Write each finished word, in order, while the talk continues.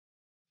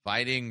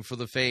Fighting for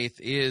the Faith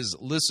is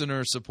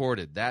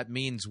listener-supported. That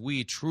means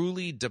we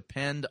truly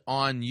depend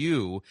on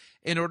you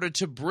in order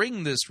to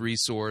bring this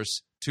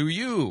resource to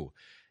you.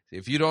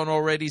 If you don't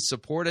already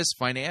support us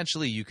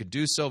financially, you could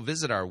do so.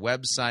 Visit our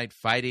website,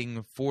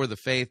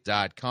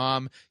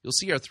 fightingforthefaith.com. You'll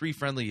see our three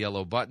friendly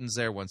yellow buttons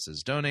there. One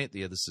says donate,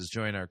 the other says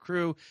join our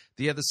crew,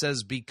 the other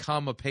says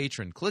become a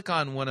patron. Click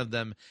on one of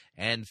them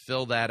and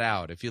fill that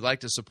out. If you'd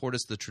like to support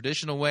us the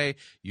traditional way,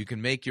 you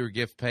can make your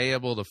gift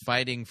payable to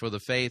Fighting for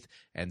the Faith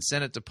and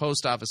send it to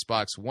Post Office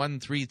Box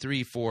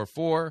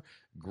 13344,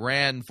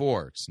 Grand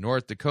Forks,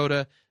 North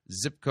Dakota,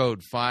 zip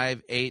code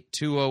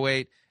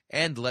 58208.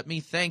 And let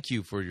me thank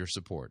you for your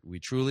support. We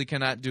truly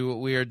cannot do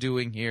what we are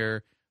doing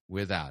here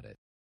without it.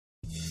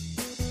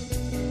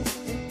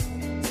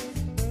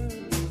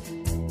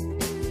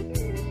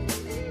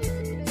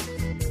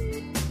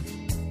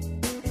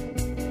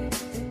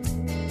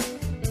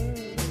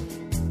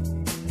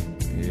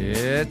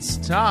 It's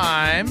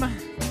time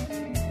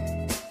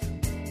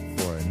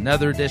for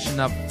another edition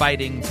of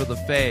Fighting for the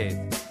Faith.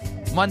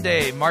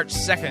 Monday, March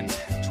 2nd,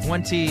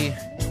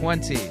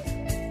 2020.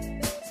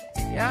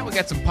 Yeah, we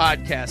got some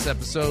podcast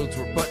episodes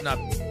we're putting up.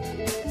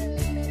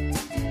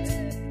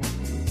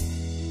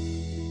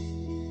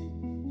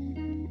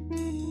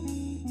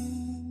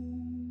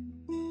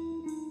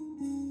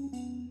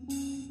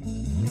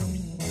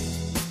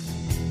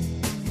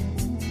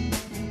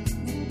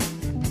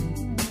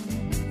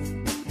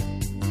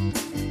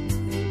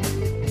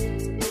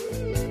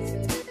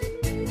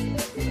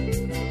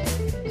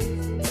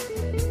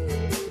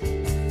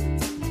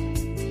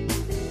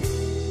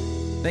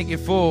 Thank you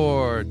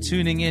for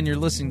tuning in. You're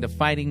listening to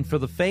Fighting for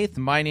the Faith.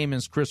 My name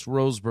is Chris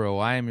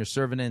Roseborough. I am your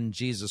servant in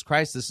Jesus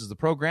Christ. This is the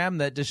program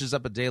that dishes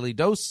up a daily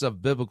dose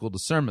of biblical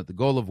discernment, the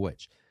goal of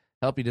which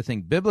help you to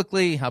think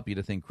biblically, help you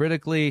to think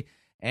critically,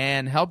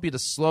 and help you to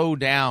slow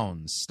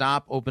down.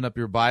 Stop, open up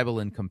your Bible,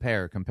 and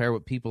compare. Compare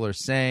what people are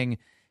saying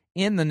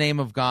in the name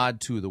of God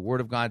to the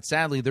Word of God.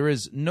 Sadly, there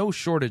is no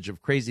shortage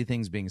of crazy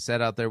things being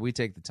said out there. We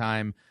take the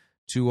time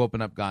to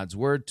open up God's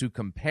Word, to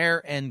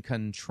compare and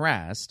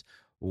contrast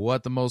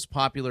what the most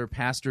popular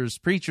pastors,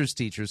 preachers,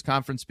 teachers,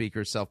 conference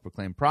speakers,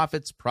 self-proclaimed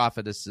prophets,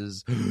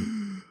 prophetesses,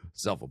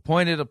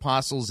 self-appointed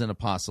apostles and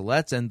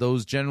apostolettes, and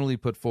those generally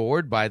put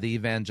forward by the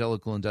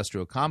evangelical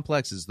industrial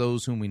complex as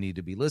those whom we need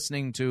to be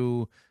listening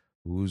to,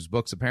 whose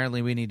books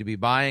apparently we need to be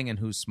buying, and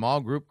whose small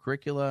group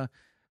curricula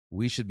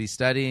we should be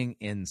studying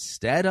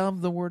instead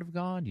of the Word of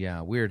God. Yeah,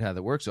 weird how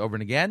that works. Over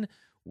and again,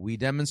 we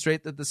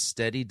demonstrate that the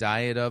steady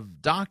diet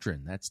of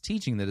doctrine, that's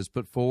teaching that is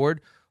put forward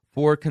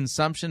for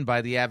consumption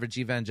by the average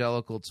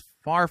evangelical, it's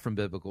far from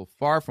biblical,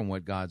 far from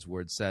what God's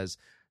Word says.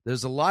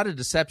 There's a lot of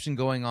deception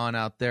going on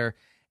out there,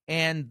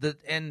 and the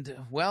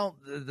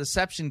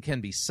deception can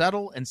be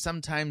subtle, and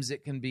sometimes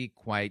it can be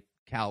quite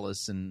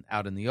callous and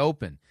out in the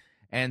open.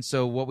 And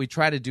so what we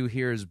try to do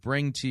here is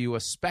bring to you a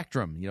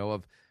spectrum,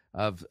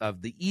 of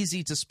the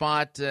easy to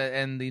spot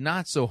and the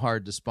not so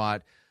hard to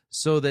spot,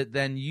 so that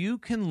then you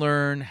can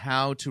learn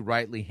how to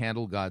rightly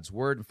handle God's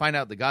Word and find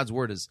out that God's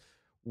Word is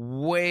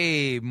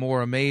way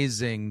more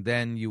amazing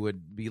than you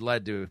would be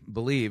led to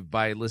believe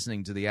by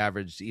listening to the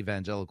average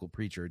evangelical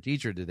preacher or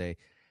teacher today.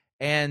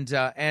 And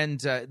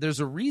there's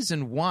a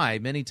reason why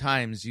many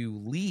times you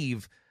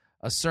leave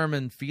a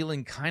sermon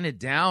feeling kind of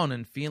down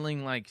and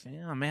feeling like,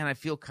 oh, man, I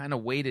feel kind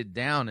of weighted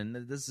down, and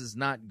this is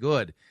not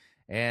good.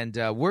 And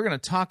we're going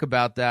to talk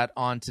about that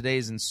on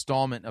today's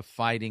installment of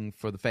Fighting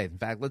for the Faith. In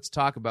fact, let's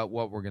talk about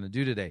what we're going to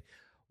do today.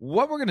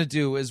 What we're going to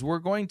do is we're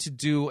going to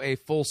do a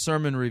full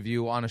sermon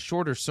review on a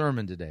shorter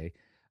sermon today.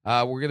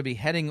 We're going to be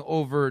heading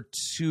over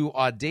to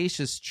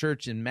Audacious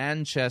Church in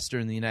Manchester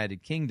in the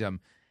United Kingdom,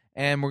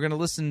 and we're going to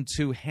listen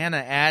to Hannah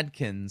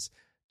Adkins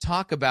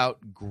talk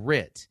about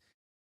grit.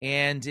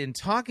 And in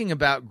talking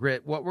about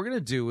grit, what we're going to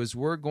do is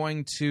we're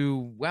going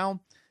to,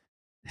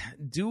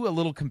 do a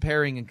little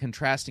comparing and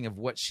contrasting of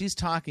what she's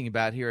talking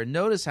about here, and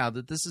notice how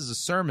that this is a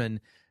sermon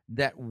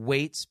that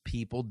weights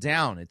people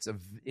down.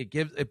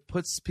 It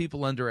puts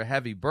people under a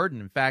heavy burden.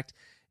 In fact,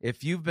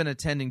 if you've been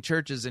attending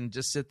churches and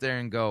just sit there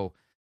and go,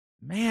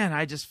 man,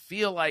 I just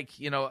feel like,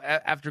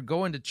 after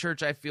going to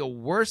church, I feel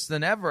worse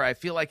than ever. I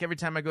feel like every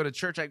time I go to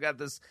church, I've got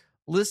this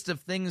list of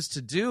things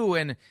to do,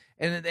 and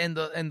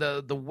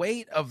the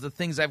weight of the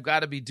things I've got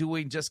to be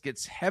doing just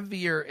gets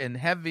heavier and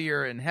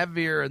heavier and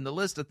heavier, and the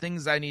list of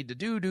things I need to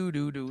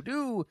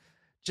do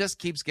just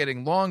keeps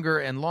getting longer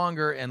and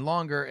longer and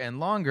longer and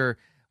longer.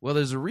 Well,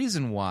 there's a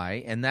reason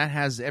why, and that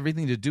has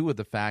everything to do with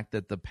the fact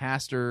that the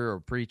pastor or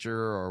preacher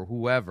or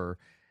whoever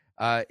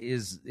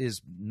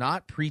is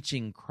not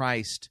preaching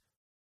Christ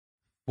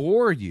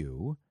for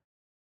you.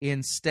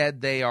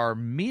 Instead, they are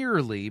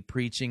merely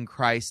preaching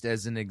Christ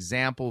as an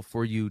example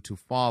for you to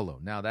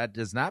follow. Now, that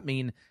does not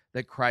mean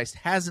that Christ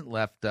hasn't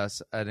left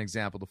us an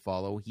example to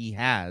follow. He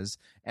has,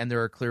 and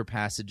there are clear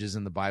passages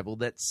in the Bible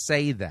that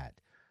say that.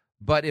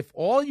 But if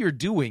all you're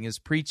doing is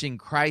preaching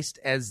Christ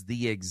as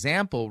the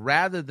example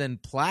rather than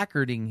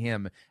placarding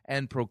him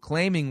and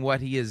proclaiming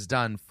what he has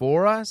done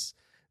for us,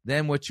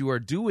 then what you are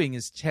doing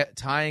is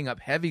tying up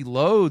heavy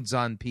loads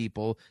on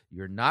people.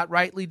 You're not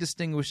rightly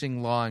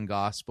distinguishing law and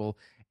gospel,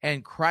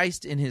 and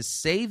Christ in his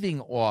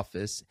saving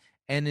office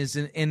and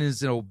in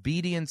his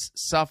obedience,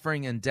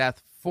 suffering, and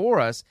death for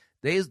us,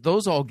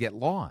 those all get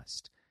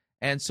lost.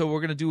 And so we're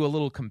going to do a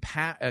little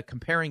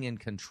comparing and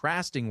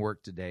contrasting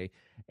work today.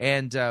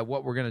 And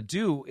what we're going to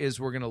do is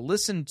we're going to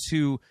listen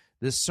to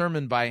this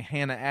sermon by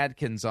Hannah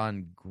Adkins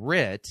on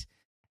grit,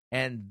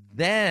 and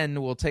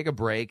then we'll take a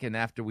break. And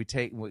after we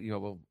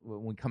when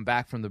we come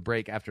back from the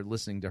break after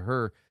listening to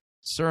her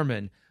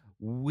sermon,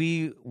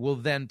 we will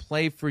then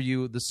play for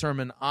you the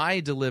sermon I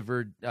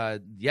delivered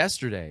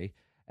yesterday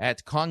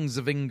at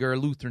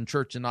Kongsvinger Lutheran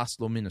Church in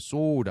Oslo,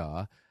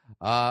 Minnesota,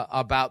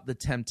 about the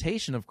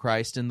temptation of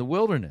Christ in the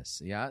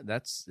wilderness. Yeah,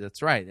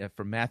 that's right,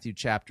 from Matthew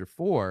chapter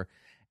 4.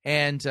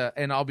 And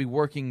I'll be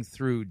working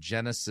through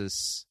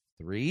Genesis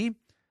 3.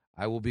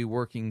 I will be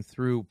working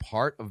through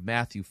part of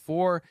Matthew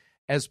 4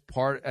 as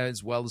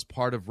well as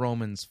part of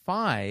Romans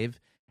 5,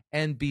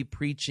 and be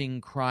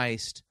preaching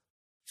Christ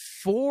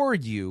for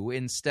you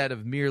instead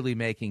of merely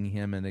making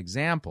him an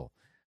example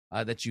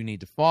that you need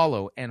to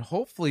follow. And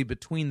hopefully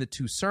between the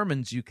two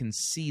sermons, you can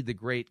see the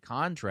great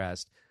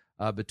contrast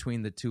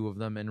between the two of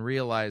them and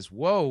realize,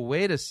 whoa,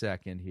 wait a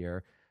second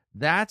here.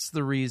 That's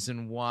the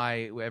reason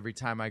why every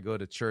time I go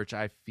to church,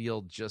 I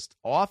feel just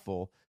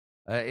awful.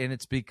 And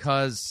it's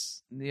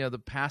because,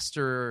 the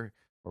pastor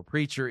or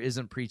preacher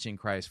isn't preaching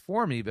Christ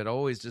for me, but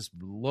always just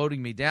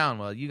loading me down.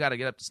 Well, you got to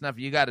get up to snuff.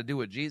 You got to do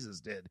what Jesus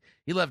did.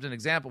 He left an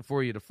example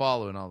for you to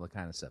follow and all that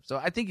kind of stuff. So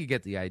I think you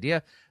get the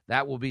idea.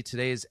 That will be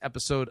today's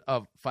episode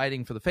of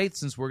Fighting for the Faith.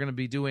 Since we're going to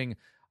be doing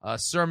a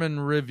sermon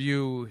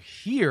review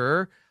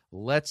here,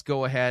 let's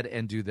go ahead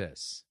and do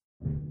this.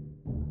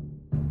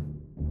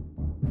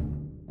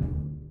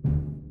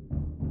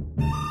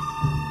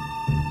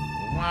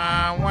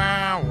 Wah,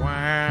 wah,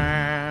 wah.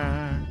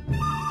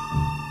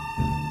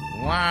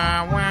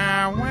 Wah,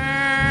 wah,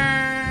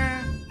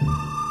 wah.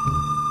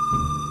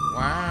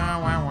 Wah,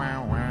 wah, wah,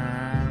 wah.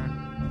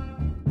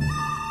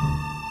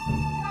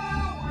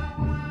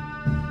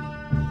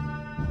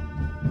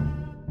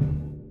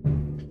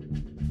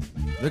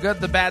 The good,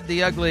 the bad,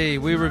 the ugly.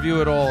 We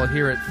review it all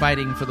here at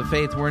Fighting for the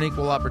Faith. We're an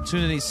equal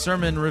opportunity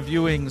sermon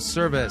reviewing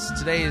service.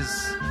 Today's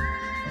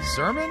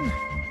sermon?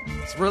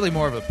 It's really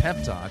more of a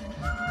pep talk.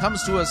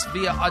 Comes to us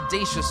via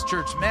Audacious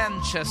Church,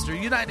 Manchester,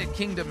 United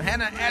Kingdom.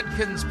 Hannah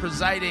Adkins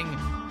presiding.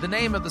 The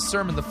name of the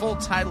sermon, the full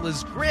title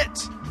is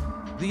Grit.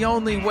 The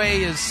only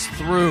way is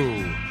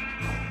through.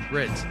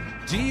 Grit.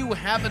 Do you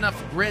have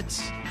enough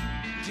grit?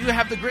 Do you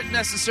have the grit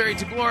necessary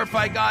to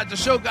glorify God, to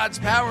show God's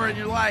power in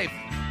your life?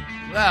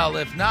 Well,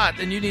 if not,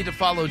 then you need to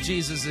follow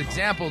Jesus'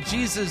 example.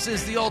 Jesus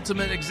is the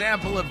ultimate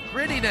example of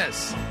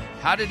grittiness.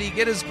 How did he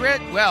get his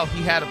grit? Well,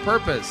 he had a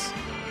purpose.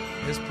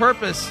 His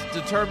purpose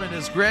determined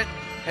his grit.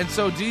 And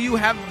so do you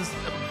have this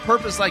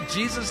purpose like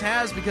Jesus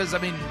has? Because,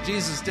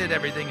 Jesus did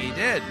everything he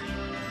did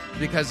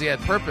because he had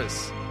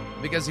purpose.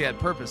 Because he had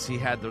purpose, he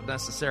had the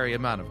necessary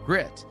amount of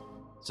grit.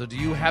 So do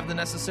you have the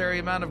necessary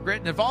amount of grit?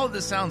 And if all of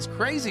this sounds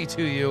crazy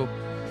to you,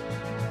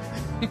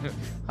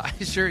 I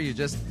assure you,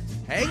 just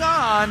hang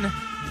on,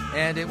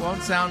 and it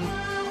won't sound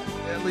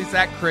at least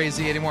that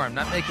crazy anymore. I'm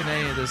not making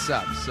any of this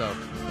up. So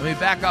let me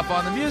back up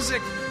on the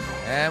music.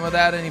 And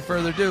without any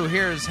further ado,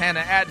 here's Hannah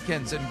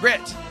Adkins and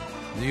Grit.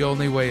 The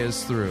only way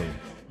is through.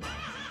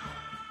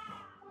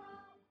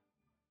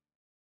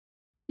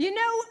 We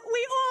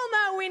all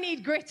know we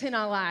need grit in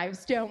our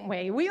lives, don't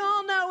we? We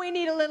all know we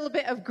need a little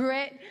bit of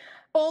grit.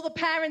 All the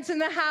parents in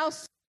the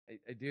house.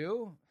 I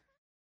do?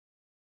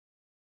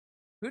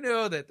 Who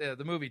knew that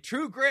the movie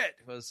True Grit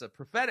was a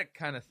prophetic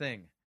kind of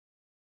thing?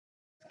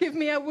 Give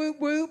me a whoop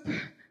whoop.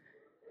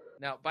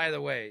 Now, by the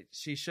way,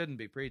 she shouldn't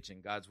be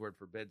preaching. God's word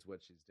forbids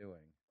what she's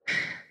doing.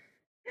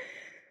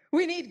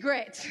 We need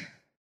grit.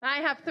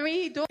 I have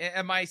 3 daughters.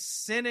 Am I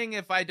sinning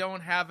if I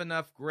don't have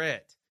enough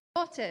grit?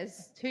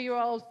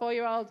 2-year-old,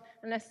 4-year-old,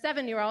 and a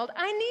 7-year-old.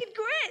 I need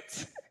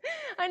grit.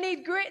 I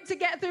need grit to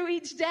get through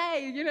each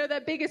day.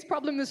 Their biggest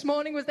problem this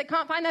morning was they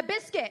can't find their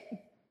biscuit.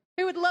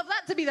 Who would love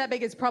that to be their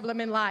biggest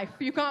problem in life?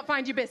 You can't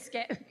find your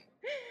biscuit.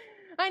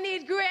 I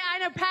need grit. I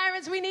know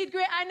parents, we need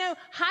grit. I know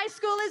high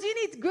schoolers,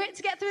 you need grit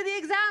to get through the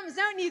exams,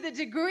 don't you? The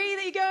degree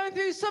that you're going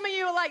through. Some of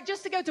you are like,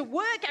 just to go to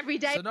work every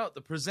day. So no,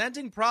 the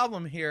presenting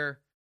problem here,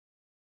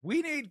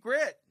 we need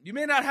grit. You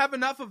may not have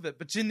enough of it,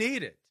 but you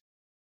need it.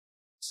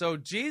 So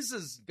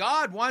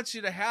God wants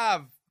you to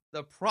have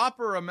the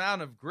proper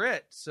amount of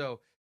grit.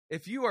 So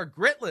if you are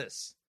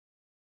gritless,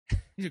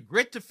 you're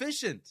grit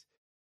deficient,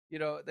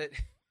 that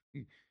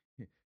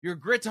your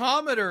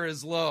gritometer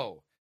is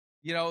low.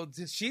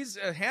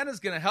 Hannah's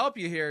going to help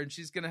you here, and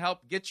she's going to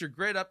help get your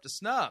grit up to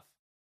snuff,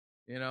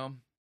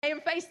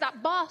 And face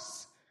that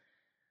boss.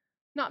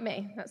 Not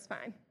me. That's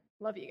fine.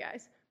 Love you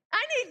guys.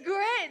 I need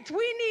grit.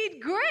 We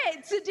need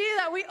grit to do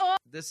that. We all.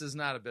 This is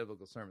not a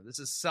biblical sermon. This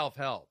is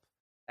self-help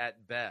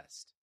at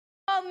best.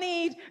 All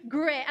need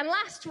grit. And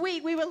last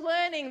week we were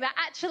learning that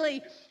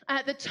actually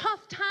the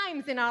tough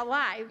times in our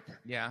life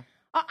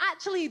are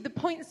actually the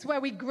points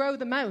where we grow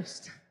the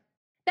most.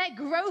 They're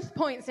growth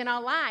points in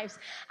our lives.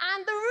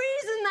 And the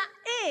reason that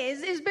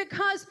is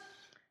because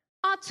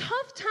our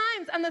tough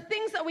times and the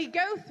things that we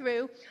go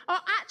through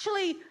are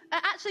actually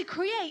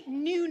create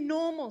new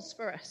normals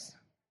for us.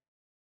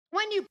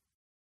 When you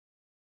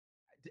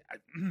I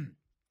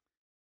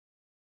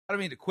don't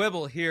mean to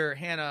quibble here,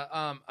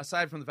 Hannah.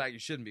 Aside from the fact you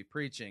shouldn't be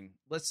preaching,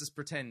 let's just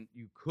pretend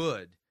you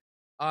could.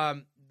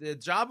 The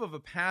job of a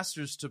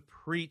pastor is to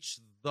preach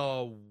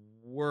the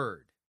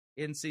word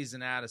in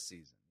season, out of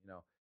season.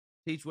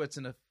 Teach what's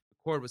in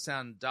accord with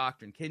sound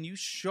doctrine. Can you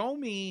show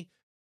me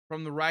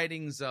from the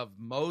writings of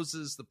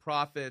Moses, the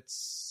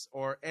prophets,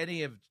 or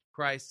any of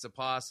Christ's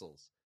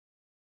apostles,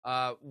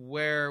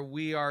 where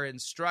we are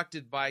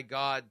instructed by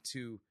God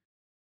to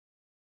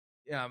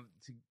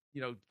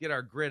get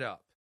our grit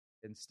up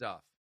and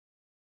stuff?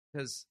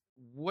 Because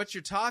what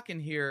you're talking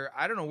here,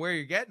 I don't know where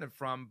you're getting it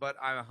from, but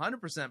I'm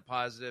 100%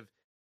 positive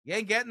you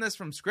ain't getting this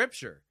from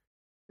Scripture.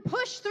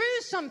 Push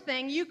through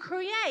something, you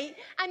create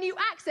and you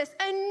access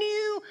a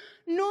new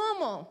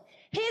normal.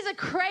 Here's a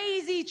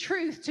crazy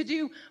truth to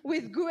do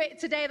with grit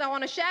today that I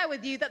want to share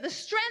with you, that the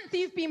strength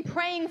you've been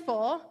praying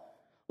for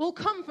will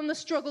come from the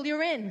struggle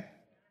you're in.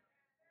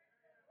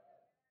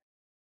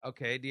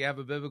 Okay, do you have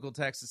a biblical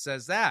text that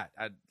says that?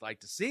 I'd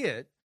like to see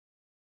it.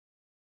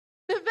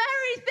 The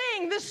very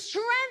thing, the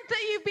strength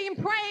that you've been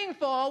praying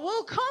for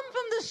will come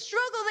from the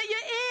struggle that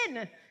you're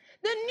in.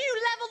 The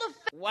new level of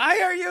faith.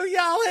 Why are you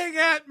yelling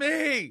at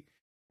me?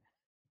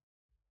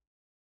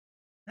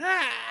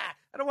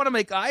 I don't want to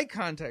make eye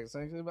contact.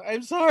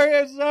 I'm sorry,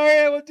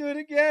 I won't do it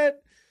again.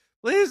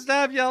 Please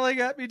stop yelling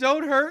at me.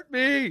 Don't hurt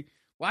me.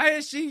 Why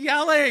is she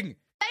yelling?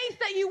 Faith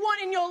that you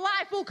want in your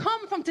life will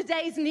come from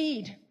today's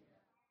need.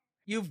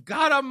 You've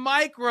got a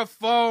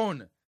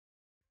microphone.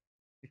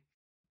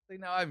 See,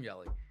 now I'm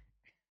yelling.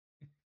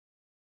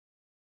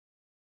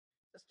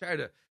 Just try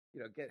to,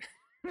 get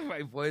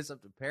my voice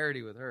up to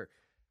parity with her.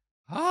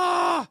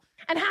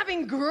 And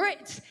having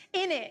grit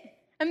in it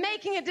and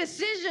making a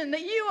decision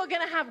that you are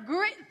going to have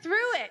grit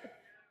through it.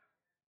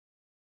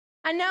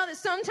 I know that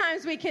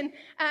sometimes we can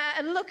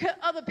look at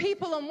other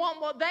people and want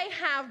what they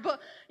have,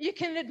 but you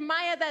can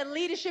admire their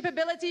leadership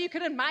ability, you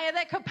can admire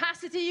their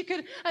capacity, you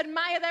could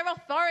admire their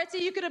authority,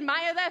 you could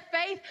admire their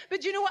faith,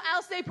 but do you know what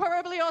else they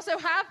probably also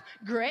have?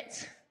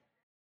 Grit.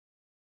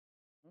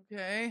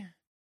 Okay.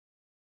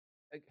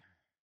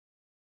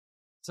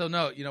 So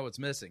no, you know what's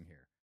missing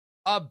here?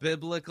 A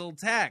biblical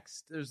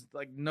text. There's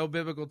no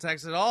biblical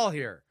text at all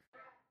here.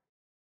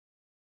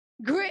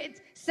 Grit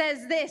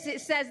says this.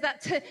 It says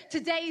that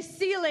today's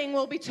ceiling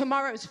will be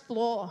tomorrow's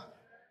floor.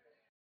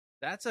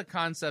 That's a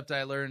concept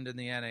I learned in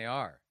the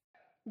NAR.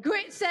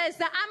 Grit says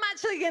that I'm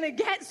actually going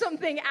to get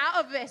something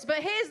out of this. But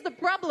here's the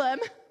problem.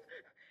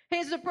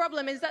 Here's the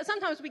problem is that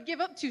sometimes we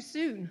give up too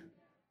soon.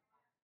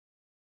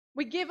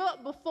 We give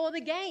up before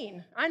the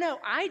gain. I know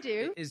I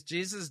do. Is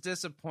Jesus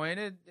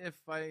disappointed if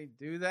I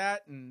do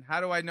that? And how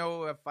do I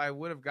know if I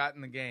would have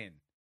gotten the gain?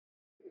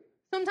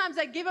 Sometimes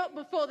I give up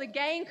before the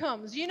gain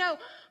comes.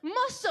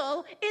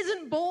 Muscle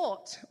isn't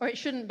bought, or it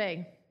shouldn't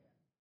be.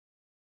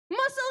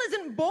 Muscle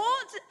isn't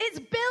bought, it's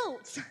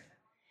built.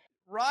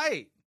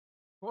 Right,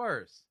 of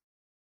course.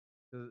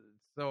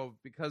 So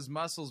because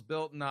muscle's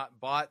built, not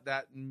bought,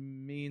 that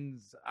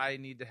means I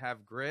need to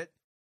have grit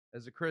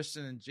as a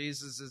Christian, and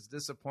Jesus is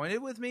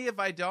disappointed with me if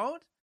I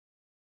don't?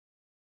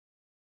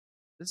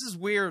 This is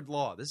weird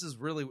law. This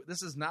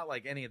is not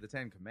like any of the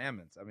 10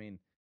 Commandments. I mean,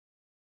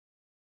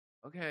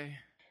 okay.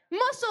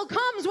 Muscle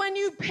comes when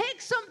you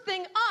pick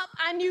something up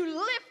and you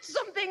lift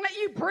something that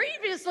you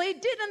previously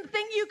didn't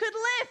think you could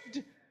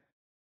lift.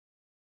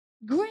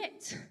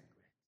 Grit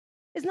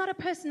is not a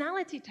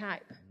personality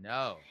type.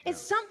 No.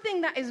 It's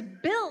something that is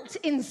built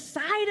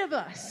inside of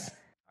us.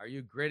 Are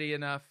you gritty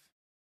enough?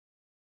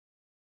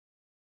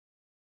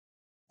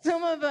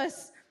 Some of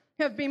us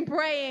have been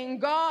praying,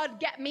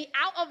 God, get me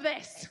out of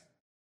this.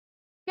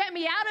 Get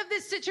me out of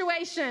this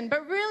situation.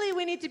 But really,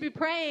 we need to be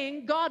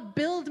praying, God,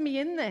 build me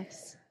in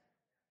this.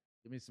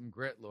 Give me some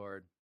grit,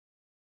 Lord.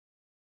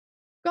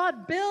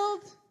 God,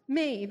 build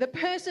me, the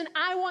person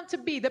I want to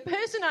be, the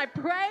person I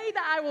pray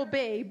that I will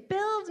be.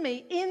 Build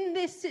me in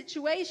this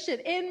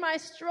situation, in my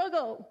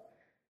struggle.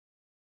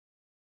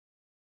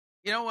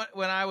 You know what?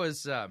 When I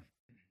was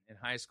in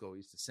high school, we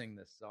used to sing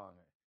this song.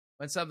 It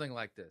went something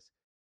like this.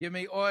 Give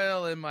me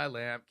oil in my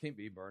lamp. Keep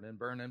me burning,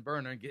 burning,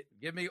 burning.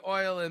 Give me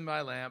oil in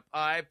my lamp.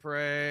 I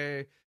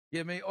pray.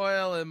 Give me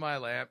oil in my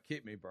lamp.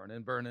 Keep me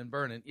burning, burning,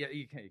 burning. Yeah,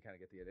 you kind of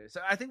get the idea.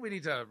 So I think we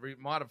need to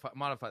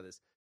modify this.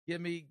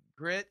 Give me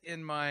grit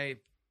in my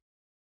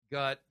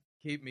gut.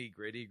 Keep me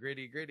gritty,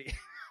 gritty, gritty.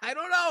 I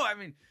don't know. I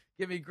mean,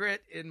 give me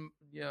grit in,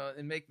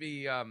 and make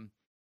me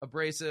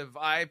abrasive.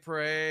 I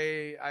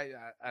pray.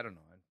 I don't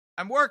know.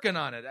 I'm working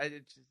on it.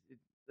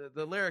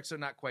 The lyrics are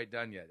not quite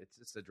done yet. It's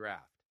just a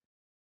draft.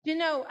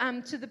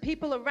 To the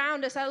people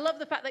around us, I love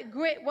the fact that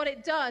grit, what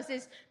it does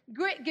is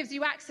grit gives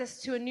you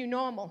access to a new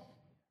normal.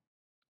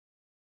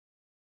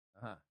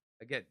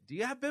 Again, do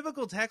you have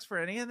biblical text for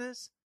any of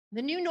this?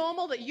 The new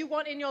normal that you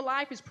want in your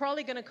life is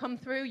probably going to come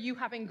through you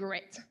having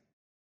grit.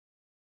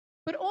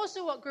 But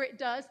also what grit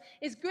does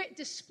is grit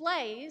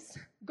displays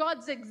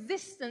God's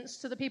existence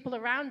to the people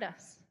around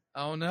us.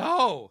 Oh,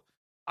 no.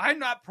 I'm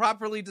not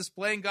properly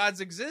displaying God's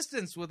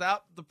existence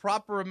without the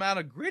proper amount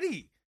of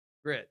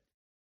grit.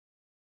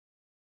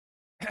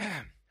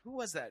 Who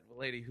was that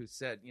lady who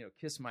said,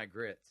 kiss my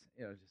grits?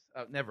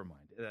 Never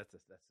mind. That's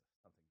something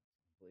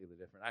completely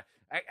different.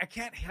 I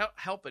can't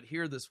help but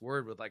hear this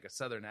word with like a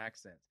Southern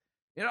accent.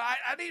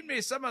 I need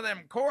me some of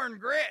them corn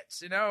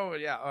grits,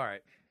 Yeah, all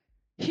right.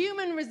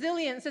 Human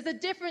resilience, there's a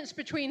difference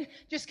between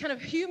just kind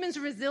of human's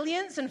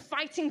resilience and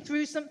fighting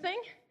through something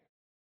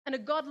and a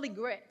godly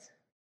grit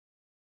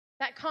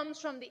that comes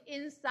from the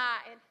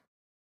inside,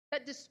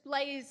 that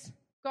displays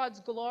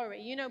God's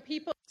glory.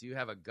 People... Do you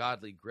have a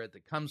godly grit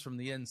that comes from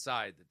the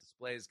inside that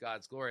displays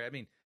God's glory? I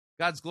mean,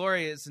 God's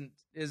glory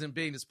isn't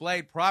being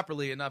displayed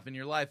properly enough in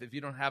your life if you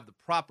don't have the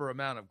proper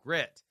amount of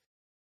grit.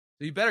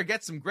 So you better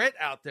get some grit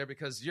out there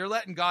because you're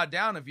letting God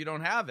down if you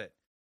don't have it.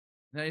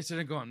 Now you're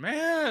sitting going,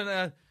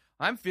 man,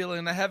 I'm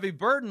feeling a heavy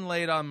burden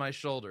laid on my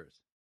shoulders.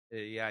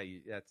 Yeah,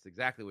 that's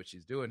exactly what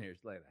she's doing here.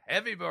 She's laying a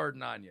heavy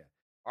burden on you.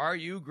 Are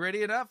you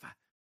gritty enough?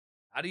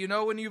 How do you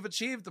know when you've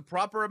achieved the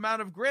proper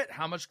amount of grit?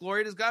 How much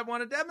glory does God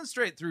want to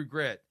demonstrate through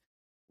grit?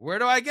 Where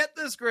do I get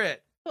this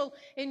grit? People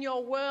in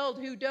your world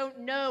who don't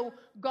know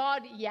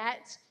God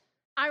yet,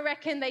 I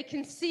reckon they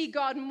can see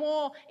God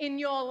more in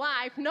your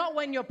life, not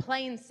when you're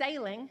plain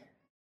sailing,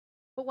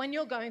 but when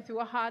you're going through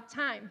a hard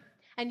time.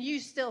 And you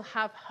still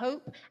have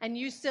hope, and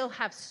you still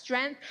have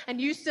strength, and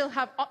you still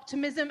have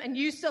optimism, and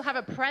you still have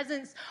a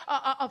presence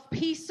of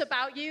peace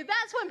about you.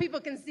 That's when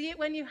people can see it,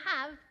 when you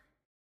have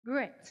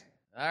grit.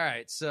 All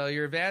right, so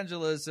your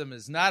evangelism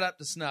is not up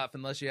to snuff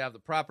unless you have the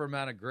proper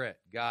amount of grit.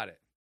 Got it.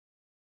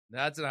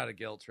 That's not a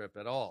guilt trip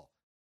at all.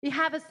 You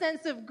have a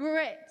sense of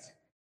grit.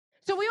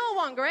 So we all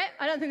want grit.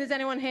 I don't think there's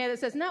anyone here that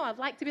says, no, I'd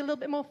like to be a little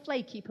bit more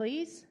flaky,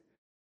 please.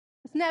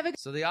 It's never...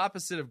 So the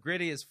opposite of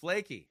gritty is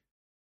flaky.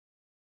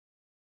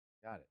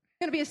 Got it. It's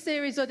going to be a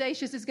series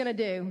Audacious is going to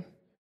do.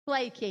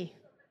 Flaky.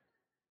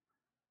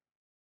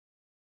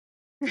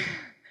 I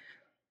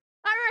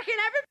reckon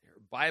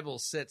Your Bible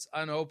sits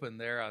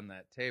unopened there on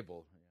that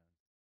table.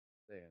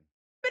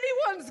 Everybody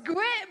wants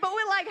grit, but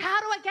we're like, how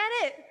do I get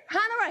it? How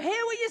do I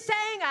hear what you're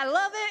saying? I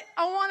love it.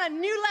 I want a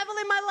new level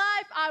in my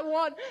life. I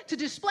want to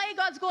display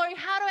God's glory.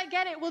 How do I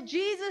get it? Well,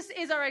 Jesus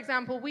is our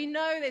example. We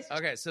know this.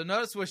 Okay, so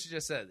notice what she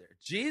just said there.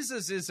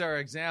 Jesus is our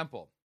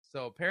example.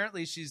 So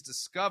apparently she's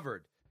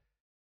discovered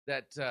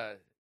that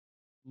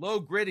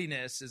low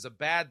grittiness is a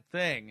bad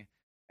thing.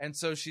 And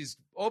so she's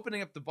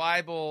opening up the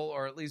Bible,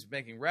 or at least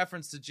making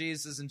reference to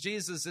Jesus. And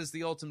Jesus is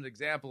the ultimate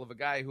example of a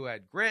guy who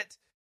had grit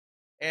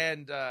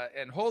and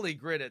holy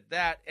grit at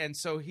that. And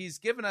so he's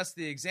given us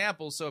the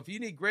example. So if you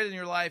need grit in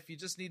your life, you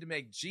just need to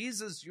make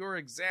Jesus your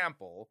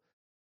example,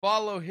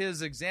 follow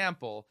his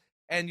example,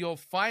 and you'll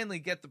finally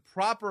get the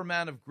proper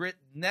amount of grit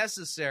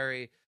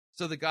necessary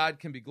so that God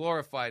can be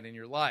glorified in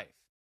your life.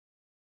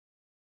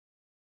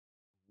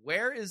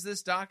 Where is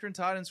this doctrine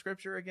taught in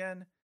Scripture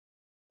again?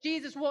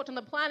 Jesus walked on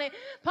the planet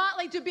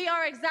partly to be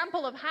our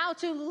example of how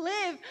to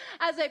live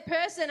as a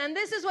person. And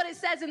this is what it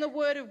says in the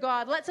Word of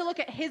God. Let's look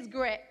at his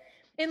grit.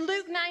 In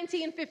Luke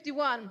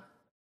 19:51,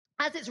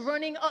 as it's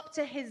running up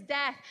to his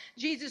death,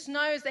 Jesus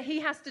knows that he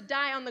has to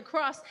die on the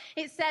cross.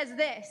 It says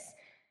this: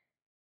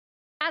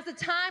 as the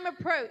time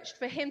approached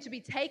for him to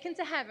be taken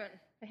to heaven,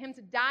 for him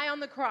to die on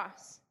the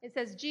cross, it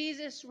says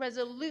Jesus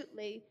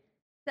resolutely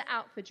set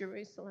out for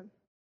Jerusalem.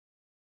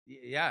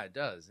 Yeah, it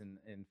does.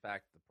 In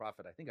fact, the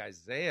prophet, I think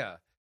Isaiah,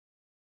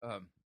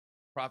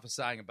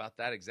 prophesying about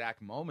that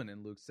exact moment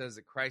in Luke, says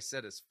that Christ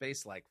set his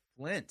face like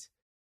flint.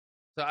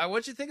 So I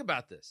want you to think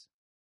about this.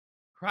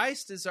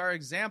 Christ is our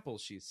example,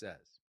 she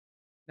says.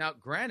 Now,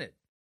 granted,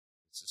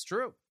 this is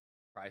true.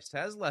 Christ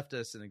has left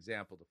us an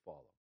example to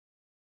follow.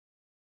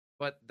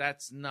 But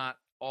that's not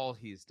all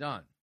he's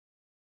done.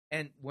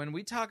 And when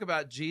we talk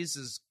about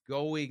Jesus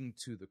going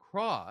to the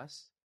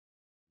cross,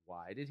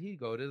 why did he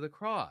go to the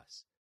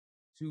cross?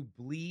 To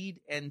bleed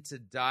and to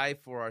die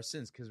for our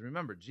sins. Because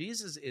remember,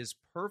 Jesus is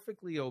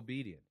perfectly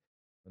obedient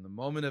from the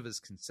moment of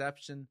his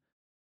conception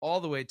all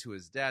the way to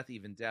his death,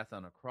 even death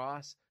on a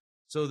cross,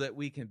 so that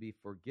we can be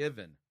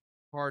forgiven,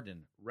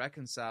 pardoned,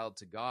 reconciled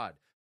to God,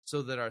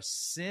 so that our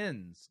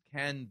sins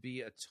can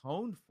be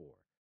atoned for.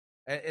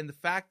 And the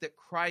fact that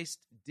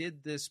Christ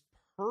did this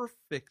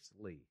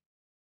perfectly,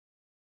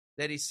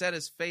 that he set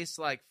his face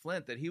like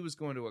flint, that he was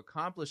going to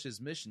accomplish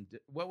his mission.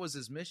 What was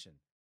his mission?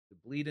 To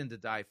bleed and to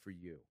die for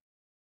you.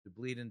 To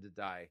bleed and to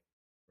die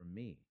for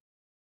me.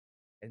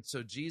 And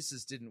so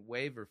Jesus didn't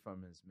waver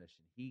from his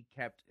mission. He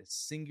kept a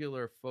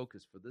singular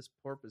focus for this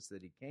purpose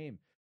that he came,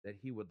 that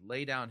he would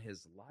lay down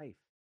his life,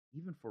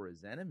 even for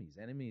his enemies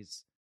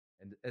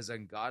and as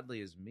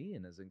ungodly as me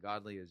and as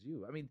ungodly as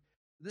you. I mean,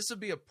 this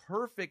would be a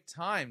perfect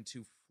time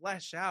to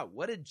flesh out,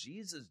 what did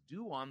Jesus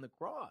do on the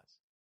cross?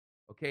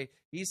 Okay,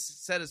 he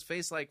set his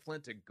face like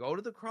flint to go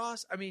to the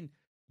cross. I mean,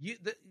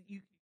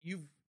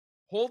 you've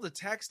pulled a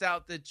text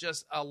out that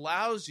just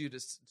allows you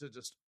to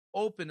just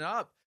open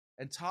up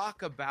and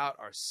talk about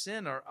our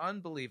sin, our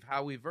unbelief,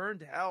 how we've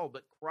earned hell,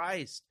 but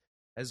Christ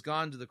has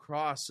gone to the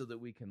cross so that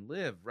we can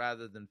live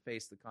rather than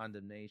face the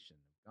condemnation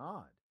of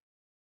God.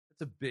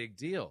 That's a big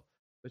deal.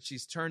 But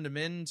she's turned him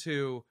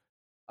into,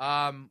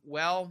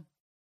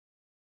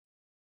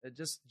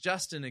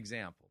 just an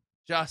example.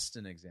 Just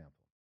an example.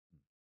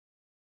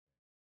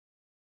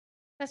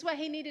 That's where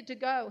he needed to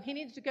go. He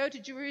needed to go to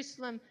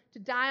Jerusalem to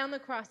die on the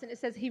cross. And it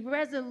says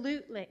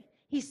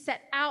he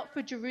set out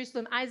for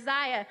Jerusalem.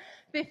 Isaiah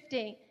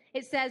 50,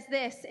 it says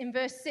this in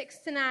verse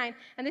 6-9.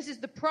 And this is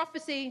the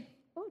prophecy.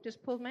 Oh,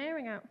 just pulled my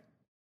earring out.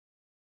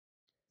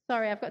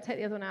 Sorry, I've got to take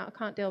the other one out. I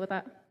can't deal with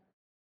that.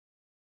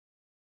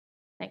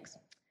 Thanks.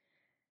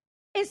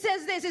 It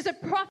says this is a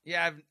prophecy.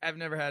 Yeah, I've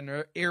never had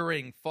an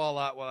earring fall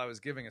out while I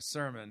was giving a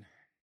sermon.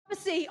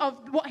 Prophecy of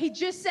what he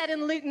just said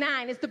in Luke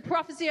 9 is the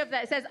prophecy of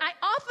that. It says, I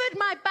offered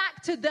my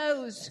back to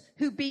those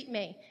who beat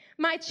me,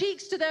 my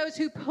cheeks to those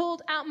who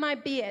pulled out my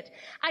beard.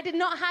 I did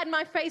not hide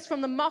my face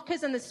from the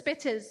mockers and the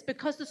spitters.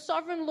 Because the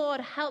sovereign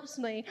Lord helps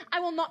me, I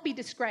will not be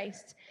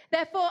disgraced.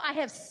 Therefore, I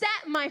have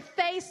set my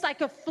face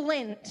like a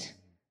flint.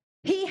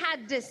 He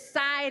had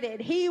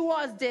decided. He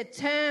was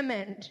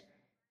determined.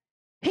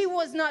 He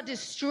was not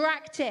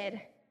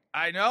distracted.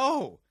 I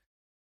know.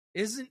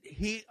 Isn't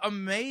he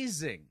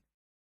amazing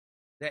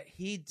that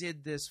he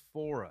did this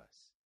for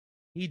us?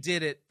 He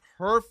did it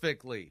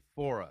perfectly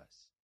for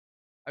us.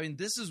 I mean,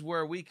 this is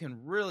where we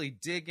can really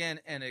dig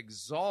in and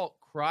exalt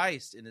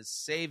Christ in his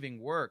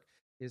saving work,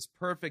 his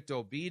perfect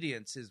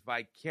obedience, his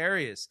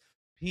vicarious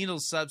penal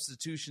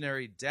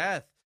substitutionary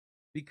death,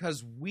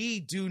 because we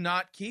do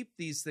not keep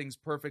these things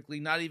perfectly,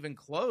 not even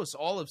close.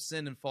 All have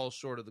sinned and fall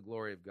short of the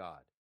glory of God.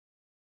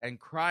 And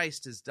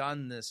Christ has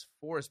done this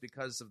for us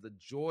because of the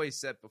joy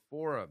set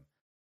before him,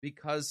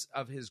 because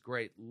of his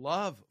great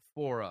love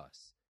for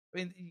us. I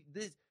mean,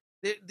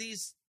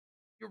 these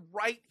you're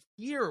right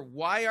here.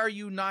 Why are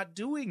you not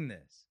doing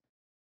this?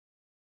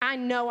 I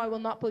know I will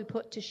not be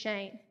put to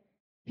shame.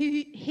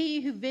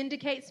 He who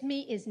vindicates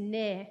me is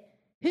near.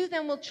 Who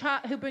then will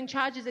who bring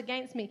charges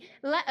against me?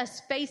 Let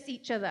us face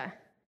each other.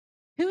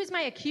 Who is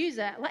my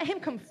accuser? Let him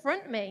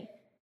confront me.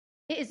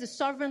 It is the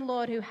sovereign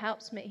Lord who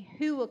helps me.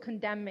 Who will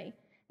condemn me?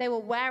 They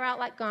will wear out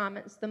like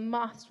garments. The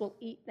moths will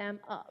eat them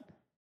up.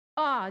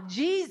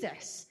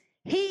 Jesus.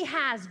 He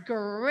has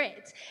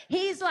grit.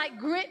 He's like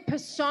grit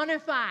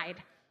personified.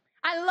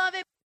 I love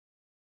it.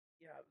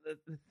 Yeah,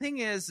 the thing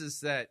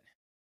is that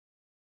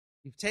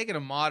you've taken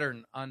a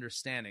modern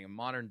understanding, a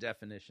modern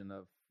definition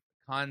of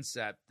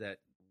concept that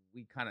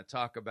we kind of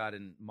talk about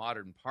in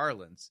modern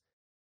parlance.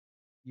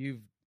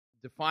 You've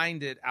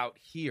defined it out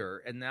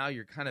here, and now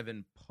you're kind of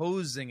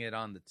imposing it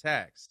on the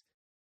text.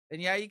 And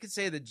yeah, you could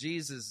say that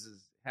Jesus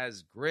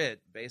has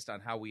grit based on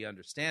how we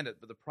understand it,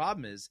 but the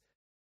problem is,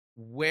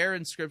 where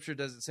in Scripture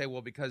does it say,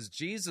 well, because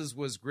Jesus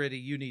was gritty,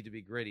 you need to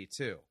be gritty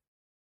too?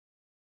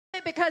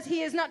 Because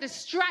he is not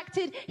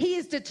distracted, he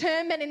is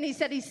determined, and he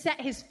said he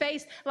set his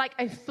face like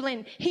a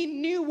flint. He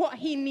knew what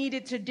he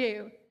needed to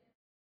do.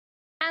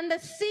 And the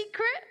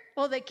secret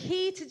or the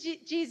key to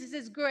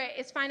Jesus' grit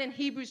is found in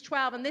Hebrews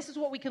 12, and this is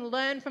what we can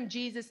learn from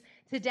Jesus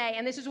today,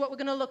 and this is what we're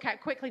going to look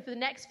at quickly for the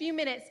next few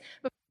minutes.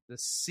 The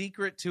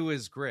secret to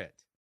his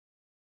grit.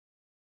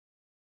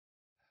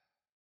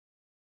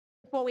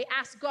 Before we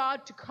ask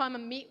God to come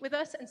and meet with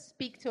us and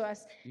speak to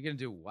us. You're going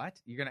to do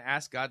what? You're going to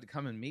ask God to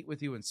come and meet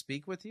with you and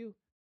speak with you?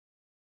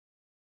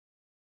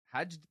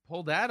 How'd you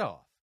pull that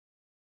off?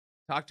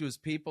 Talk to his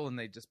people and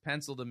they just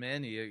penciled him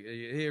in?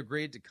 He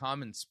agreed to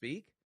come and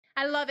speak?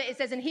 I love it. It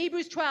says in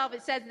Hebrews 12,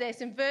 it says this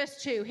in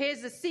verse 2.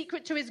 Here's the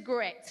secret to his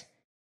grit.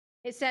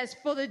 It says,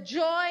 for the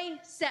joy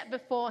set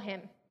before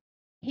him,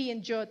 he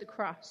endured the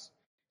cross,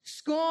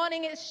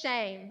 scorning its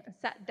shame, and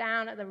sat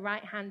down at the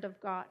right hand of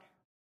God.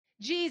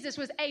 Jesus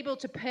was able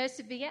to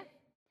persevere.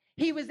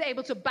 He was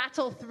able to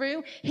battle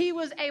through. He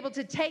was able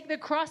to take the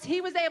cross.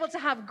 He was able to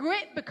have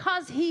grit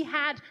because he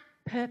had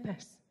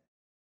purpose.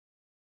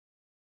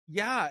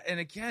 Yeah,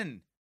 and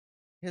again,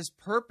 his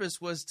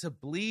purpose was to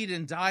bleed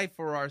and die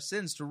for our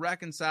sins, to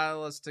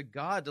reconcile us to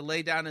God, to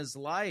lay down his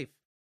life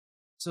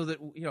so that,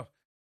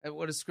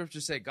 what does Scripture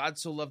say? God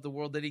so loved the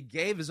world that he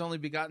gave his only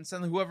begotten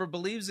Son, that whoever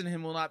believes in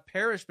him will not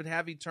perish but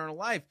have eternal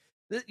life.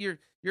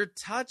 You're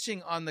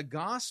touching on the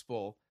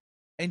gospel.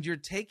 And you're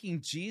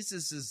taking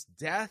Jesus'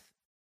 death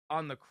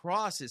on the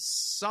cross, his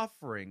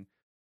suffering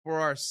for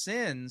our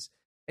sins,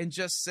 and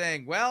just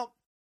saying, well,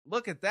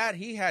 look at that.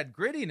 He had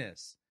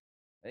grittiness.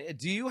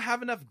 Do you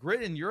have enough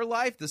grit in your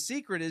life? The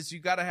secret is you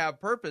got to have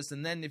purpose.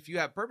 And then if you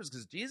have purpose,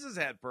 because Jesus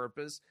had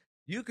purpose,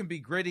 you can be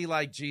gritty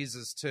like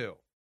Jesus too.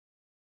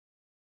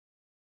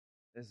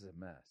 This is a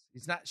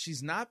mess.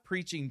 She's not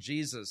preaching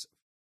Jesus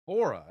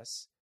for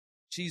us.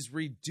 She's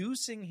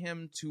reducing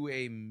him to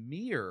a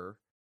mere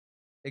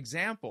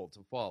example to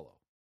follow.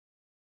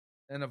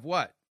 And of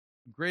what?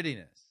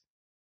 Grittiness,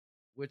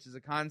 which is a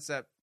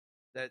concept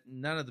that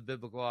none of the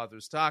biblical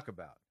authors talk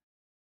about.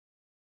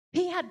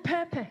 He had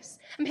purpose.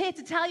 I'm here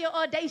to tell your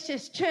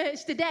audacious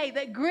church today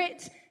that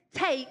grit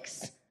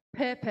takes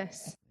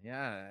purpose.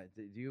 Yeah.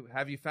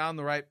 Have you found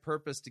the right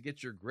purpose to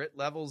get your grit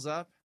levels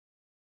up?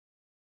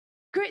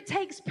 Grit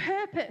takes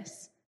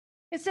purpose.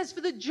 It says,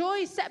 for the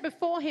joy set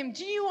before him.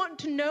 Do you want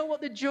to know what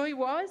the joy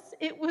was?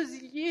 It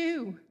was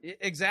you.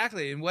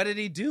 Exactly. And what did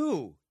he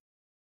do?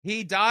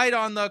 He died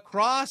on the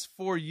cross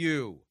for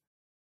you.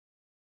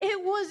 It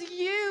was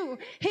you.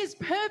 His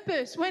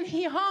purpose, when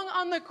he hung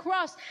on the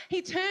cross,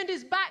 he turned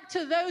his back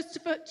to those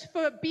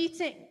for a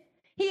beating.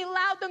 He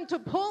allowed them to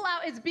pull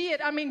out his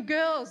beard. I mean,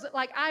 girls,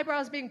 like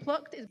eyebrows being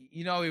plucked is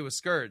He was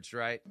scourged,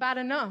 right? bad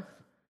enough.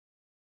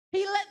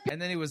 He let And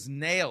then he was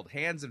nailed,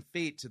 hands and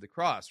feet, to the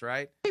cross,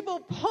 right? people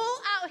pull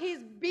out his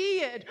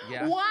beard.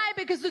 Yeah. Why?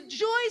 Because the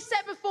joy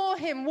set before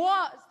him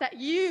was that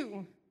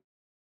you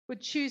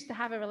would choose to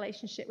have a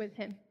relationship with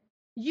him.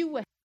 You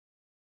were.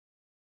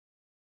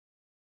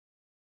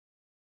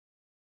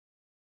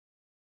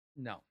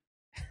 No.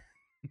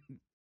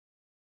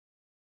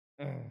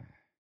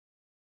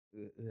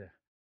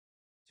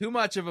 Too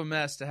much of a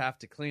mess to have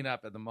to clean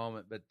up at the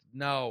moment, but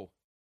no,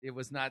 it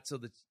was not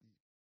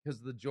because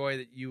of the joy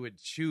that you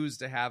would choose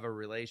to have a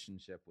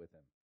relationship with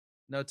him.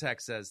 No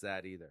text says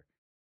that either.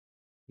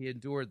 He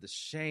endured the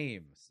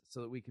shame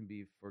so that we can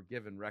be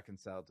forgiven,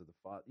 reconciled to the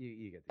Father.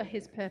 You get For the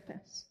his idea.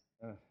 purpose.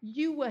 Ugh.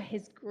 You were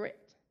his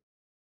grit.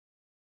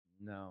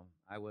 No,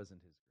 I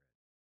wasn't his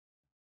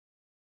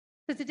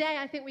So today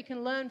I think we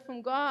can learn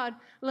from God,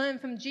 learn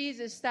from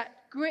Jesus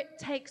that grit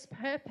takes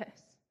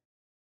purpose.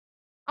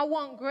 I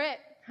want grit,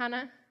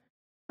 Hannah.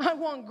 I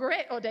want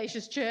grit,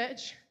 Audacious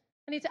Church.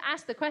 I need to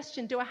ask the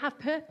question, do I have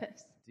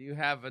purpose? Do you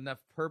have enough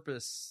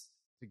purpose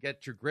to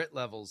get your grit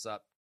levels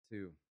up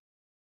to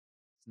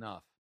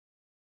snuff?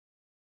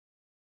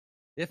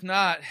 If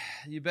not,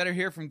 you better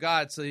hear from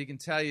God so he can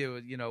tell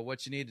you,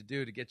 what you need to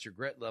do to get your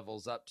grit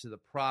levels up to the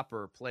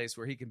proper place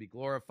where he can be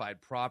glorified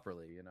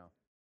properly,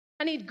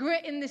 I need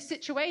grit in this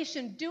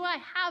situation. Do I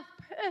have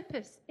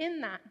purpose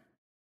in that?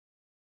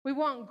 We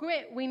want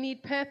grit. We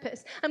need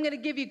purpose. I'm going to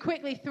give you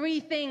quickly 3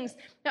 things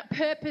that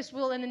purpose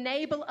will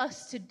enable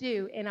us to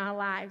do in our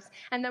lives.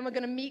 And then we're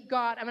going to meet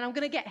God. I'm going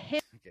to get him.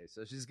 Okay,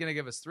 so she's going to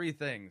give us 3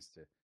 things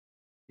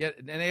to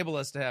enable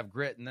us to have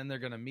grit, and then they're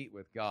going to meet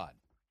with God.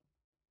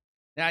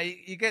 Now,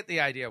 you get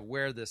the idea of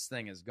where this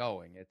thing is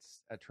going.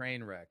 It's a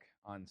train wreck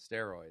on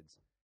steroids.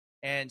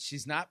 And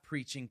she's not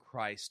preaching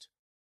Christ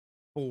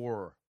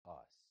for us.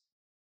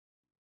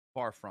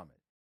 Far from it.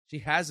 She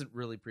hasn't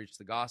really preached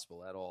the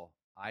gospel at all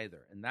either,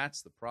 and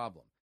that's the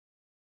problem.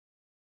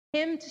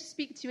 Him to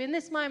speak to you. In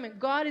this moment,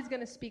 God is going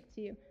to speak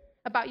to you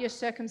about your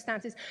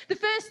circumstances. The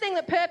first thing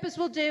that purpose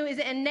will do is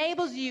it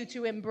enables you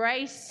to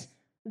embrace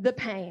the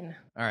pain.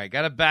 All right,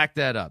 got to back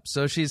that up.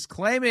 So she's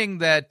claiming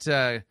that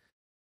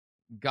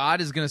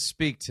God is going to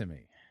speak to me.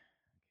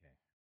 Okay,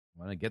 I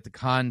want to get the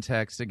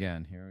context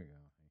again. Here we go.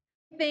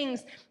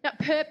 Things that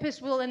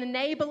purpose will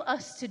enable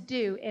us to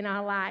do in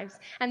our lives.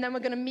 And then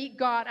we're going to meet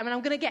God. I'm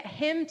going to get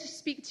him to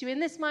speak to you in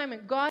this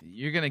moment. God,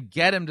 you're going to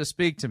get him to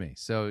speak to me.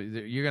 So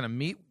you're going to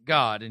meet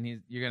God, and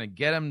you're going to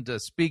get him to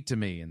speak to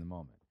me in the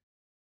moment.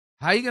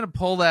 How are you going to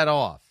pull that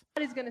off?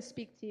 God is going to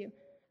speak to you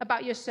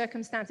about your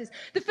circumstances.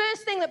 The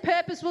first thing that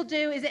purpose will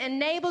do is it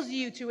enables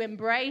you to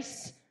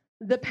embrace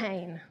the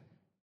pain.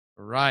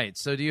 Right.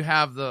 So do you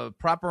have the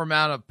proper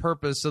amount of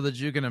purpose so that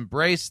you can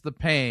embrace the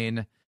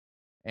pain?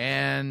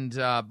 And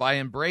by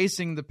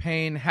embracing the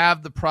pain,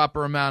 have the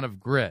proper amount of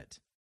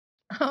grit.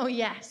 Oh,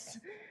 yes.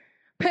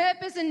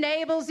 Purpose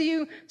enables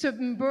you to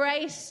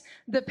embrace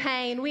the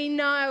pain. We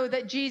know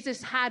that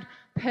Jesus had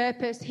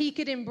purpose. He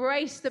could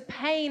embrace the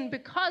pain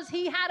because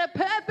he had a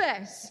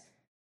purpose.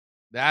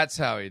 That's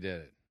how he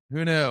did it.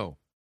 Who knew?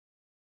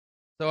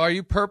 So are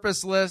you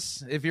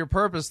purposeless? If you're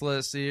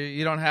purposeless,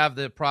 you don't have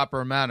the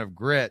proper amount of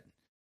grit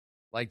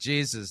like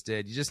Jesus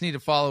did. You just need to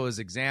follow his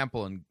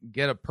example and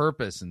get a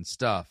purpose and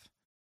stuff.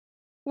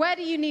 Where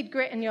do you need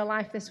grit in your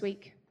life this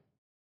week?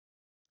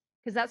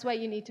 Because that's where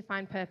you need to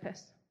find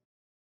purpose.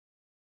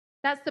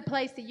 That's the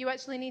place that you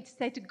actually need to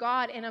say to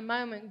God in a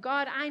moment,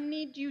 God, I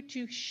need you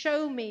to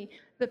show me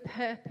the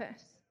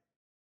purpose.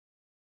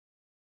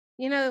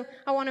 I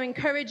want to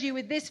encourage you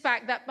with this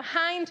fact that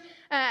behind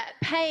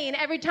pain,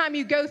 every time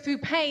you go through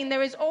pain,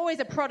 there is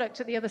always a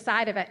product at the other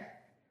side of it.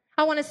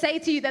 I want to say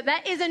to you that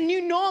there is a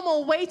new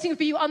normal waiting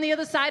for you on the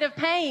other side of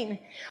pain.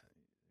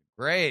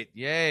 Great.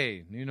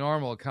 Yay. New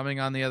normal coming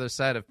on the other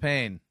side of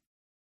pain.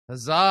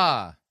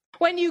 Huzzah.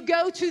 When you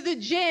go to the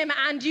gym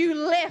and you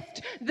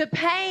lift, the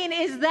pain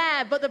is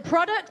there, but the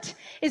product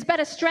is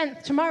better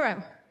strength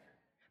tomorrow.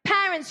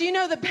 Parents,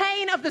 the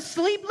pain of the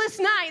sleepless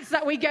nights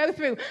that we go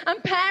through and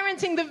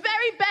parenting the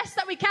very best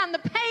that we can, the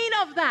pain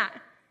of that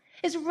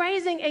is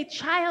raising a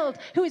child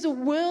who is a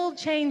world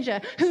changer,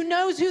 who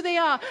knows who they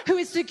are, who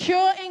is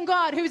secure in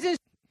God, who is in...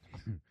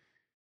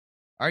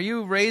 Are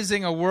you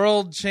raising a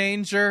world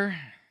changer?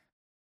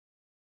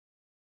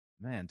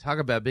 Man, talk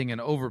about being an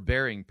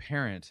overbearing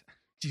parent.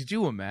 Did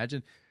you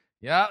imagine?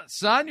 Yeah,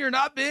 son, you're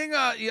not being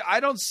I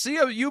don't see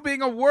you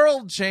being a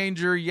world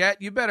changer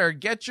yet. You better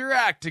get your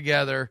act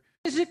together.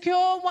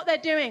 Secure what they're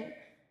doing.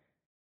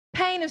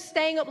 Pain of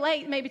staying up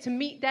late, maybe to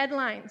meet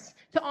deadlines,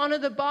 to honor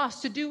the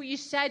boss, to do what you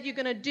said you're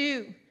going to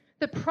do.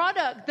 The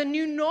product, the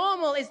new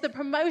normal is the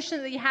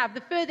promotion that you have,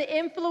 the further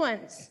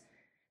influence.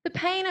 The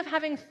pain of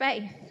having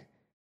faith.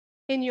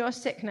 in your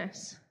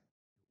sickness.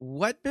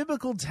 What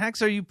biblical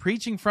text are you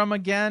preaching from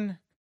again?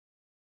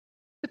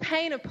 The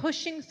pain of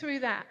pushing through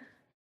that.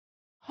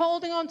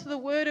 Holding on to the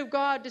word of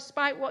God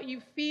despite what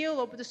you feel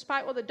or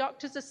despite what the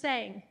doctors are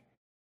saying.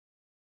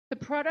 The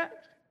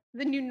product,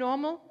 the new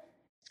normal,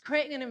 is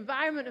creating an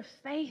environment of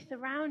faith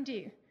around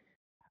you.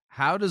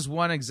 How does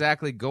one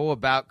exactly go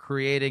about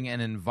creating an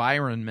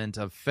environment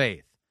of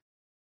faith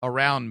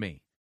around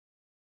me?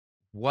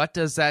 What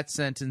does that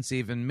sentence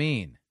even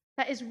mean?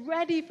 That is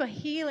ready for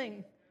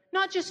healing.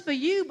 Not just for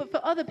you, but for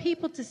other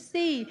people to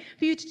see,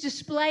 for you to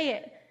display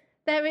it.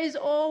 There is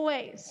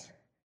always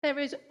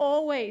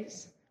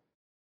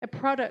a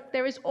product.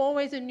 There is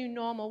always a new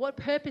normal. What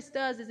purpose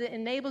does is it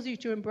enables you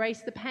to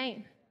embrace the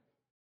pain.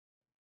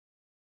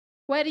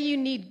 Where do you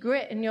need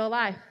grit in your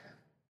life?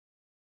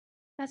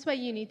 That's where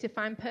you need to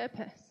find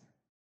purpose.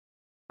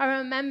 I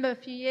remember a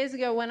few years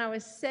ago when I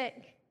was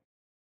sick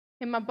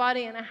in my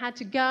body and I had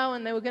to go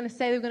and they were going to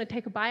say they were going to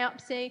take a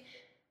biopsy,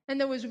 and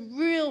there was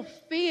real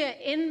fear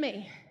in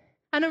me.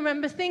 And I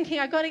remember thinking,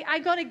 I got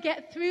to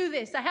get through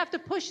this. I have to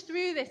push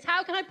through this.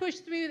 How can I push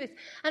through this?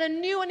 And I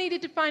knew I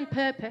needed to find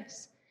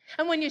purpose.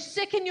 And when you're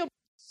sick in your...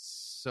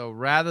 So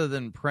rather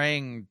than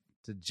praying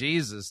to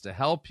Jesus to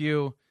help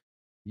you,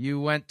 you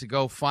went to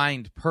go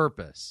find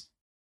purpose.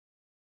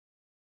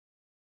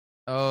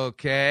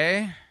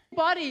 Okay.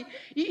 Body,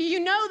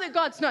 you know that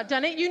God's not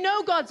done it. You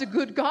know God's a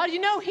good God. You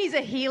know he's a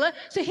healer.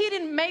 So he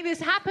didn't make this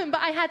happen, but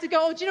I had to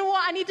go, oh, do you know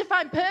what? I need to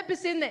find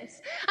purpose in this.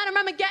 And I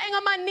remember getting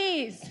on my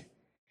knees.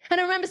 And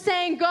I remember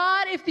saying,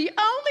 God, if the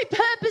only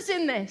purpose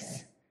in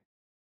this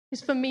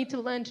is for me to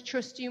learn to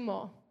trust you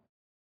more.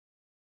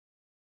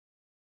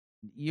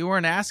 You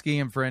weren't asking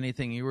him for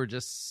anything. You were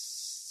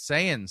just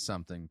saying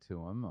something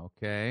to him.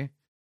 Okay.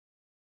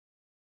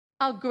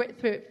 I'll grit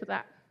through it for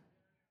that.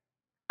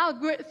 I'll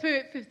grit through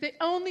it if the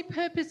only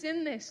purpose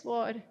in this,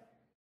 Lord,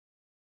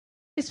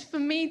 is for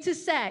me to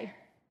say,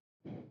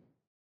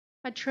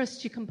 I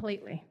trust you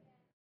completely.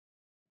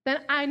 Then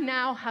I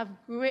now have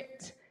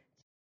grit.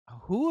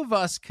 Who of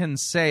us can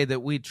say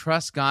that we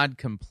trust God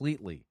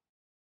completely?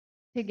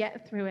 To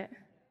get through it.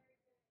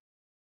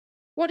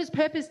 What does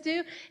purpose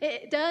do?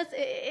 It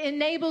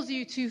enables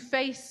you to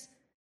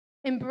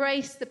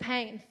embrace the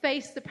pain,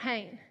 face the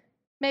pain.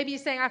 Maybe you're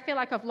saying, I feel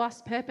like I've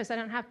lost purpose. I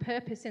don't have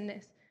purpose in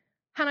this.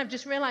 And I've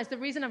just realized the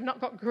reason I've not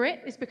got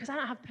grit is because I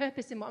don't have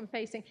purpose in what I'm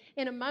facing.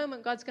 In a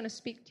moment, God's going to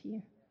speak to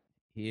you.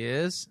 He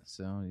is.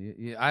 So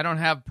I don't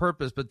have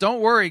purpose, but don't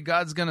worry,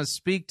 God's going to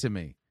speak to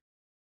me.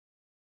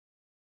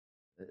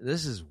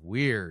 This is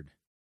weird.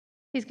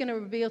 He's going to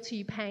reveal to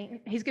you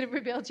pain. He's going to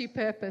reveal to you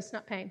purpose,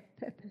 not pain,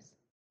 purpose.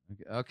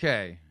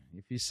 Okay,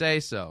 if you say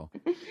so.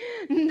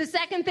 The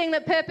second thing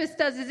that purpose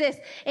does is this.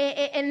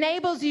 It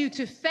enables you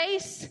to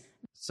face.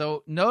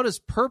 So notice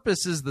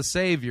purpose is the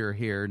Savior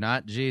here,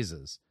 not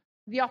Jesus.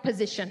 The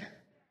opposition.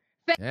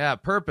 Yeah,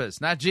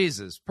 purpose, not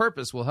Jesus.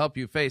 Purpose will help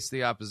you face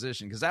the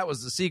opposition because that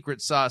was the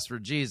secret sauce for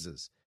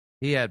Jesus.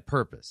 He had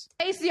purpose.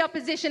 Face the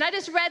opposition. I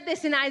just read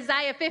this in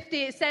Isaiah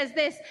 50. It says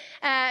this.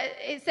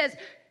 It says,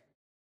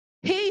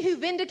 he who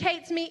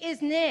vindicates me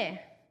is near.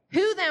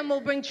 Who then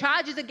will bring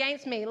charges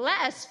against me?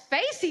 Let us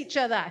face each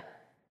other.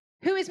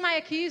 Who is my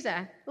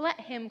accuser? Let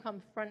him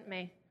confront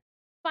me.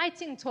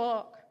 Fighting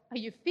talk. Are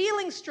you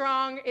feeling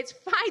strong? It's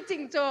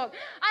fighting talk.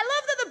 I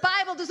love that the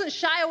Bible doesn't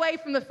shy away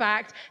from the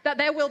fact that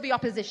there will be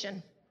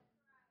opposition.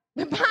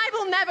 The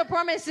Bible never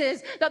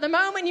promises that the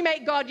moment you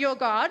make God your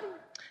God,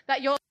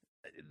 that you're...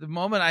 The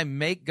moment I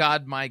make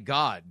God my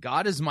God,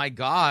 God is my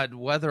God,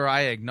 whether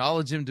I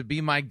acknowledge him to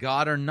be my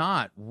God or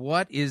not.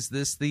 What is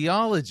this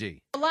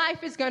theology?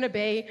 Life is going to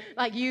be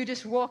like you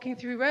just walking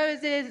through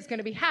roses. It's going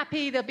to be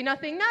happy. There'll be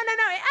nothing. No.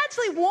 It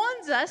actually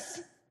warns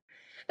us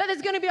that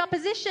there's going to be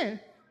opposition.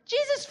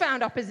 Jesus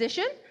found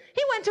opposition.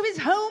 He went to his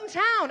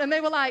hometown and they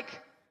were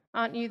like,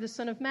 aren't you the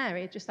son of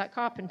Mary? Just that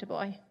carpenter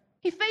boy.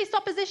 He faced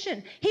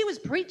opposition. He was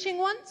preaching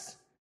once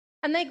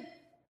and they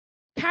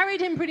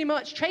carried him pretty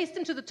much, chased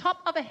him to the top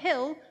of a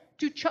hill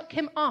to chuck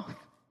him off,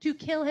 to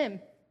kill him.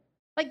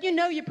 Like, you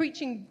know you're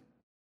preaching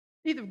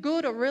either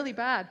good or really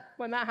bad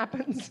when that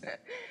happens.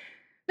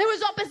 There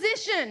was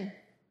opposition.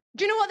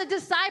 Do you know what? The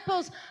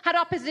disciples had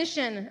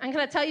opposition. And can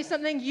I tell you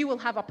something? You will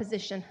have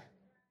opposition.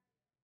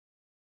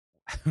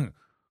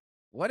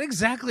 What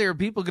exactly are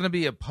people going to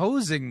be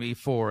opposing me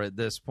for at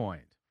this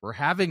point? For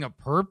having a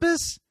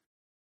purpose?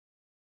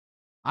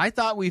 I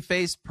thought we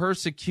faced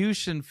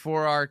persecution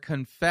for our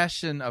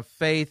confession of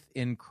faith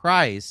in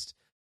Christ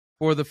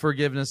for the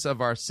forgiveness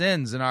of our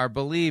sins and our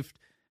belief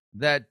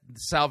that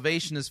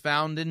salvation is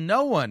found in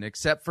no one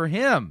except for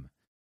him.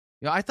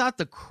 You know, I thought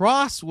the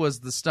cross was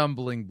the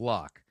stumbling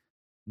block,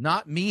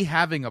 not me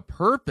having a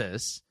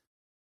purpose.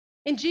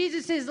 In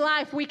Jesus'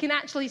 life, we can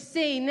actually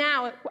see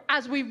now,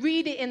 as we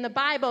read it in the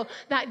Bible,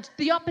 that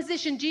the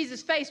opposition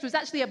Jesus faced was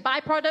actually a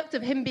byproduct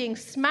of him being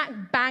smack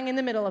bang in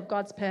the middle of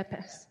God's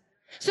purpose.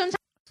 Sometimes.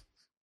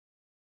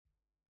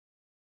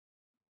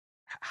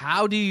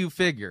 How do you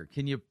figure?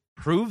 Can you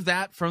prove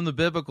that from the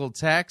biblical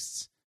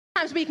texts?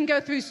 Sometimes we can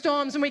go through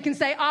storms and we can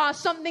say,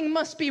 something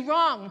must be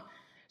wrong.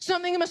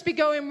 Something must be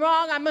going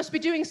wrong. I must be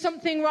doing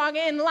something wrong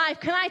in life.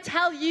 Can I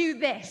tell you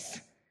this?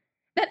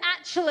 That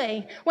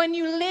actually, when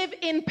you live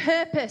in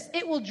purpose,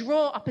 it will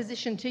draw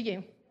opposition to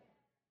you.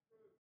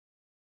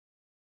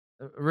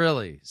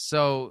 Really?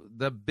 So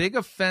the big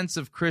offense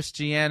of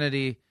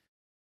Christianity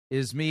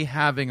is me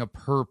having a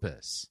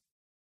purpose.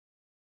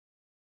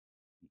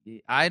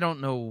 I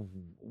don't know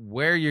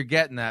where you're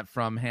getting that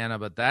from, Hannah,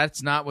 but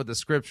that's not what the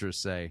scriptures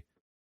say.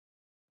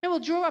 It will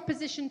draw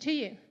opposition to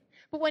you.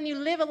 But when you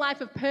live a life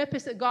of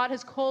purpose that God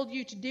has called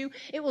you to do,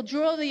 it will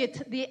draw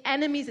the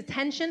enemy's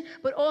attention,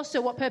 but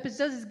also what purpose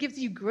does is gives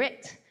you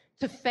grit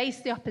to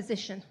face the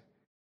opposition.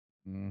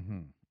 Mm-hmm.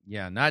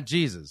 Yeah, not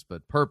Jesus,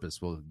 but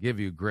purpose will give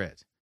you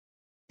grit.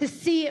 To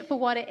see it for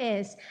what it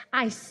is.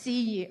 I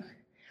see you.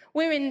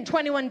 We're in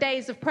 21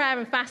 days of prayer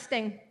and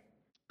fasting.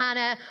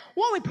 And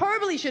what we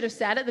probably should have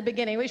said at the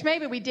beginning, which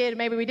maybe we did,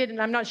 maybe we didn't,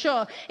 I'm not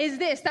sure, is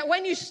this, that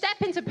when you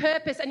step into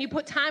purpose and you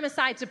put time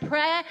aside to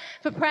prayer,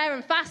 for prayer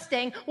and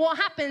fasting, what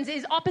happens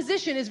is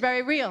opposition is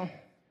very real.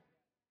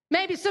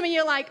 Maybe some of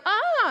you are like,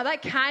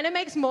 that kind of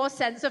makes more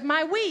sense of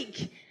my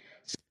week.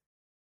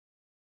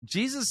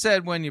 Jesus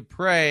said when you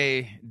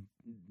pray,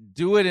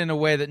 do it in a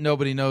way that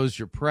nobody knows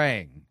you're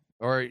praying.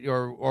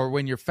 Or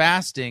when you're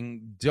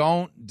fasting,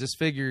 don't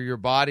disfigure your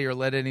body or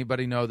let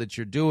anybody know that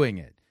you're doing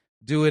it.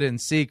 Do it in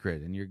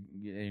secret, and your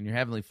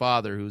Heavenly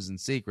Father who's in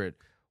secret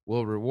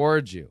will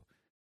reward you.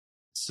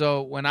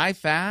 So when I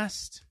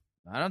fast,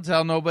 I don't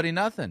tell nobody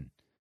nothing.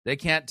 They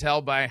can't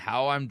tell by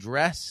how I'm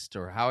dressed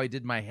or how I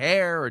did my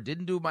hair or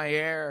didn't do my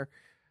hair.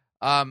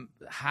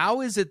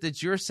 How is it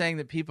that you're saying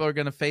that people are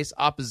going to face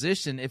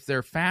opposition if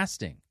they're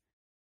fasting?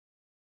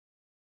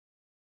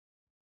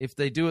 If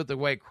they do it the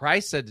way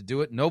Christ said to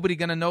do it, nobody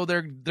going to know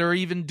they're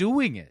even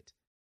doing it.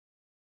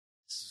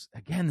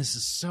 Again, this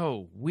is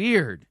so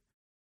weird.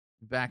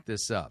 Back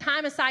this up.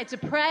 Time aside to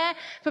prayer,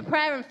 for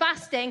prayer and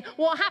fasting,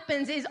 what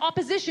happens is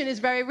opposition is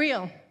very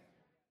real.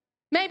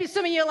 Maybe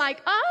some of you are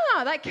like,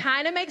 that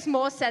kind of makes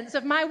more sense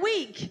of my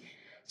week.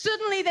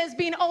 Suddenly there's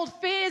been old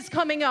fears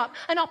coming up,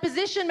 and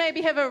opposition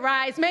maybe have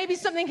arisen. Maybe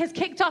something has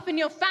kicked off in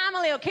your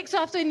family or kicked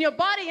off in your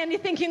body, and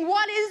you're thinking,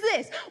 what is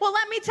this? Well,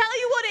 let me tell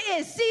you what it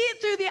is. See it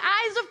through the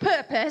eyes of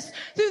purpose,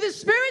 through the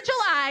spiritual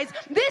eyes.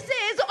 This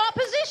is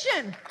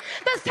opposition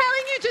that's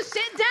telling you to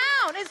sit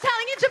down. It's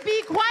telling you to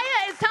be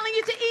quiet. It's telling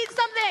you to eat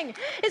something.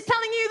 It's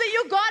telling you that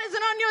your God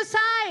isn't on your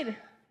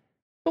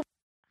side.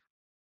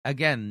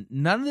 Again,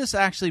 none of this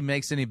actually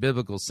makes any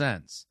biblical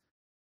sense.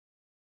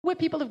 We're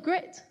people of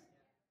grit.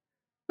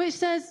 Which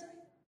says,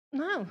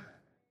 no.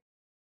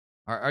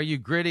 Are you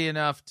gritty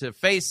enough to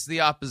face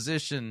the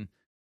opposition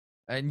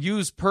and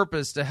use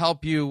purpose to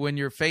help you when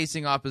you're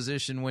facing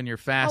opposition when you're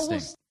fasting?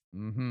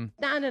 Stand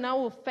and I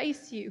will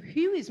face you.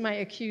 Who is my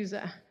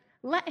accuser?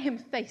 Let him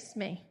face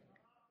me.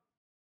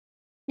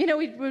 You know,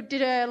 we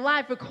did a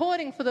live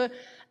recording for the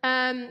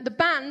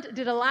band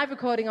did a live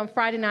recording on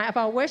Friday night of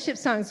our worship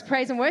songs,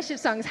 praise and worship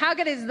songs. How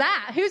good is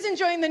that? Who's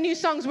enjoying the new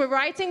songs we're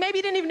writing? Maybe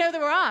you didn't even know they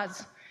were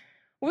ours.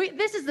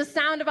 This is the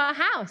sound of our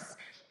house.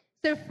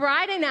 So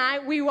Friday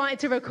night, we wanted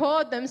to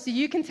record them so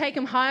you can take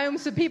them home,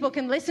 so people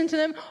can listen to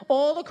them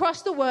all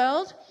across the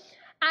world.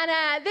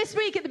 And this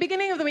week, at the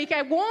beginning of the week,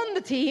 I warned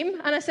the team,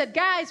 and I said,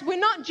 guys, we're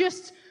not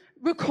just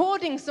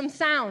recording some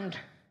sound.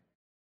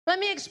 Let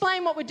me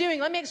explain what we're doing.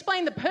 Let me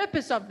explain the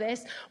purpose of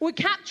this. We're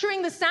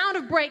capturing the sound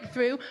of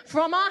breakthrough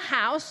from our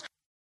house.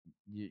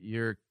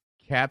 You're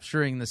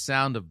capturing the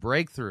sound of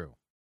breakthrough.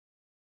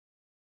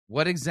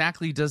 What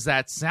exactly does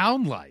that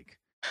sound like?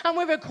 And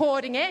we're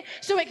recording it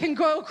so it can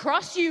go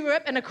across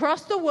Europe and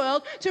across the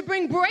world to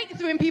bring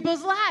breakthrough in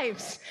people's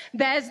lives.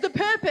 There's the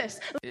purpose.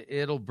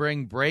 It'll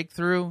bring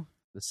breakthrough.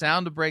 The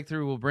sound of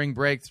breakthrough will bring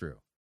breakthrough.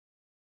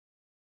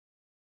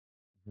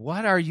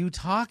 What are you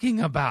talking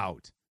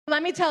about?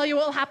 Let me tell you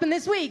what will happen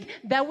this week.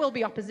 There will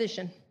be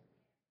opposition.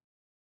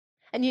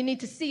 And you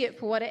need to see it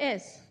for what it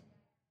is.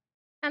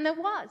 And there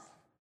was.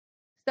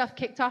 Stuff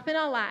kicked off in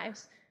our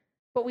lives,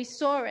 but we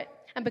saw it.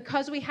 And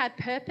because we had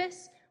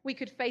purpose, we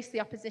could face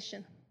the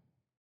opposition.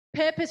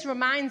 Purpose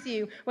reminds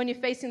you when you're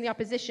facing the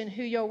opposition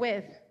who you're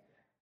with.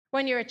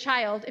 When you're a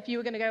child, if you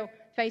were going to go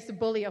face a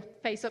bully or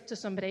face up to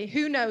somebody,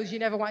 who knows, you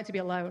never wanted to be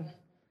alone.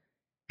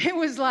 It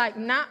was like,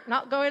 nah,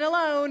 not going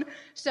alone.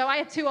 So I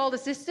had 2 older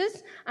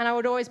sisters, and I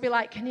would always be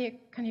like, can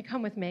you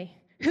come with me?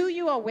 Who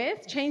you are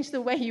with change the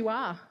way you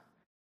are.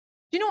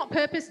 Do you know what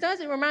purpose does?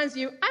 It reminds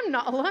you, I'm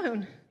not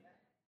alone.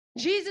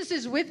 Jesus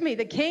is with me,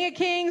 the King of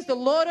Kings, the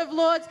Lord of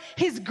Lords.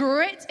 His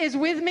grit is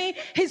with me.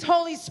 His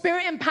Holy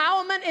Spirit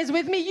empowerment is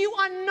with me. You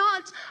are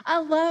not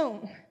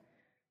alone.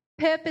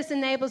 Purpose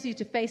enables you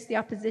to face the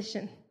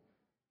opposition.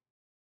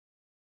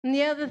 And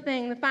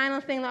the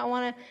final thing that I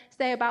want to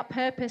say about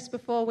purpose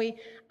before we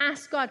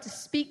ask God to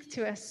speak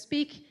to us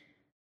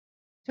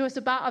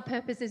about our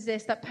purpose is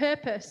this, that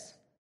purpose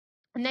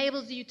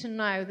enables you to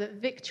know that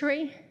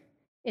victory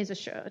is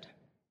assured.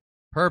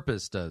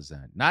 Purpose does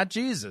that. Not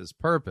Jesus,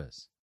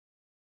 purpose.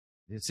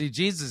 You see,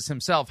 Jesus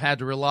himself had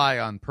to rely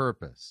on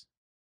purpose.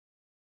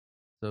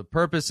 So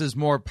purpose is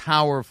more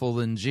powerful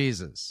than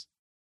Jesus.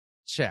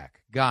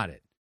 Check. Got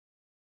it.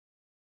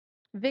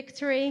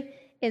 Victory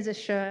is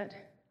assured.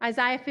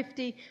 Isaiah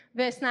 50,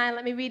 verse 9,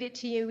 let me read it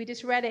to you. We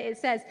just read it. It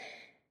says,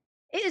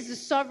 "It is the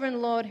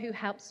sovereign Lord who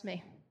helps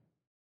me.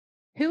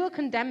 Who will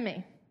condemn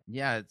me?"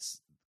 Yeah,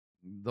 it's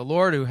the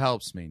Lord who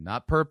helps me,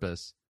 not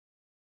purpose.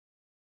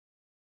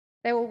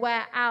 "They will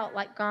wear out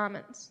like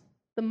garments.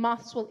 The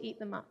moths will eat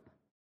them up.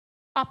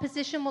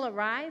 Opposition will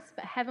arise,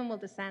 but heaven will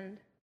descend."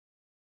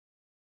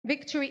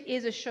 Victory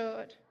is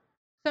assured.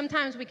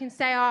 Sometimes we can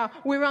say,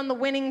 we're on the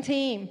winning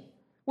team.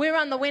 We're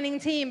on the winning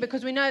team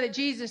because we know that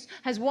Jesus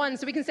has won,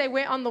 so we can say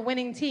we're on the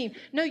winning team.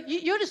 No,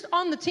 you're just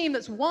on the team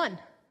that's won.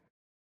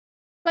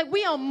 Like,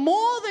 we are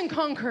more than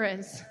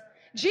conquerors.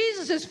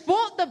 Jesus has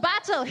fought the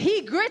battle.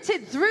 He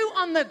gritted through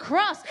on the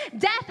cross.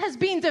 Death has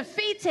been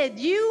defeated.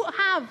 You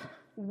have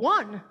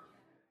won.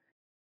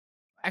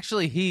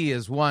 Actually, he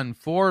has won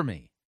for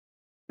me.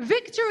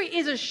 Victory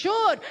is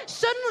assured.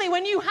 Suddenly,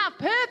 when you have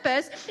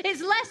purpose,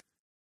 it's less.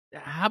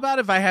 How about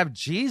if I have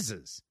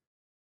Jesus?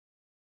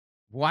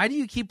 Why do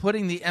you keep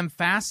putting the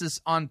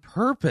emphasis on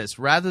purpose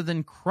rather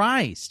than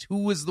Christ,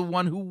 who was the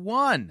one who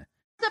won?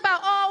 It's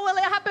about, will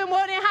it happen,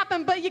 won't it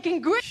happen? But you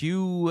can grit.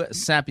 Cue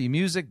sappy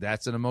music.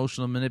 That's an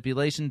emotional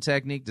manipulation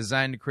technique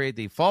designed to create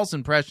the false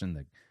impression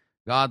that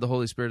God, the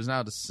Holy Spirit, is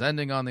now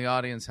descending on the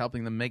audience,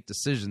 helping them make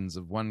decisions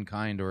of one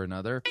kind or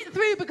another.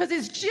 Through because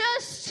it's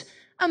just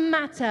a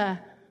matter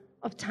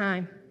of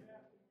time.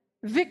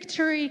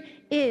 Victory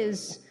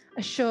is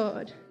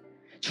assured.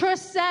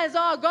 Trust says,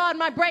 God,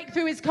 my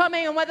breakthrough is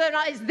coming, and whether or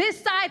not it's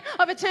this side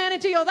of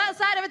eternity or that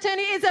side of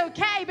eternity is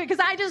okay because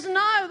I just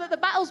know that the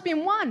battle's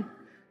been won.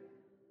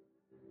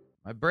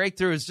 My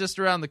breakthrough is just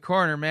around the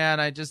corner, man.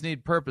 I just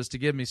need purpose to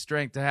give me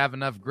strength to have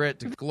enough grit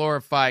to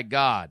glorify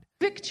God.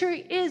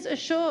 Victory is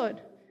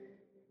assured.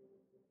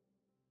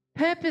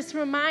 Purpose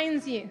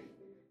reminds you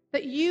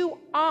that you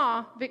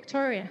are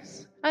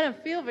victorious. I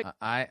don't feel victorious.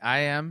 I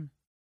am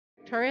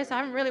victorious. I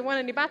haven't really won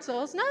any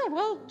battles. No,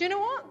 well, do you know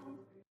what?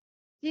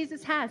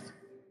 Jesus has.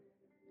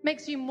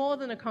 Makes you more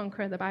than a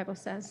conqueror, the Bible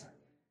says.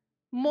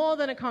 More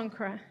than a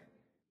conqueror.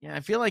 Yeah,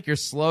 I feel like you're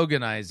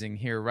sloganizing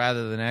here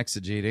rather than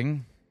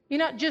exegeting. You're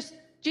not just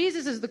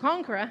Jesus is the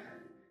conqueror.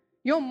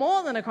 You're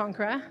more than a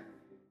conqueror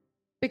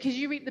because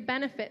you reap the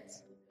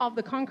benefits of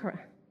the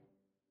conqueror.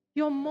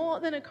 You're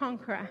more than a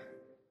conqueror.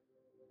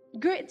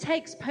 Grit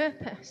takes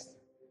purpose.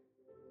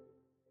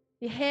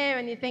 You're here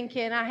and you're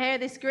thinking, I hear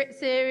this grit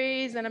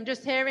series and I'm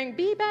just hearing,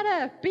 be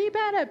better,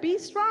 be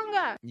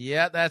stronger.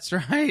 Yeah, that's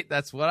right.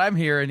 That's what I'm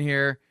hearing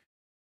here.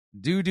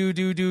 Do.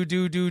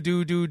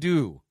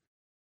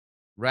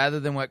 Rather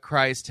than what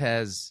Christ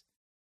has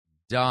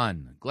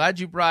done. Glad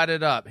you brought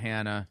it up,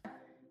 Hannah.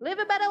 Live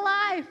a better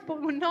life,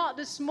 but we're not.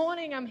 This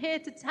morning, I'm here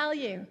to tell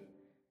you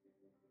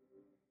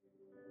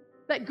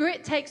that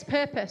grit takes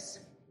purpose.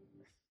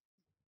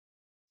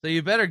 So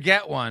you better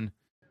get one.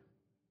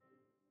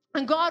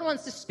 And God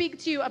wants to speak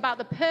to you about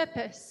the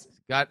purpose.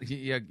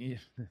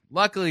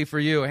 Luckily for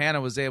you,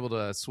 Hannah was able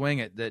to swing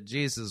it that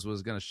Jesus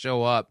was going to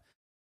show up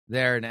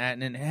there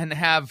and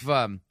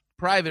have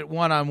private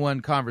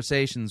one-on-one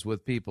conversations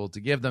with people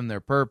to give them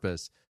their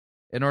purpose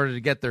in order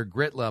to get their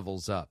grit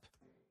levels up.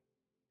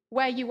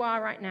 Where you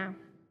are right now.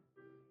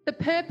 The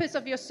purpose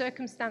of your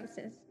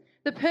circumstances.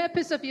 The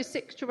purpose of your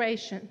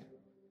situation.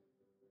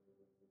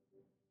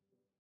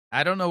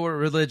 I don't know what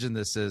religion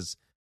this is,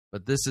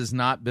 but this is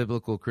not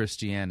biblical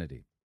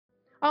Christianity.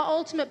 Our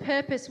ultimate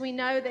purpose, we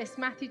know this,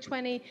 Matthew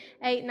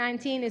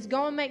 28:19, is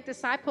go and make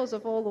disciples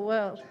of all the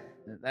world.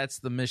 That's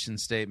the mission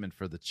statement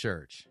for the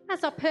church.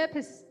 That's our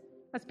purpose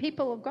as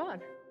people of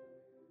God.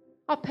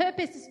 Our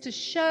purpose is to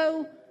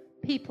show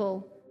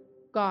people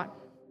God.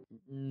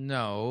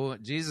 No,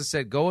 Jesus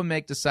said, go and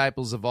make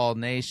disciples of all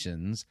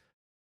nations,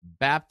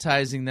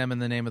 baptizing them in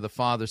the name of the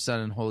Father, Son,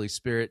 and Holy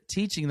Spirit,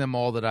 teaching them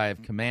all that I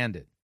have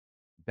commanded.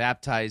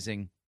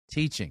 Baptizing,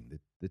 teaching,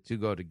 the two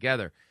go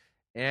together.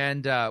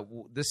 And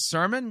this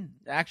sermon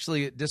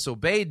actually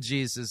disobeyed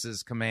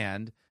Jesus'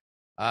 command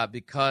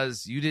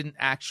because you didn't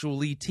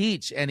actually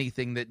teach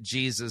anything that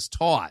Jesus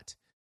taught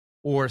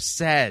or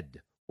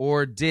said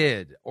or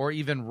did or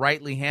even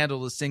rightly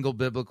handled a single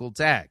biblical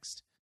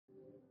text.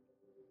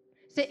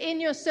 So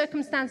in your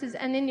circumstances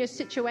and in your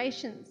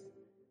situations,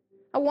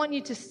 I want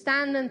you to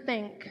stand and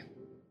think,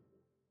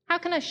 how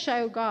can I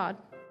show God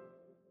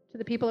to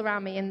the people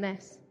around me in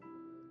this?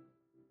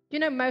 Do you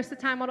know most of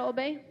the time what it'll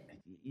be?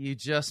 You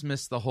just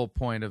missed the whole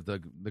point of the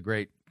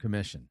Great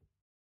Commission.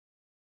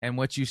 And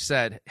what you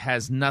said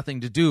has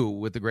nothing to do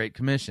with the Great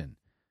Commission.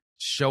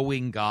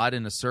 Showing God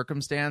in a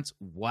circumstance?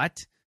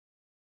 What?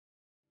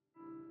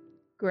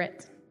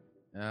 Grit.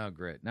 Oh,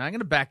 great. Now I'm going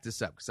to back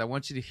this up because I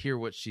want you to hear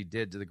what she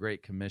did to the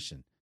Great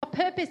Commission. Our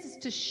purpose is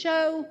to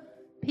show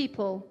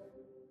people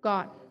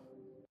God.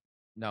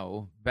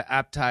 No,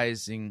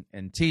 baptizing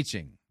and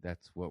teaching.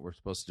 That's what we're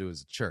supposed to do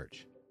as a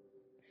church.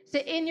 So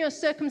in your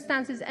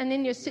circumstances and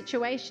in your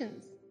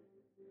situations,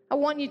 I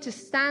want you to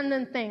stand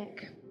and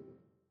think,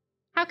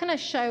 how can I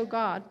show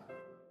God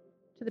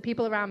to the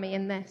people around me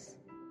in this?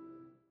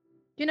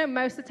 Do you know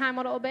most of the time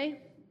what it'll be?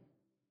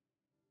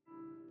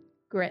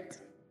 Grit.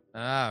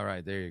 All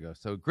right, there you go.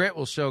 So grit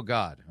will show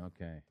God.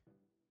 Okay.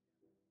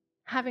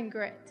 Having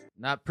grit.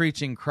 Not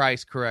preaching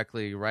Christ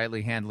correctly,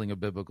 rightly handling a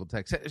biblical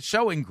text.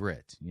 Showing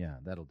grit. Yeah,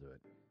 that'll do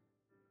it.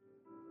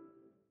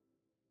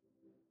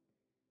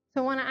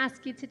 So I want to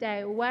ask you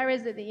today, where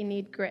is it that you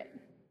need grit?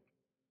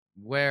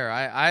 Where?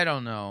 I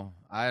don't know.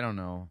 I don't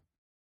know.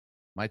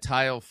 My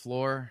tile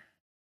floor?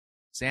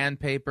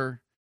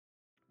 Sandpaper?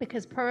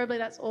 Because probably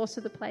that's also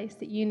the place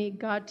that you need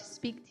God to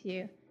speak to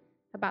you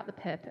about the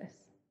purpose.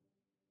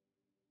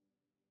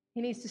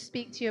 He needs to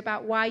speak to you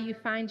about why you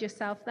find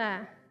yourself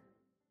there.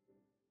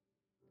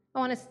 I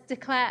want to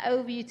declare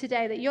over you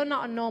today that you're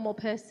not a normal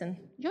person.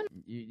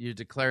 You're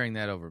declaring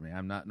that over me.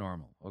 I'm not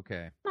normal.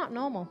 Okay. Not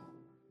normal.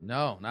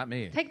 No, not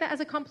me. Take that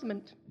as a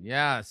compliment.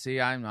 Yeah, see,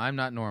 I'm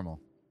not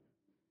normal.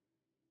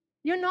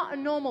 You're not a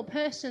normal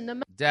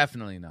person.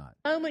 Definitely not.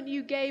 The moment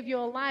you gave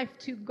your life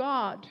to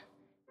God,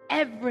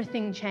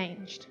 everything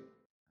changed.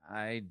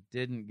 I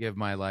didn't give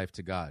my life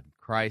to God.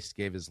 Christ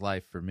gave his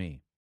life for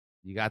me.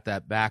 You got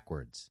that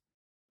backwards.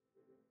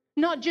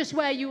 Not just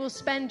where you will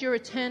spend your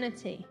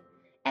eternity.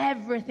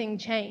 Everything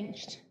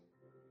changed.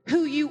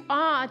 Who you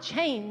are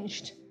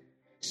changed.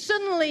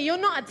 Suddenly, you're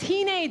not a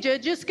teenager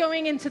just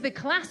going into the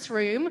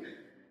classroom,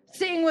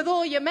 sitting with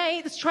all your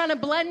mates, trying to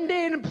blend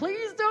in.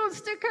 Please don't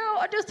stick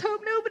out. I just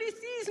hope nobody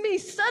sees me.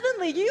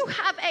 Suddenly, you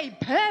have a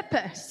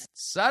purpose.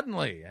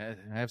 Suddenly.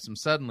 I have some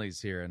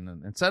suddenlies here,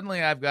 and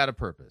suddenly I've got a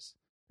purpose.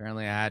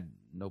 Apparently, I had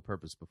no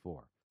purpose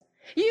before.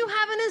 You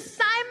have an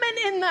assignment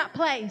in that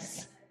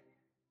place.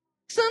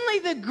 Suddenly,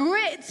 the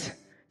grit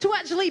to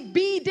actually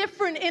be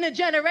different in a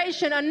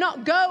generation and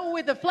not go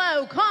with the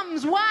flow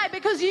comes. Why?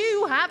 Because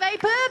you have a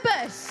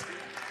purpose.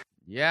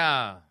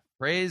 Yeah,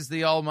 praise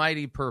the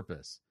almighty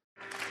purpose.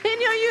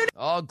 In your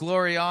all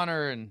glory,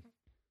 honor, and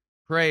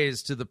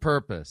praise to the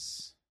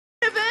purpose.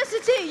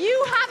 University,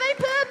 you have a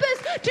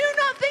purpose. Do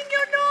not think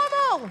you're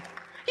normal.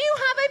 You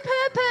have a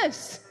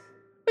purpose,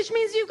 which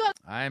means you've got...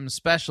 I'm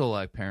special,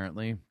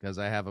 apparently, because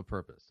I have a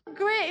purpose.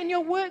 Great. In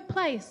your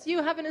workplace,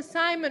 you have an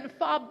assignment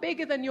far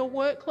bigger than your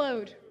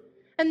workload.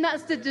 And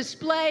that's to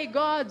display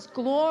God's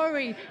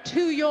glory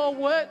to your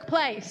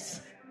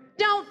workplace.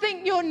 Don't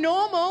think you're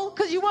normal,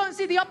 because you won't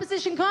see the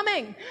opposition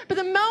coming. But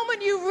the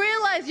moment you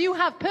realize you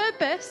have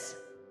purpose,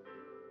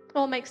 it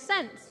all makes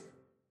sense.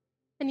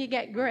 And you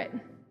get grit.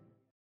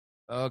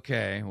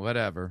 Okay,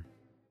 whatever.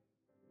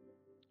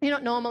 You're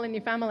not normal in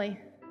your family.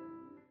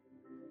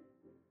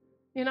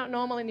 You're not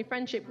normal in your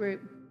friendship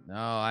group. No,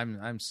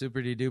 I'm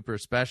super-de-duper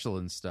special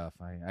and stuff.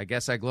 I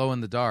guess I glow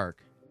in the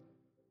dark.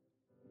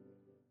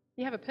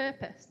 You have a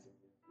purpose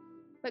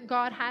that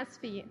God has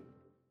for you.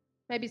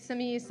 Maybe some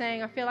of you are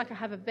saying, I feel like I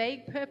have a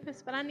vague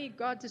purpose, but I need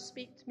God to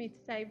speak to me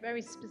today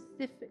very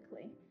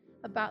specifically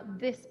about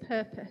this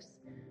purpose.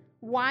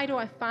 Why do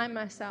I find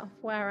myself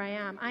where I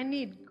am? I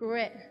need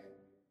grit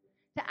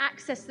to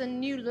access the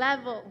new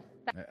level.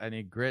 I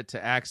need grit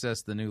to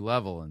access the new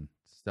level and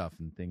stuff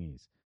and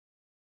thingies.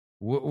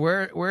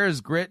 Where is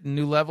grit and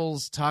new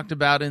levels talked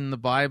about in the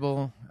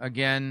Bible?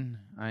 Again,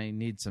 I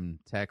need some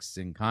text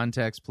in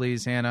context,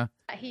 please, Hannah.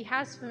 He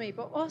has for me,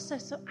 but also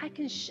so I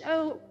can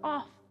show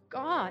off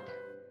God.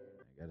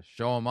 I got to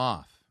show him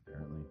off,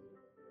 apparently.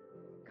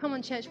 Come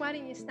on, church, why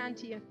don't you stand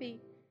to your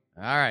feet?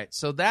 All right,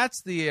 so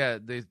that's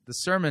the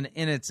sermon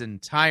in its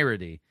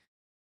entirety.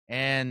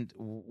 And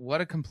what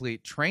a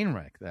complete train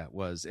wreck that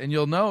was. And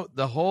you'll note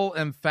the whole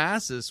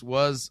emphasis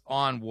was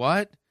on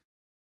what?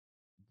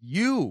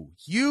 You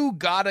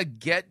gotta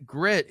get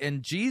grit.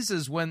 And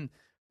Jesus, when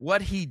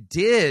what he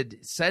did,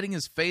 setting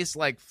his face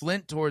like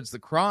flint towards the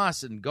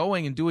cross and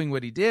going and doing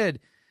what he did,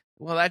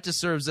 well, that just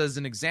serves as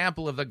an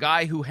example of the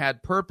guy who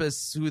had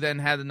purpose, who then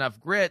had enough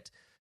grit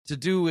to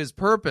do his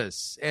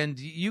purpose. And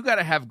you got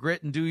to have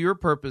grit and do your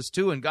purpose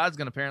too. And God's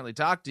going to apparently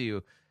talk to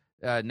you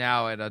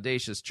now at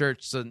Audacious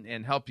Church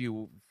and help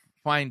you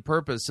find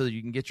purpose so that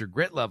you can get your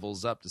grit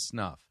levels up to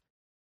snuff,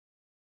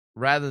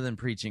 rather than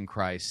preaching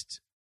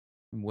Christ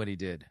and what he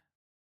did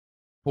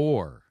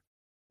for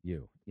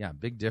you. Yeah,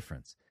 big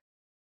difference.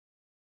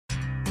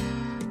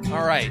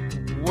 All right,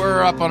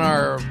 we're up on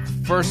our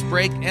first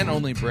break and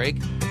only break.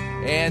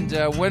 And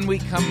when we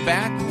come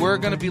back, we're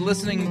going to be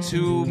listening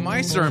to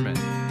my sermon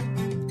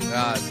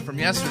from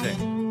yesterday.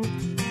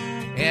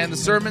 And the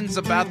sermon's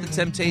about the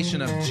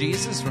temptation of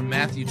Jesus from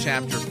Matthew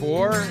chapter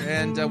 4.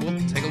 And we'll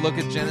take a look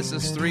at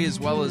Genesis 3 as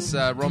well as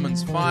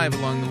Romans 5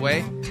 along the way.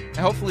 And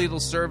hopefully it'll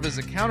serve as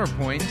a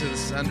counterpoint to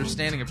this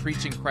understanding of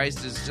preaching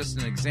Christ as just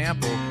an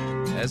example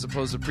as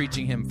opposed to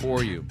preaching him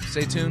for you.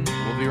 Stay tuned.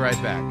 We'll be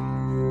right back.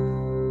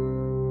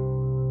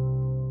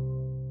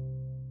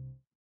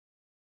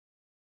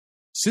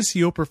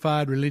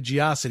 Sissy-oprified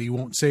religiosity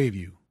won't save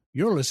you.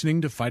 You're listening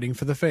to Fighting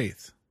for the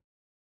Faith.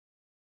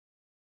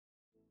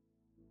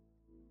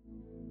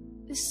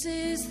 This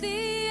is the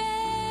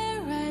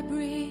air I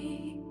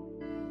breathe.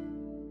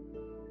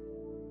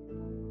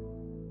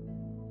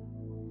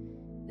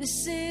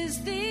 This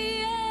is the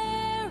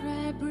air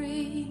I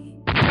breathe.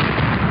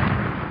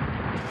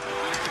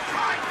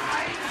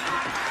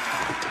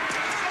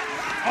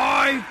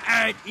 I've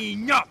had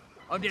enough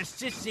of this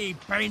sissy,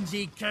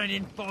 brainzy,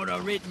 cunning,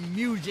 photo-written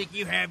music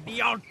you have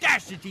the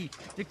audacity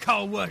to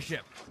call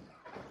worship.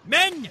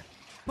 Men,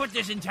 put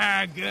this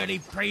entire girly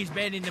praise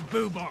band in the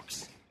boo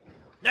box.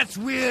 Let's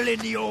wheel in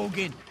the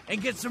organ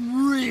and get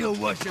some real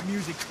worship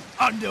music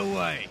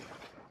underway.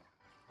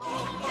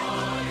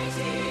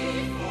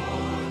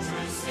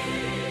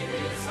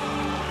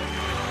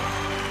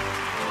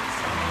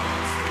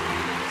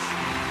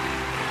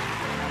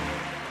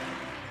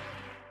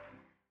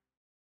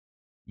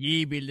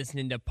 Ye be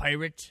listening to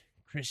Pirate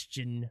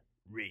Christian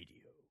Radio.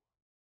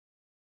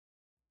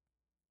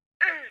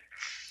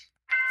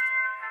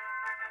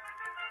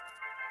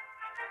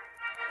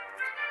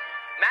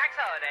 Max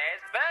Holliday's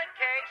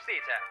Birdcage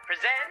Theater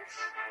presents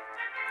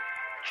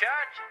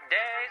Church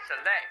Day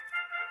Soleil.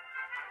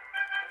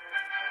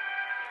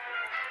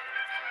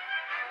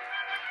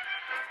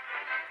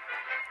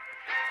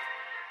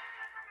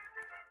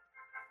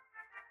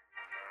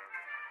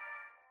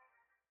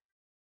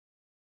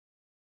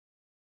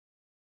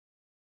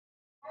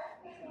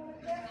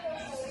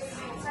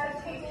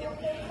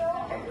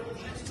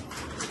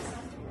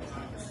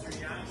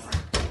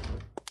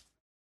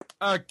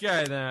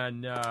 Okay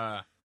then,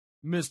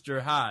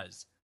 Mr.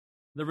 Haas.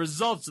 The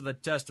results of the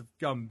test have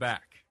come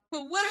back.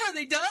 Well, what are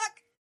they,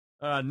 Doc?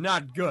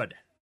 Not good.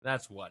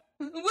 That's what.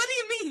 What do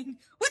you mean?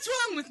 What's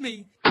wrong with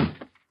me?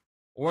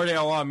 Where do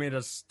you want me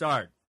to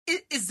start?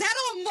 Is that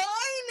all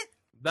mine?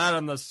 That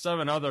and the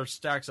 7 other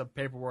stacks of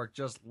paperwork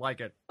just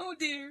like it. Oh,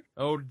 dear.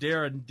 Oh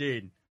dear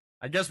indeed.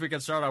 I guess we can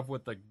start off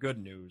with the good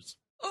news.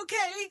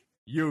 Okay.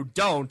 You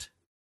don't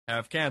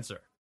have cancer.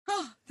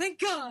 Oh,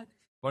 thank God.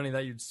 Funny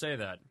that you'd say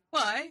that.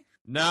 Why?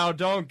 Now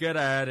don't get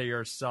ahead of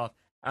yourself.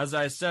 As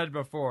I said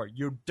before,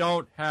 you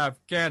don't have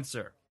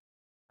cancer.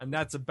 And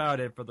that's about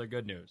it for the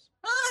good news.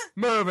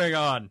 Moving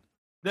on.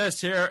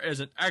 This here is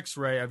an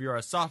x-ray of your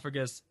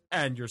esophagus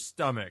and your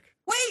stomach.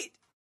 Wait!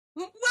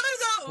 What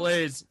are those?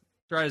 Please,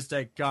 try to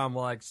stay calm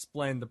while I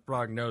explain the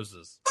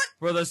prognosis. What?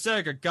 For the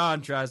sake of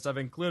contrast, I've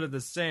included the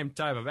same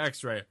type of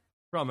x-ray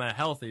from a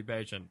healthy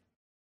patient.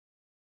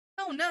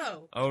 Oh,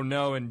 no. Oh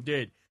no,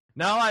 indeed.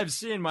 Now, I've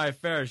seen my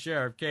fair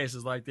share of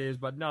cases like these,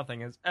 but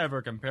nothing is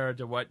ever compared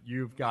to what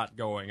you've got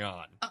going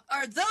on.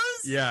 Are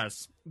those?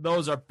 Yes,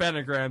 those are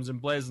pentagrams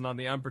emblazoned on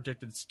the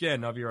unprotected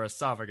skin of your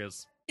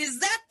esophagus. Is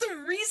that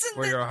the reason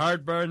For your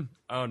heartburn?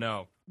 Oh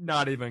no,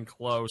 not even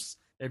close.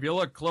 If you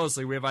look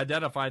closely, we have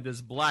identified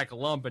this black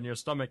lump in your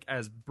stomach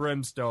as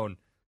brimstone.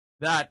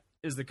 That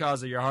is the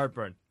cause of your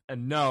heartburn.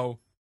 And no,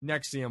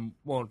 Nexium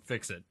won't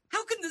fix it.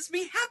 How can this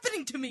be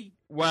happening to me?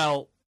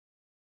 Well,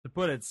 to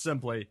put it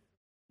simply,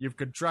 you've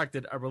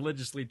contracted a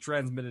religiously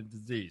transmitted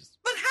disease.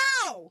 But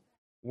how?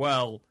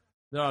 Well,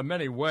 there are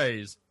many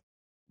ways.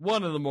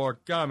 One of the more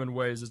common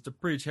ways is to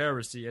preach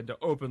heresy and to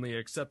openly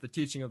accept the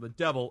teaching of the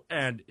devil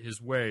and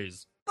his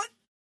ways. But...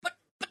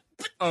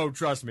 Oh,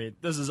 trust me,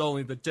 this is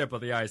only the tip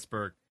of the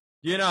iceberg.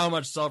 Do you know how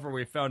much sulfur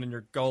we found in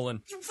your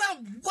colon? You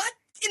found what?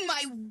 In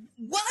my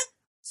what?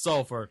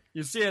 Sulfur.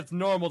 You see, it's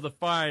normal to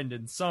find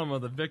in some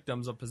of the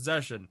victims of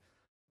possession,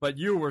 but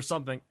you were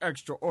something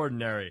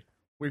extraordinary.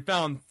 We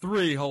found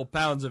 3 whole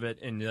pounds of it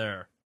in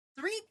there.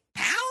 3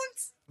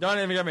 pounds? Don't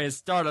even get me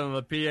started on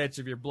the pH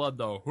of your blood,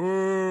 though.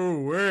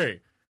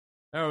 Hoo-wee!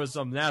 There was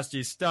some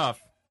nasty stuff.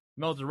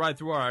 Melted right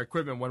through our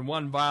equipment when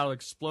one vial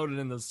exploded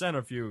in the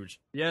centrifuge.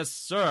 Yes,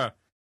 sir.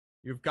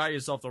 You've got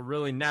yourself a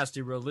really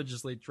nasty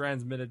religiously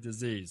transmitted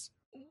disease.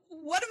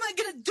 What am I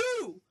gonna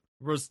do?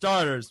 For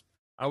starters,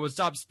 I would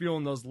stop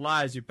spewing those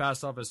lies you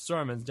pass off as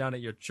sermons down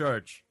at your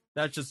church.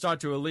 That should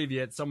start to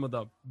alleviate some of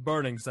the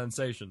burning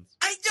sensations.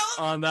 I don't...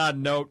 On that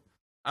note,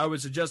 I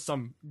would suggest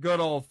some good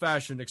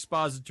old-fashioned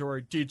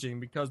expository teaching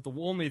because the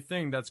only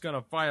thing that's going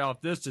to fight off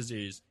this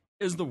disease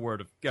is the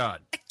Word of God.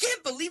 I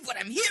can't believe what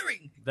I'm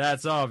hearing.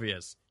 That's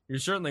obvious. You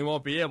certainly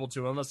won't be able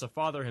to unless the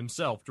Father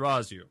himself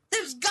draws you.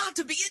 There's got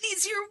to be an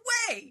easier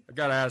way. I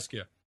gotta ask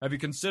you, have you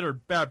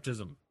considered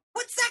baptism?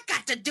 What's that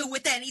got to do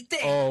with anything?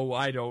 Oh,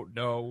 I don't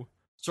know.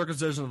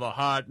 Circumcision of the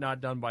heart,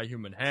 not done by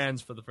human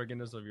hands for the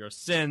forgiveness of your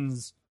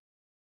sins.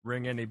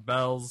 Ring any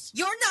bells?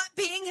 You're not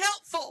being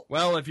helpful.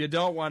 Well, if you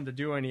don't want to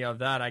do any of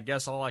that, I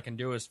guess all I can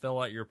do is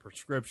fill out your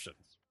prescriptions.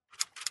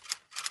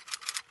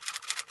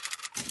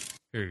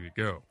 Here you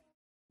go.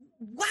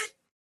 What?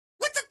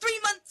 What's a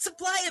 3-month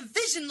supply of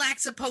Vision Lac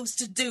supposed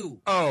to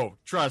do? Oh,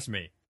 trust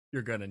me,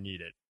 you're gonna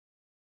need it.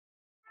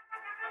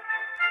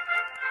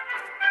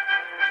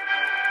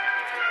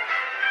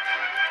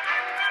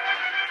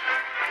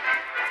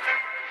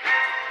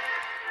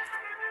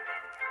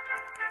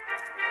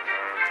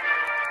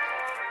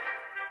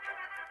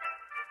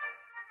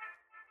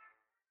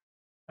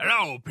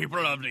 Hello,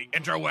 people of the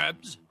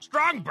interwebs.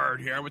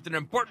 Strongbird here with an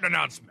important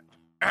announcement.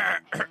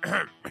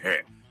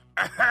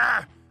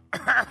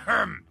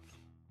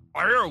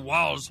 Are your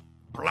walls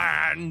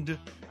bland?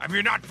 Have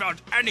you not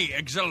felt any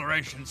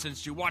exhilaration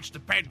since you watched the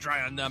paint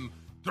dry on them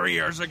 3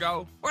 years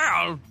ago?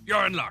 Well,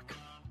 you're in luck.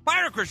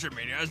 Pirate Christian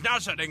Media is now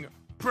sending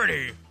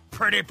pretty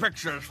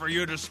pictures for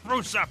you to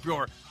spruce up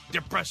your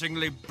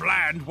depressingly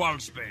bland wall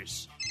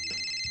space.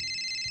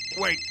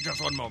 Wait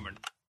just one moment.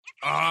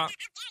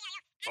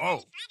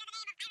 Oh,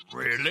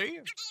 really?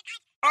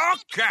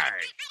 Okay.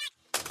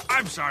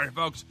 I'm sorry,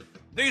 folks.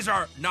 These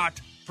are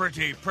not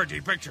pretty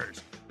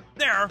pictures.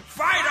 They're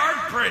fine art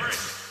prints,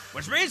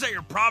 which means that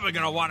you're probably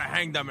going to want to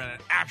hang them in an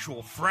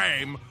actual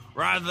frame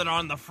rather than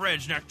on the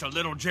fridge next to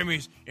little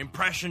Jimmy's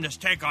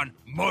impressionist take on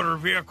motor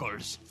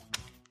vehicles.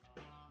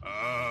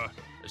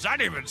 Is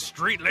that even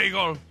street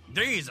legal?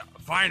 These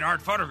fine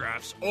art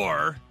photographs,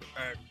 or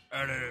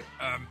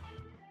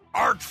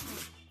art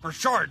for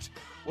short,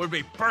 will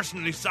be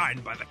personally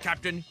signed by the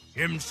captain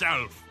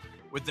himself,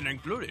 with an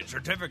included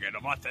certificate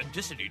of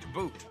authenticity to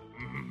boot.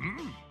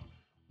 Mm-hmm.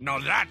 Now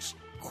that's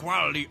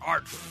quality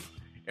art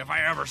if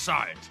I ever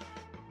saw it.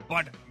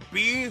 But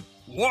be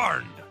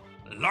warned,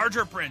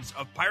 larger prints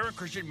of Pirate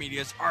Christian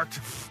Media's art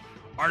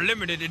are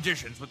limited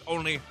editions with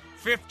only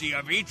 50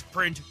 of each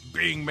print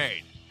being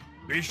made.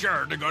 Be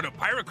sure to go to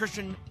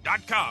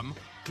piratechristian.com,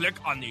 click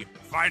on the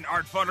Fine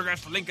Art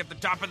Photographs link at the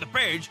top of the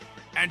page,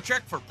 and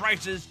check for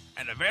prices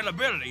and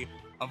availability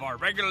of our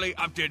regularly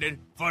updated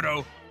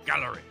photo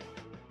gallery.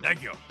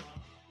 Thank you.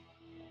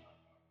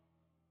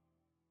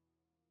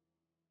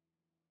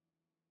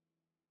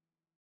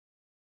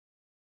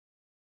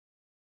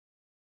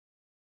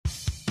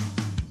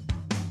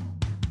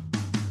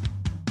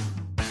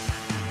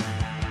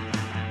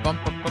 Bum,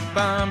 bum, bum,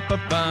 bum,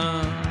 bum,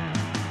 bum.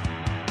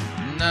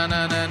 Na,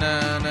 na, na,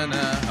 na, na,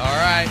 na. All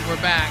right,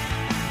 we're back.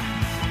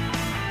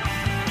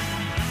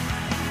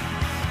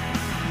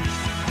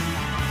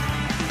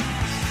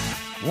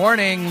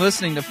 Warning,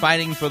 listening to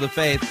Fighting for the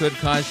Faith could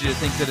cause you to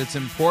think that it's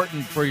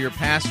important for your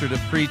pastor to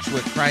preach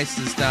what Christ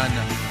has done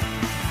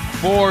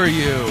for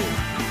you,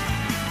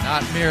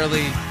 not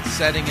merely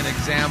setting an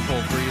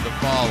example for you to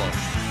follow.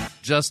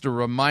 Just a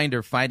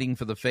reminder, Fighting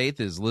for the Faith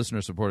is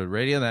listener-supported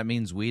radio. That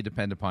means we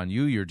depend upon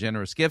you, your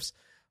generous gifts,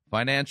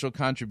 financial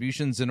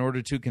contributions in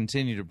order to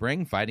continue to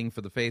bring Fighting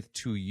for the Faith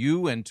to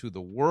you and to the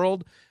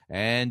world.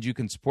 And you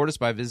can support us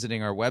by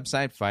visiting our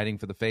website,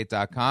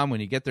 fightingforthefaith.com.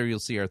 When you get there, you'll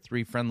see our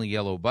 3 friendly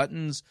yellow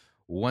buttons.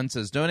 One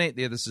says donate,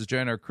 the other says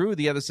join our crew,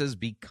 the other says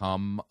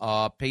become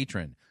a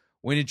patron.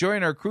 When you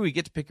join our crew, you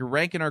get to pick your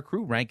rank in our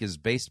crew. Rank is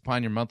based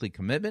upon your monthly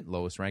commitment.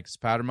 Lowest rank is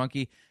Powder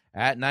Monkey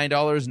at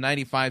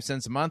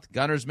 $9.95 a month.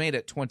 Gunner's Mate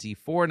at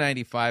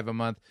 $24.95 a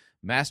month.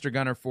 Master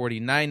Gunner,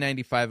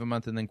 $49.95 a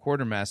month, and then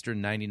Quartermaster,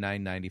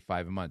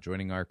 $99.95 a month.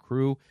 Joining our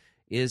crew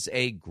is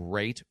a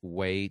great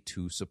way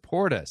to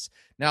support us.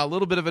 Now, a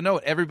little bit of a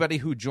note. Everybody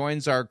who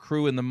joins our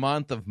crew in the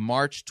month of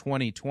March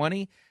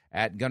 2020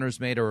 at Gunner's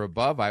Mate or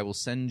above, I will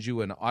send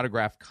you an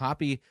autographed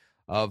copy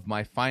of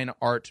my fine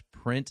art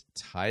print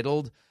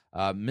titled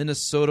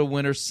Minnesota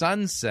Winter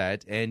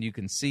Sunset, and you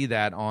can see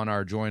that on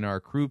our Join Our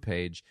Crew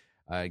page.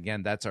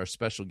 Again, that's our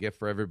special gift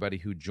for everybody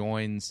who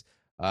joins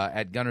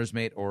at Gunner's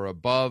Mate or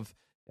above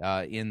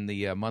in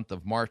the month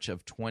of March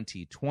of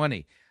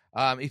 2020.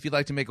 If you'd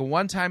like to make a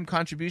one-time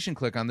contribution,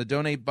 click on the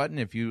donate button.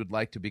 If you would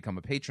like to become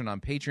a patron on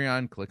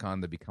Patreon, click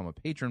on the become a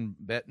patron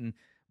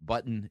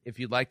button. If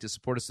you'd like to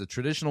support us the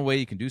traditional way,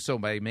 you can do so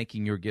by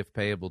making your gift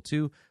payable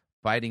to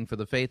Fighting for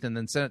the Faith, and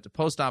then send it to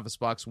Post Office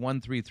Box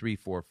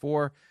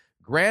 13344,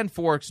 Grand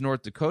Forks,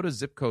 North Dakota,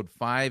 zip code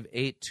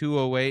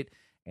 58208.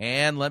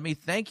 And let me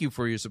thank you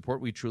for your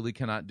support. We truly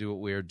cannot do what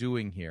we are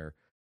doing here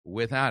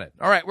without it.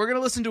 All right, we're going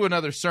to listen to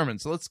another sermon,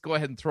 so let's go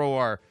ahead and throw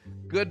our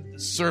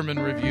good sermon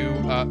review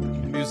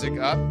music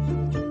up.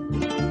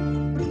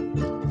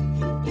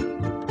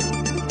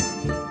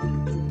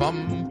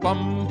 Bum,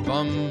 bum,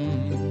 bum.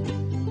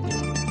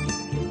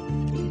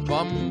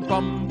 Bum,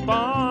 bum,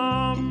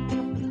 bum.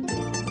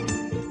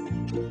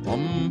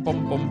 Bum,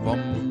 bum, bum,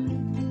 bum.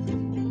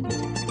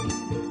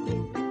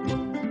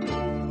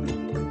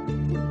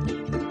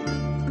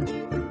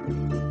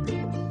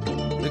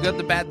 The good,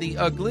 the bad, the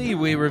ugly.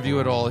 We review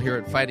it all here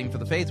at Fighting for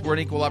the Faith. We're an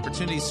equal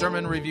opportunity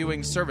sermon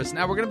reviewing service.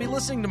 Now, we're going to be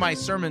listening to my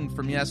sermon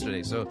from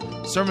yesterday. So,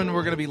 sermon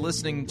we're going to be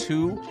listening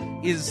to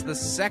is the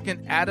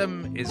second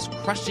Adam is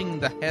crushing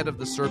the head of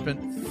the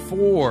serpent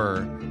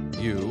for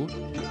you.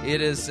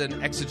 It is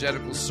an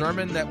exegetical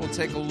sermon that will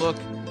take a look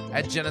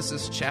at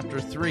Genesis chapter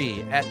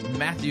 3, at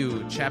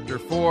Matthew chapter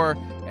 4,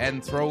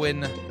 and throw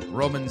in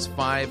Romans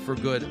 5 for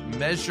good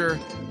measure.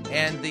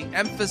 And the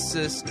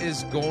emphasis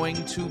is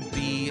going to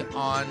be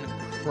on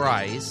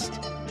Christ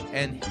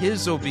and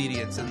his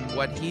obedience and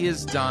what he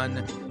has done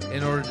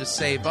in order to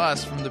save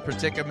us from the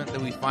predicament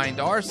that we find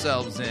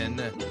ourselves in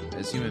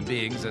as human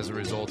beings as a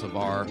result of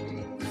our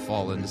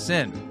fallen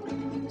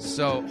sin.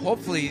 So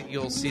hopefully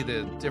you'll see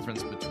the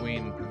difference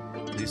between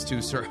these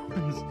two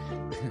sermons.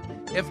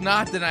 If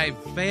not, then I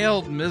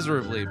failed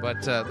miserably.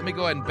 But let me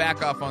go ahead and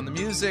back off on the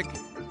music.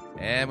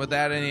 And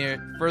without any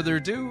further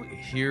ado,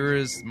 here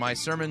is my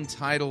sermon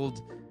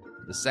titled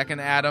The Second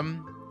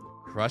Adam,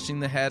 Crushing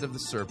the Head of the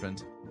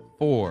Serpent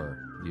for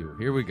You.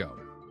 Here we go.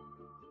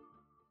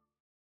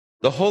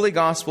 The Holy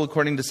Gospel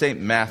according to St.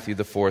 Matthew,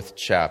 the 4th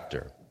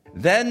chapter.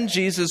 Then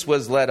Jesus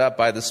was led up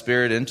by the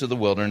Spirit into the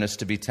wilderness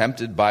to be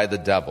tempted by the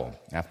devil.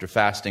 After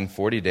fasting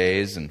 40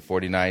 days and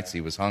 40 nights,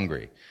 he was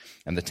hungry.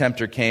 And the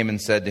tempter came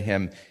and said to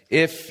him,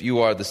 "If you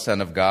are the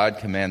Son of God,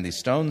 command these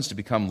stones to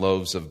become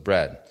loaves of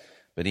bread."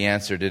 But he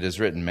answered, "It is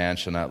written, man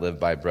shall not live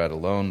by bread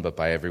alone, but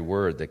by every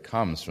word that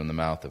comes from the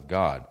mouth of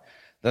God."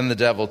 Then the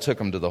devil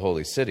took him to the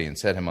holy city and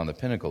set him on the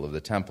pinnacle of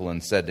the temple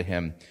and said to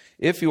him,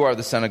 "If you are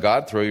the Son of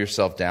God, throw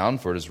yourself down,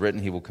 for it is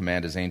written, he will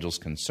command his angels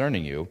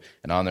concerning you,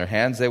 and on their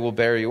hands they will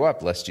bear you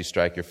up, lest you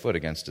strike your foot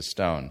against a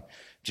stone."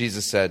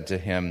 Jesus said to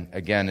him,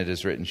 "Again it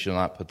is written, you shall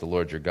not put the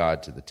Lord your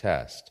God to the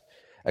test."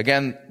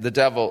 Again the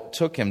devil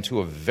took him to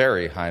a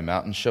very high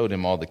mountain, showed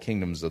him all the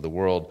kingdoms of the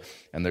world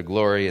and their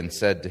glory, and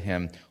said to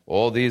him,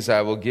 "All these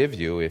I will give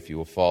you if you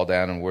will fall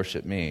down and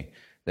worship me."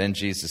 Then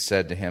Jesus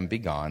said to him,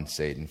 "Begone,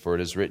 Satan, for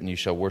it is written, you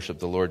shall worship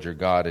the Lord your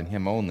God, and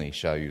him only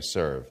shall you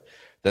serve."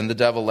 Then the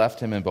devil left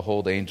him, and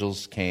behold,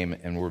 angels came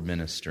and were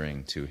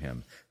ministering to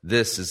him.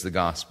 This is the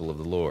gospel of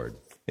the Lord.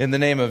 In the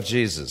name of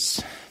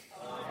Jesus.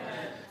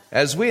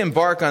 As we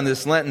embark on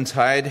this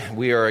Lentintide,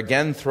 we are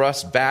again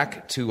thrust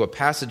back to a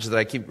passage that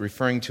I keep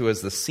referring to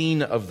as the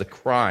scene of the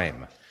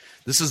crime.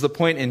 This is the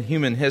point in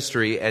human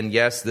history, and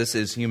yes, this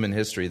is human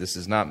history. This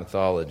is not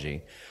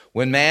mythology.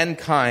 When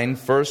mankind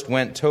first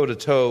went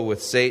toe-to-toe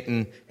with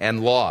Satan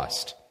and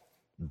lost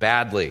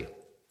badly,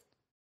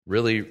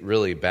 really,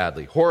 really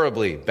badly,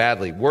 horribly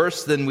badly,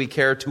 worse than we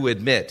care to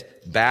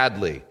admit,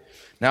 badly.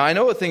 Now, I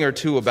know a thing or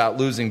two about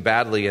losing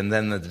badly and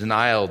then the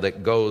denial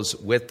that goes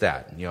with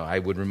that. You know, I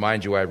would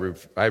remind you I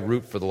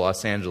root for the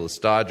Los Angeles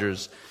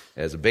Dodgers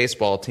as a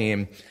baseball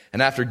team,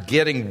 and after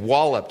getting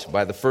walloped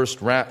by the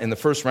first round of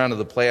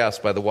the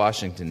playoffs by the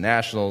Washington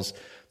Nationals,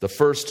 the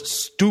first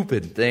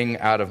stupid thing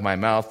out of my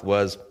mouth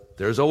was,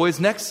 "There's always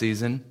next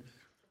season."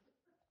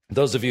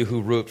 Those of you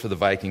who root for the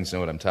Vikings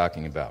know what I'm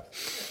talking about.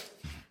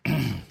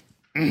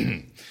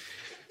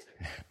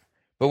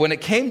 But when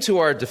it came to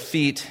our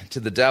defeat to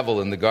the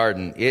devil in the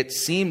garden, it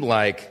seemed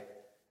like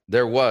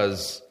there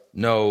was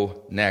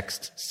no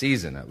next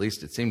season. At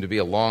least it seemed to be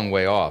a long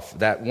way off.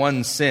 That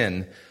one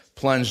sin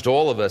plunged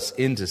all of us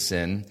into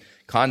sin,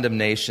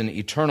 condemnation,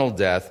 eternal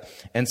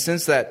death. And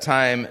since that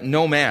time,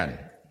 no man,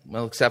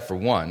 well, except for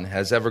one,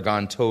 has ever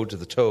gone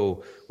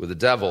toe-to-toe with the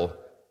devil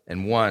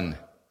and won.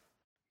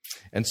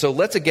 And so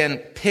let's again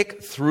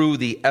pick through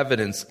the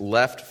evidence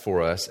left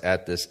for us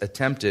at this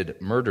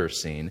attempted murder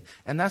scene.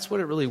 And that's what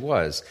it really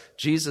was.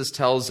 Jesus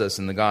tells us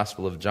in the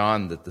Gospel of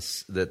John that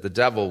the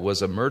devil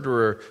was a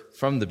murderer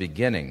from the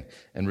beginning,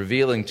 and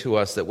revealing to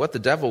us that what the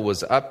devil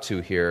was up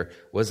to here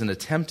was an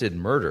attempted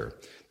murder.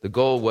 The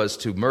goal was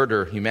to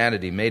murder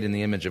humanity made in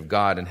the image of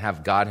God and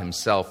have God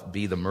himself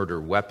be the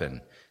murder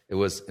weapon. It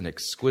was an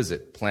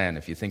exquisite plan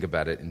if you think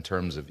about it in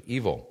terms of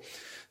evil.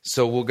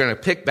 So we're going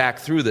to pick back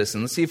through this,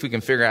 and let's see if we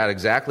can figure out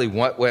exactly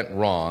what went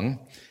wrong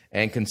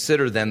and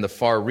consider then the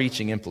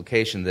far-reaching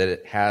implication that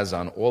it has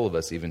on all of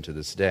us even to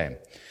this day.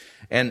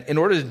 And in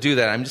order to do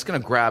that, I'm just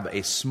going to grab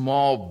a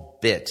small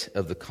bit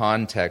of the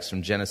context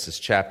from Genesis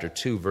chapter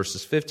 2,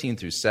 verses 15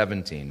 through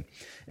 17.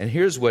 And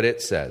here's what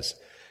it says.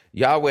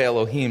 Yahweh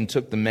Elohim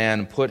took the man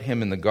and put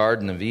him in the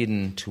Garden of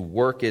Eden to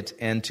work it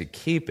and to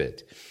keep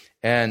it.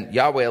 And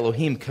Yahweh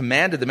Elohim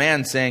commanded the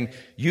man, saying,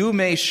 "You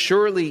may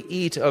surely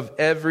eat of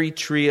every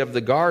tree of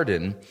the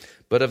garden,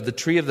 but of the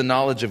tree of the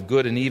knowledge of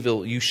good and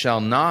evil you shall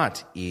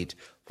not eat,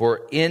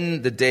 for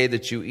in the day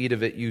that you eat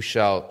of it you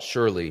shall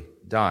surely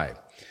die."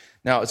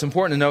 Now, it's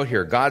important to note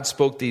here, God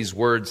spoke these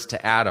words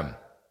to Adam.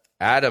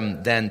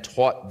 Adam then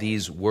taught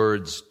these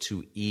words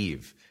to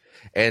Eve.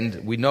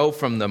 And we know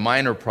from the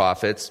minor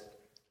prophets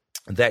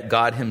that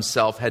God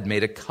himself had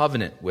made a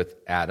covenant with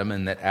Adam,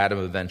 and that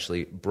Adam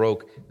eventually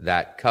broke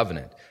that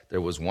covenant.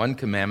 There was one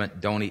commandment: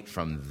 don't eat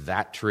from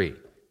that tree.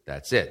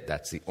 That's it.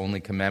 That's the only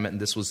commandment,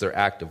 and this was their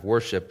act of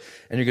worship.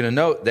 And you're going to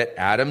note that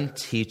Adam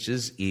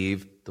teaches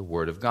Eve the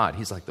word of God.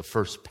 He's like the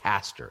first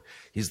pastor.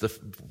 He's the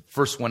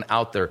first one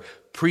out there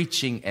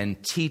preaching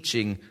and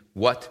teaching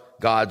what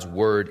God's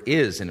word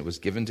is, and it was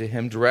given to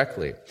him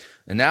directly.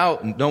 And now,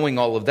 knowing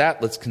all of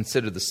that, let's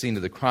consider the scene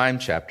of the crime,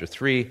 chapter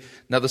 3.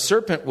 Now the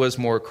serpent was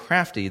more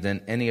crafty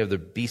than any of the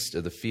beasts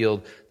of the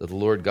field that the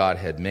Lord God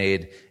had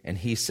made. And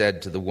he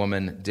said to the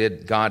woman,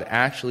 "Did God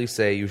actually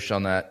say you shall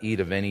not eat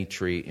of any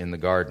tree in the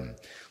garden?"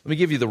 Let me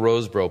give you the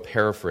Roseboro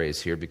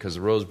paraphrase here, because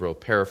the Roseboro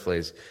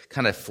paraphrase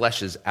kind of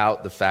fleshes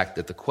out the fact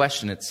that the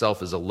question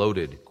itself is a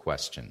loaded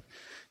question.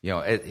 You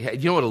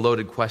know what a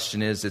loaded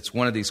question is? It's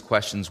one of these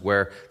questions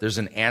where there's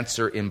an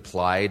answer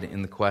implied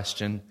in the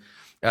question.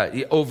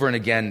 Over and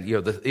again,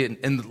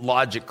 in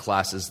logic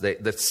classes,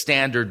 the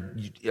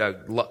standard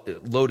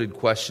loaded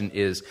question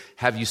is,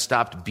 have you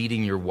stopped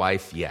beating your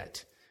wife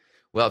yet?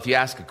 Well, if you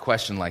ask a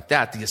question like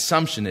that, the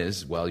assumption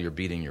is, well, you're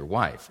beating your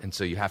wife. And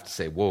so you have to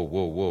say,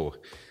 whoa,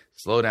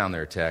 slow down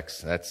there,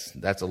 Tex.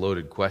 That's a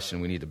loaded question.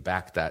 We need to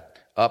back that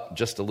up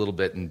just a little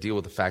bit and deal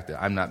with the fact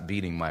that I'm not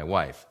beating my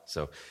wife.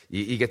 So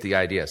you get the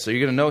idea. So you're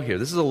going to know here,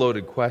 this is a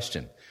loaded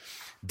question.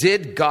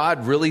 Did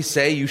God really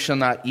say you shall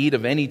not eat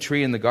of any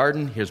tree in the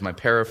garden? Here's my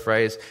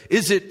paraphrase.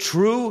 Is it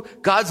true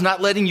God's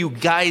not letting you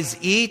guys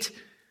eat?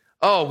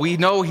 Oh, we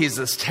know he's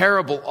this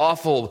terrible,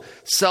 awful,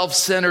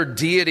 self-centered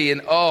deity,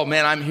 and oh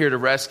man, I'm here to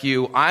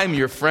rescue you. I'm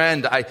your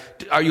friend.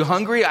 Are you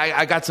hungry?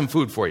 I got some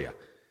food for you.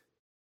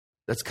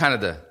 That's kind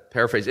of the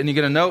paraphrase. And you're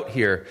going to note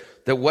here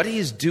that what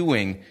he's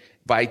doing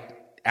by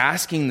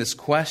asking this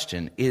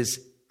question is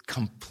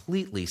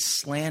completely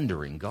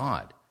slandering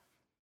God.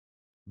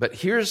 But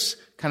here's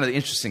kind of the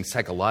interesting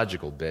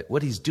psychological bit.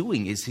 What he's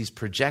doing is he's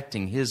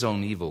projecting his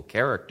own evil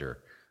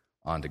character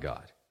onto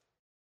God.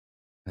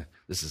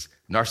 This is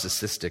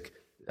narcissistic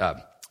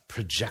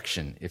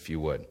projection, if you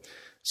would.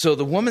 So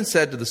the woman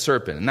said to the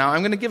serpent, now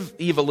I'm going to give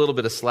Eve a little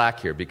bit of slack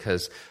here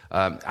because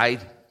I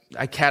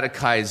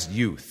catechize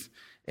youth.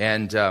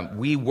 And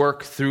we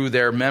work through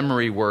their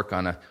memory work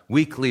on a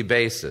weekly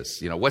basis.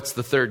 What's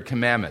the third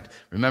commandment?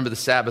 Remember the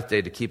Sabbath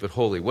day to keep it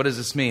holy. What does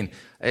this mean?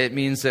 It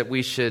means that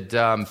we should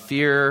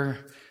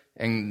fear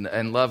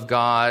and love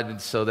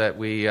God so that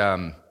we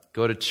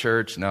go to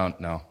church. No.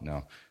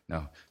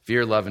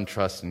 Fear, love, and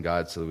trust in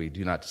God so that we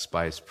do not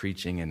despise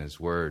preaching in His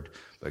Word,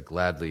 but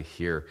gladly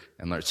hear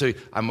and learn. So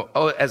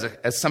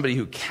as somebody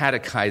who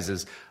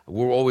catechizes,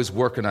 we're always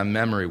working on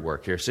memory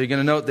work here. So you're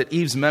going to note that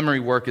Eve's memory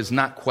work is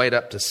not quite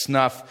up to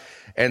snuff.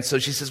 And so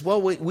she says,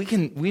 well,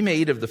 we may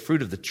eat of the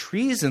fruit of the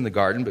trees in the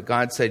garden, but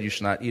God said you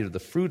shall not eat of the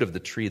fruit of the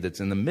tree that's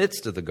in the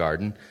midst of the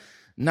garden.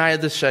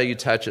 Neither shall you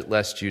touch it,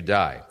 lest you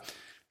die.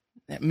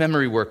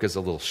 Memory work is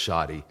a little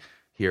shoddy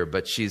here,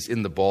 but she's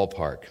in the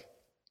ballpark.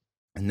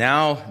 And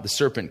now the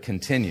serpent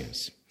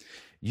continues.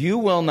 You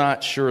will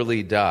not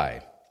surely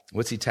die.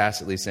 What's he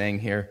tacitly saying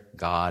here?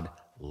 God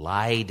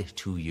lied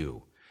to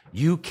you.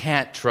 You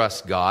can't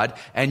trust God,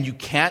 and you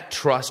can't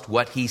trust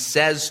what He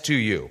says to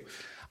you.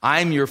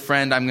 I'm your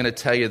friend. I'm going to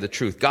tell you the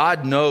truth.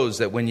 God knows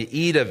that when you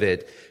eat of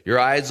it, your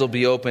eyes will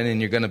be open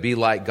and you're going to be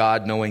like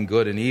God, knowing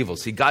good and evil.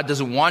 See, God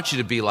doesn't want you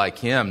to be like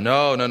Him.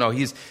 No.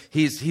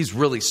 He's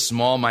really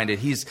small-minded.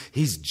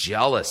 He's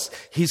jealous.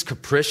 He's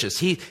capricious.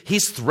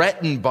 He's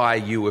threatened by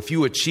you if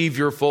you achieve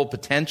your full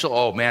potential.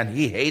 Oh man,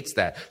 He hates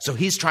that. So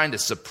He's trying to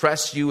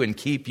suppress you and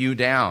keep you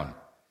down.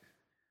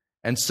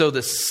 And so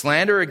this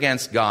slander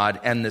against God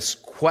and this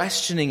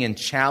questioning and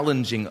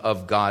challenging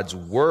of God's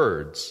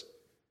words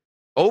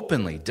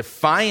openly,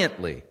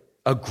 defiantly,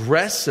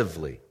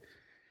 aggressively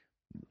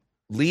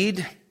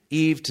lead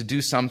Eve to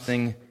do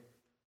something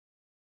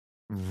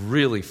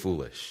really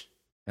foolish.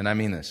 And I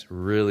mean this,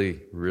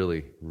 really,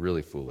 really,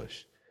 really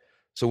foolish.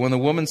 So when the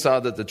woman saw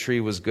that the tree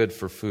was good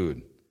for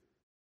food,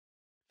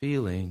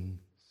 feelings,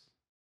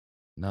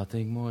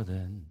 nothing more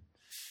than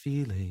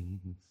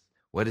feelings.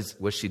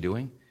 What's she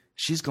doing?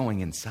 She's going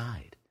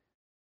inside.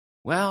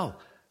 Well,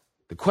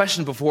 the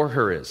question before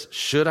her is,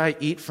 should I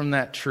eat from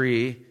that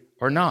tree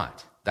or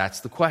not?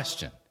 That's the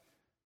question.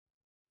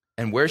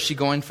 And where's she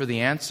going for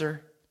the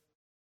answer?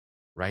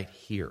 Right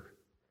here.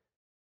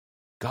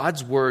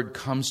 God's word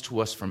comes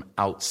to us from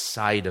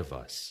outside of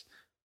us.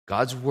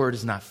 God's word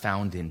is not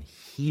found in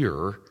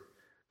here.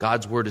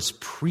 God's word is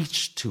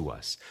preached to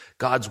us.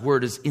 God's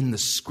word is in the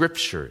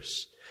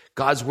scriptures.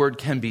 God's word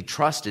can be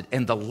trusted.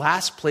 And the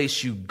last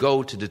place you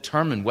go to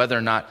determine whether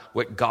or not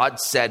what God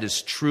said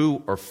is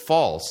true or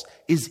false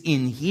is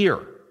in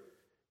here.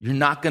 You're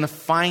not going to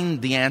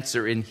find the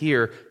answer in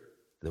here.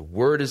 The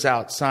word is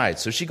outside.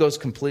 So she goes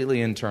completely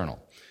internal.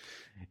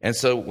 And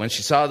so when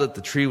she saw that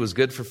the tree was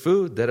good for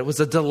food, that it was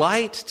a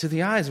delight to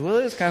the eyes. Well,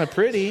 it's kind of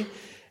pretty.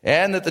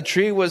 And that the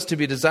tree was to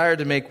be desired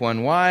to make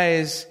one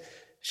wise,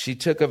 she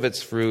took of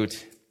its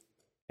fruit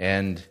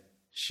and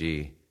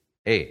she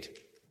ate.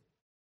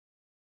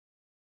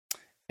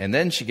 And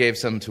then she gave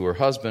some to her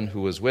husband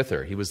who was with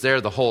her. He was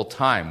there the whole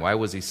time. Why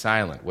was he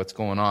silent? What's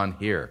going on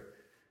here?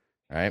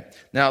 All right.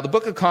 Now, the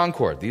Book of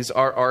Concord, these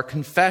are our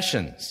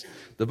confessions.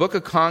 The Book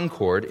of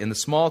Concord, in the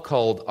small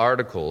called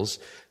articles,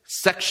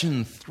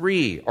 Section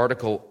 3,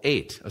 Article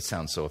 8. It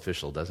sounds so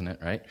official, doesn't it,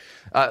 right?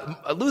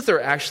 Luther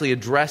actually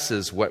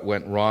addresses what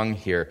went wrong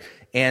here.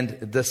 And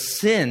the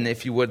sin,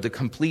 if you would, the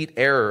complete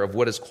error of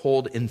what is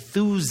called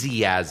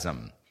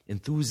enthusiasm.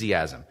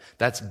 Enthusiasm.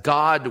 That's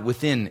God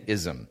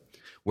within-ism,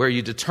 where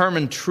you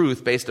determine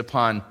truth based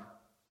upon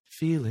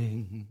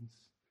feelings.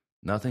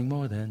 Nothing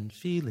more than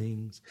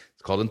feelings.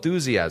 It's called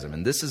enthusiasm.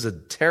 And this is a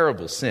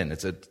terrible sin.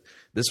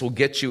 This will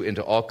get you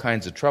into all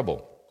kinds of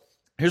trouble.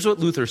 Here's what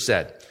Luther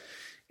said.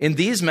 In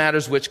these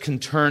matters which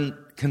concern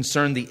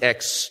the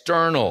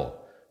external,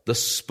 the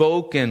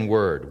spoken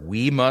word,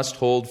 we must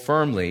hold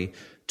firmly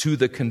to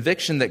the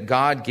conviction that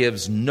God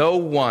gives no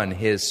one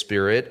His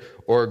Spirit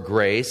or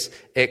grace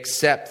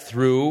except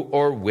through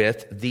or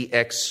with the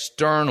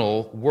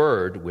external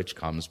word which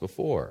comes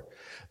before.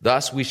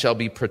 Thus we shall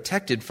be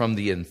protected from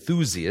the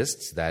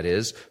enthusiasts, that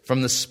is,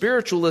 from the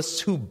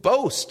spiritualists who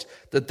boast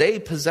that they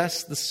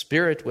possess the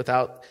Spirit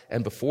without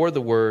and before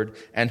the word,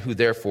 and who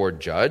therefore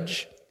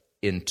judge,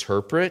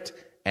 interpret,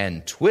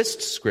 and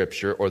twist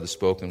Scripture or the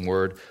spoken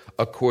word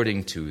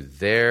according to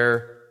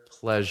their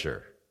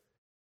pleasure.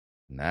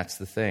 And that's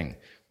the thing.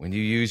 When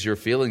you use your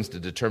feelings to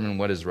determine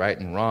what is right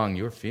and wrong,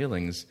 your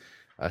feelings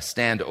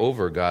stand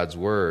over God's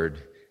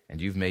word, and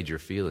you've made your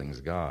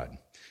feelings God.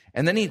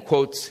 And then he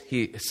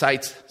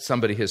cites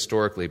somebody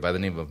historically by the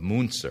name of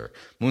Münzer.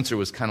 Münzer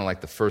was kind of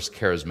like the first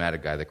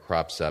charismatic guy that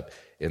crops up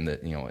in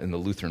the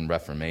Lutheran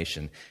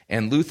Reformation.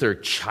 And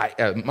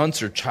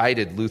Münzer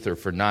chided Luther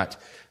for not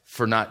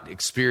for not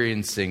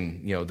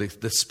experiencing,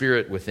 the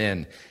Spirit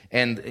within.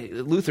 And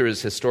Luther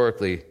is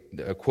historically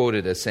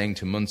quoted as saying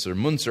to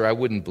Munzer, I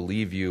wouldn't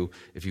believe you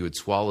if you had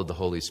swallowed the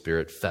Holy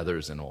Spirit,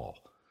 feathers and all.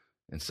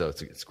 And so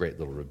it's a great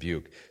little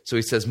rebuke. So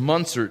he says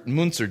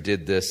Munzer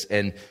did this,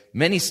 and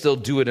many still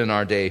do it in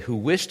our day, who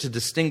wish to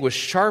distinguish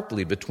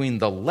sharply between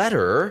the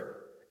letter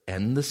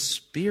and the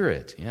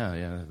Spirit.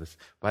 Yeah.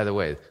 By the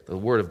way, the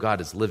Word of God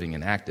is living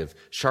and active,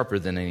 sharper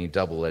than any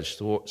double-edged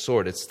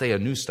sword. It's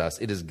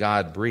theonoustos. It is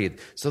God-breathed.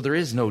 So there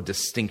is no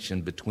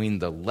distinction between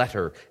the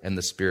letter and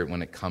the Spirit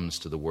when it comes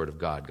to the Word of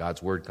God.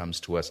 God's Word comes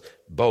to us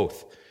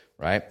both,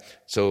 right?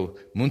 So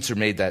Munzer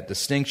made that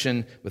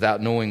distinction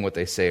without knowing what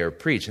they say or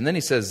preach. And then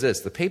he says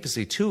this, the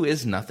papacy too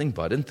is nothing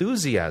but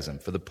enthusiasm,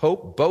 for the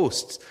Pope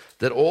boasts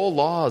that all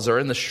laws are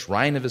in the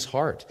shrine of his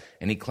heart,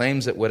 and he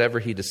claims that whatever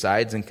he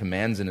decides and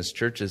commands in his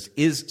churches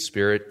is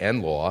spirit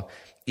and law,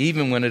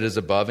 even when it is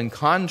above and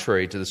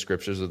contrary to the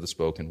scriptures of the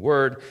spoken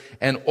word.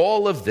 And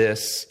all of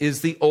this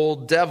is the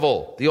old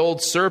devil, the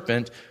old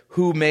serpent,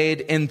 who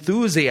made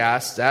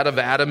enthusiasts out of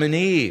Adam and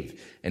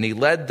Eve. And he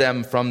led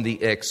them from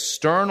the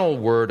external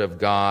word of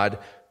God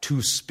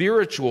to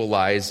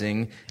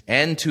spiritualizing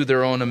and to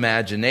their own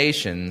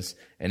imaginations.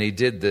 And he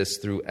did this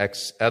through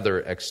other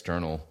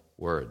external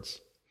words.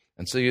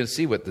 And so you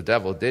see what the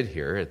devil did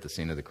here at the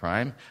scene of the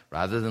crime.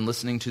 Rather than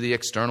listening to the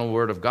external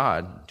word of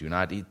God, do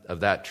not eat of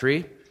that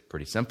tree.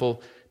 Pretty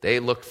simple. They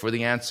looked for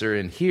the answer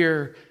in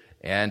here,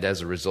 and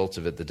as a result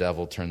of it, the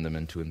devil turned them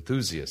into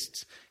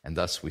enthusiasts. And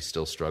thus we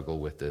still struggle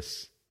with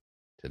this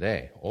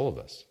today, all of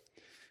us.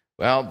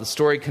 Well, the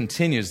story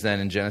continues then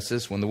in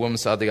Genesis. When the woman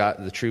saw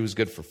the tree was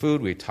good for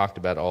food, we talked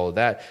about all of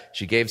that.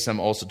 She gave some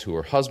also to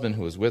her husband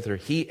who was with her.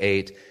 He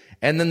ate,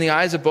 and then the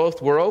eyes of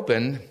both were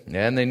opened,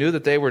 and they knew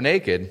that they were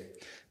naked.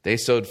 They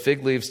sewed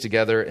fig leaves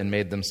together and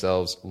made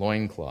themselves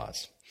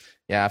loincloths.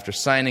 Yeah, after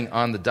signing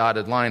on the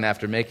dotted line,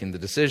 after making the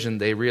decision,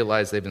 they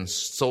realized they've been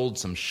sold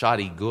some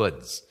shoddy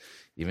goods.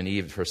 Even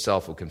Eve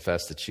herself will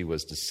confess that she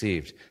was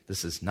deceived.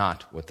 This is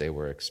not what they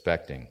were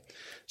expecting.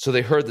 So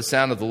they heard the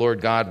sound of the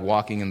Lord God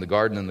walking in the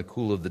garden in the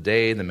cool of the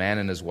day. The man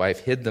and his wife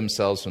hid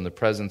themselves from the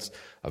presence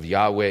of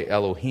Yahweh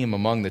Elohim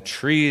among the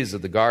trees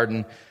of the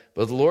garden.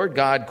 But the Lord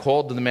God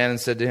called to the man and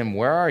said to him,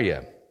 "Where are you?"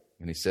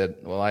 And he said,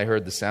 "Well, I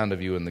heard the sound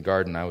of you in the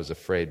garden. I was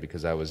afraid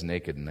because I was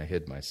naked and I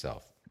hid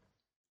myself."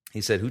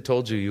 He said, "Who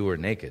told you you were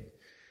naked?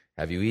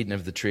 Have you eaten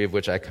of the tree of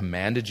which I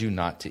commanded you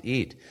not to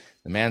eat?"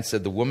 The man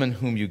said, "The woman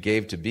whom you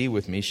gave to be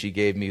with me, she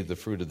gave me the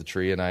fruit of the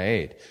tree and I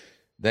ate."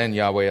 Then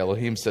Yahweh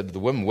Elohim said to the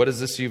woman, "What is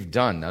this you've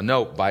done?" Now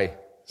note, by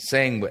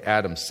saying what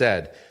Adam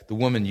said, the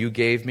woman you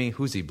gave me,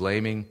 who's he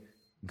blaming?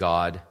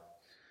 God.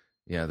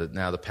 Now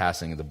the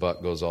passing of the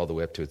buck goes all the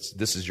way up to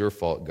this is your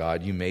fault,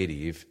 God. You made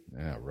Eve.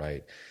 Yeah,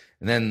 right.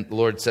 And then the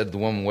Lord said to the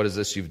woman, "What is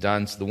this you've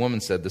done?" So the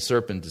woman said, "The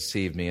serpent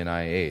deceived me and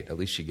I ate." At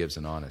least she gives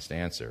an honest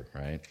answer,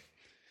 right?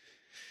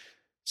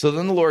 So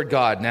then the Lord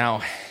God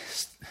now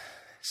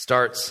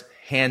starts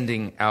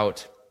handing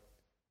out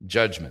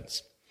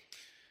judgments.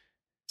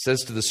 It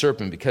says to the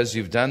serpent, "Because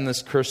you've done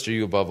this, cursed are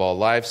you above all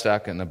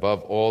livestock and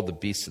above all the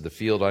beasts of the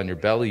field. On your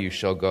belly you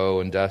shall go,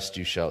 and dust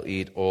you shall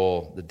eat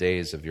all the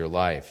days of your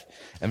life."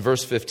 And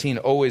verse 15,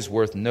 always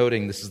worth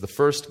noting, this is the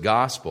first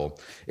gospel.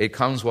 It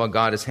comes while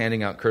God is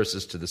handing out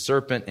curses to the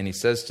serpent, and he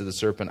says to the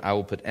serpent, "I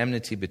will put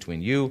enmity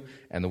between you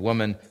and the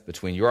woman,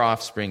 between your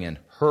offspring and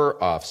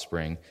her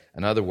offspring."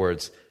 In other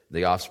words,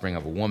 the offspring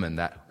of a woman,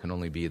 that can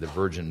only be the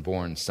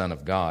virgin-born Son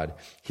of God.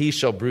 "He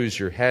shall bruise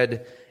your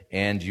head,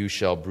 and you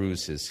shall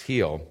bruise his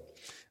heel."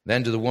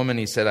 Then to the woman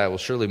he said, "I will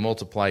surely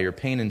multiply your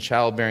pain in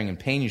childbearing. In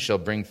pain you shall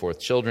bring forth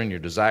children. Your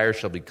desire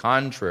shall be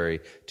contrary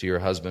to your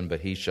husband,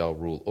 but he shall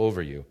rule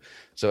over you."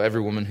 So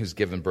every woman who's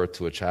given birth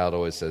to a child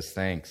always says,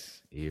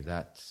 "Thanks, Eve,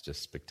 that's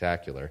just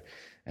spectacular."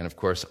 And of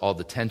course, all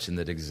the tension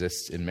that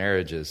exists in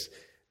marriages,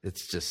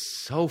 it's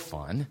just so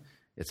fun.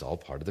 It's all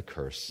part of the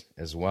curse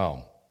as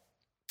well.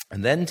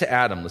 And then to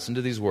Adam, listen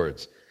to these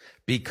words.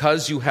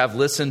 "Because you have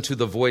listened to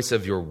the voice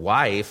of your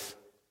wife."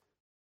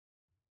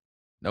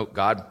 Note,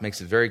 God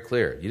makes it very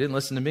clear. You didn't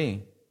listen to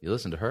me. You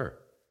listened to her.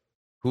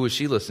 Who was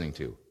she listening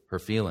to? Her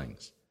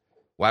feelings.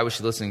 Why was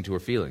she listening to her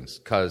feelings?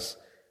 Because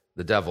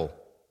the devil,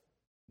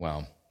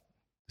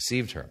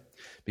 deceived her.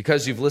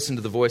 "Because you've listened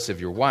to the voice of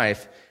your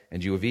wife,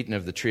 and you have eaten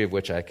of the tree of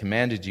which I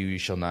commanded you, you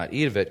shall not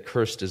eat of it.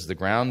 Cursed is the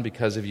ground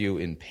because of you.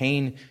 In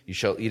pain you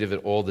shall eat of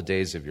it all the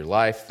days of your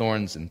life.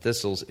 Thorns and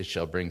thistles it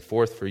shall bring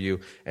forth for you,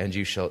 and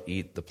you shall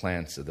eat the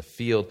plants of the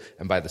field.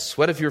 And by the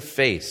sweat of your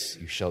face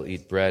you shall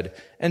eat bread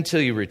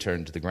until you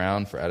return to the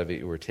ground, for out of it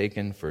you were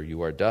taken, for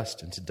you are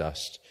dust, and to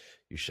dust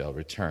you shall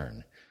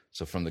return."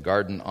 So from the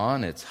garden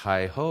on, it's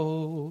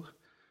hi-ho,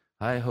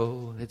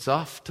 hi-ho, it's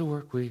off to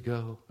work we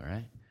go, all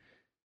right?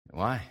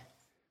 Why?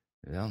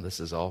 This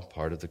is all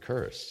part of the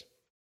curse.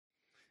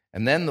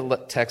 And then the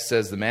text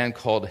says, "The man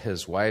called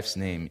his wife's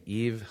name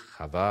Eve,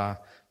 Chava,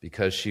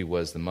 because she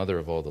was the mother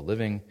of all the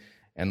living.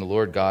 And the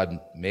Lord God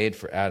made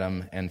for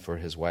Adam and for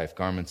his wife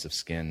garments of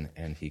skin,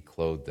 and he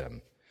clothed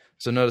them."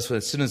 So notice,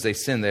 as soon as they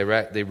sinned,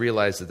 they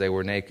realized that they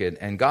were naked.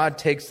 And God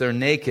takes their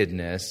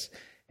nakedness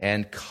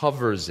and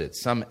covers it.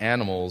 Some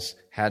animals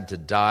had to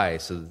die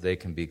so that they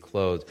can be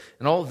clothed.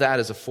 And all of that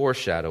is a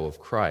foreshadow of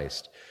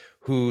Christ,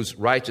 whose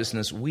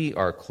righteousness we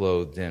are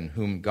clothed in,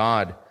 whom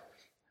God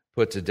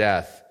put to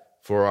death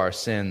for our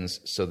sins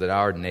so that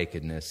our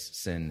nakedness,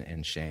 sin,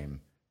 and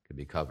shame could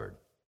be covered.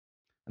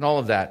 And all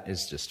of that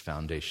is just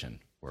foundation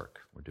work.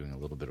 We're doing a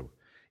little bit of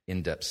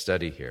in-depth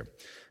study here.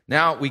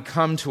 Now we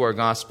come to our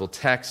gospel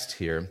text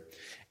here,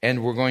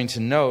 and we're going to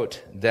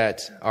note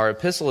that our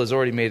epistle has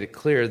already made it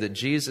clear that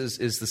Jesus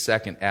is the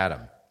second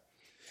Adam.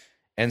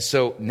 And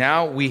so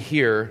now we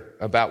hear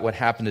about what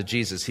happened to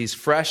Jesus. He's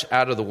fresh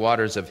out of the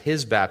waters of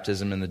his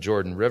baptism in the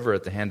Jordan River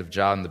at the hand of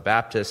John the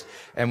Baptist.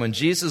 And when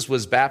Jesus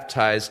was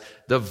baptized,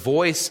 the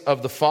voice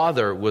of the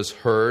Father was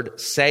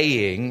heard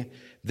saying,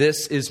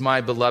 "This is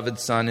my beloved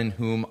Son in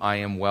whom I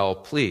am well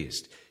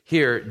pleased."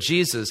 Here,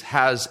 Jesus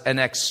has an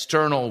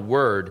external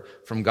word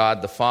from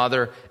God the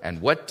Father. And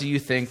what do you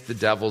think the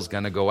devil's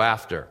going to go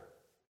after?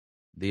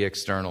 The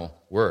external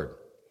word.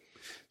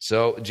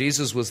 So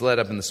Jesus was led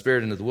up in the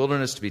Spirit into the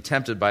wilderness to be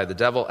tempted by the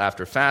devil.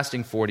 After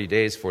fasting 40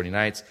 days, 40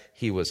 nights,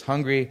 he was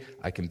hungry.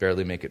 I can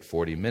barely make it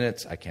 40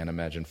 minutes. I can't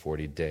imagine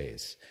 40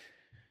 days.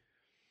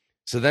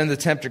 So then the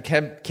tempter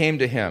came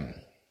to him.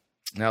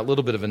 Now, a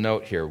little bit of a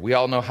note here. We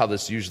all know how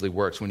this usually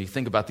works. When you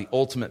think about the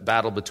ultimate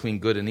battle between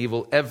good and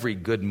evil, every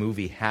good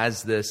movie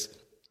has this.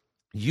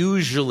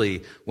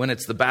 Usually, when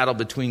it's the battle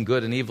between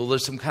good and evil,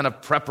 there's some kind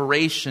of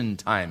preparation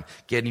time,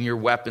 getting your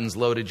weapons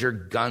loaded, your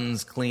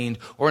guns cleaned,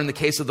 or in the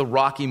case of the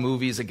Rocky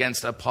movies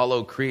against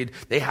Apollo Creed,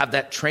 they have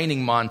that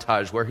training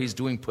montage where he's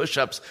doing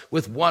push-ups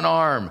with one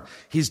arm,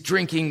 he's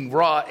drinking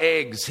raw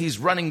eggs, he's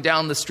running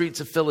down the streets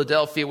of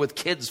Philadelphia with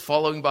kids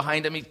following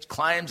behind him, he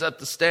climbs up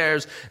the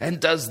stairs and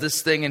does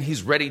this thing, and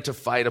he's ready to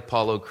fight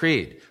Apollo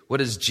Creed. What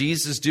does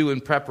Jesus do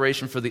in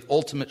preparation for the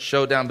ultimate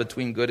showdown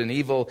between good and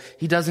evil?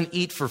 He doesn't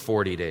eat for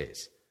 40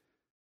 days.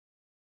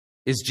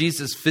 Is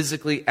Jesus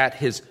physically at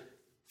his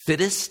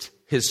fittest,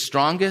 his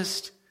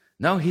strongest?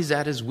 No, he's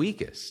at his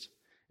weakest.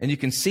 And you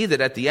can see that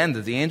at the end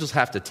that the angels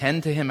have to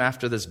tend to him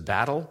after this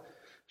battle.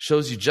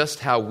 Shows you just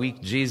how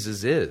weak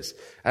Jesus is.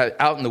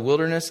 Out in the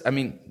wilderness,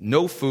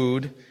 no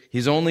food.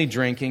 He's only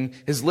drinking.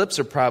 His lips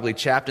are probably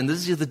chapped. And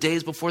this is the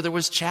days before there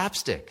was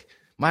chapstick.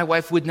 My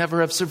wife would never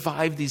have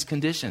survived these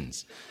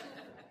conditions.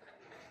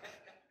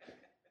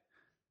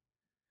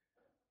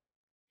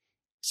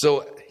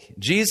 So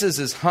Jesus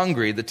is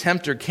hungry. The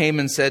tempter came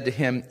and said to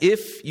him,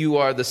 "If you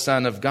are the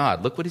Son of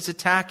God." Look what he's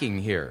attacking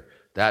here.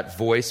 That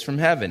voice from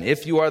heaven.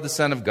 "If you are the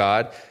Son of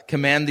God,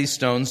 command these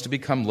stones to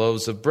become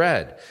loaves of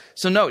bread."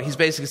 So note, he's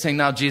basically saying,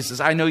 now Jesus,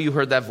 I know you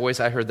heard that voice,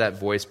 I heard that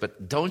voice,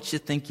 but don't you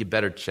think you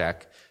better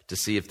check to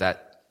see if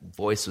that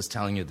voice was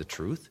telling you the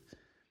truth?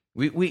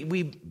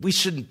 We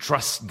shouldn't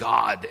trust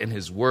God and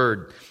his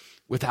word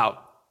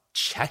without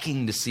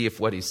checking to see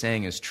if what he's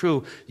saying is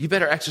true. You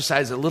better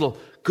exercise a little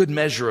good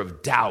measure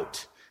of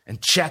doubt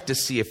and check to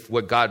see if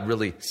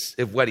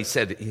what he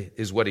said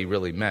is what he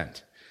really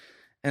meant.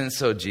 And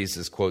so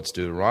Jesus quotes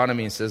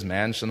Deuteronomy and says,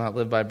 "Man shall not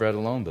live by bread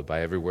alone, but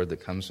by every word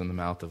that comes from the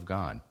mouth of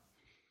God."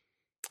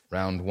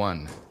 Round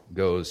one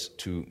goes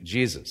to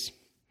Jesus.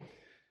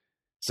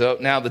 So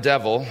now the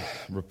devil,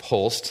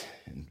 repulsed,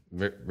 and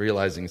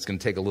realizing it's going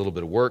to take a little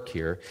bit of work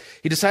here,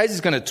 he decides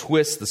he's going to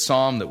twist the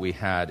psalm that we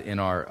had in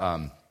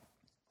our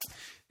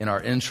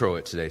intro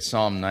at today,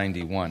 Psalm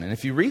 91. And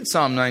if you read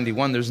Psalm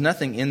 91, there's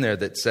nothing in there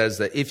that says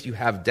that if you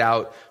have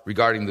doubt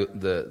regarding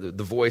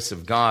the voice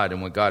of God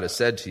and what God has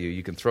said to you,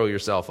 you can throw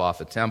yourself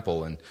off a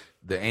temple and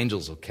the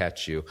angels will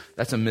catch you.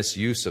 That's a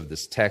misuse of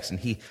this text, and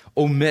he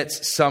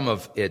omits some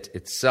of it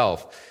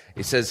itself.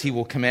 He says he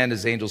will command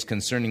his angels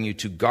concerning you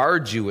to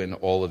guard you in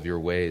all of your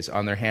ways.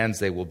 On their hands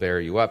they will bear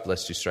you up,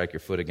 lest you strike your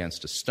foot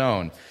against a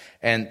stone.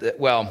 And,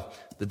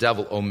 the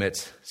devil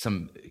omits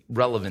some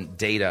relevant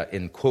data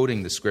in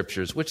quoting the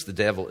scriptures, which the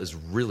devil is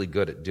really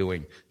good at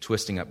doing,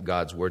 twisting up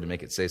God's word to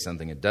make it say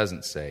something it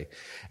doesn't say.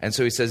 And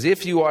so he says,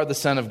 if you are the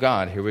Son of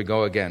God, here we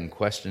go again,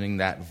 questioning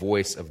that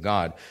voice of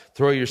God,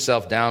 throw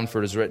yourself down,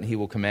 for it is written, he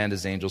will command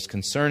his angels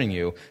concerning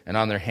you, and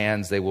on their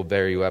hands they will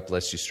bear you up,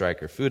 lest you strike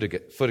your foot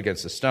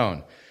against a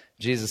stone.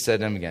 Jesus said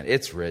to him again,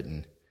 it's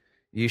written,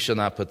 you shall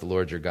not put the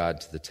Lord your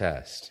God to the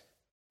test.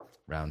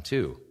 Round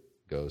two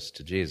goes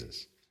to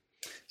Jesus.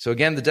 So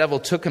again, the devil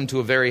took him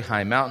to a very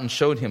high mountain,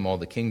 showed him all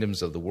the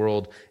kingdoms of the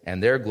world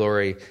and their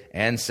glory,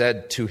 and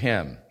said to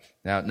him.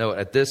 Now, note,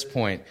 at this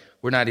point,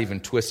 we're not even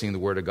twisting the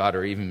word of God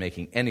or even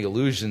making any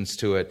allusions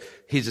to it.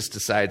 He just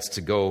decides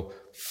to go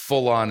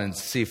full on and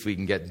see if we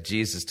can get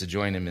Jesus to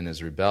join him in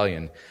his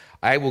rebellion.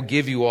 I will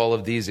give you all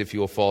of these if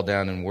you will fall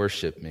down and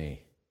worship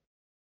me.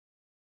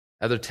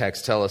 Other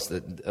texts tell us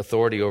that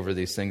authority over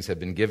these things have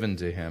been given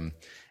to him,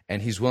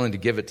 and he's willing to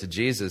give it to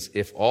Jesus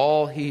if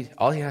all he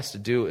has to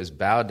do is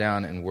bow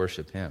down and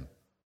worship him.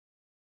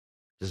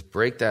 Just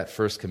break that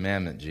first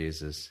commandment,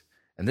 Jesus.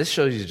 And this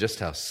shows you just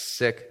how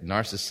sick,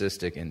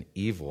 narcissistic, and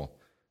evil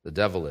the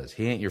devil is.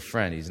 He ain't your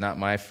friend. He's not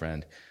my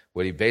friend.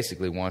 What he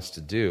basically wants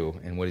to do,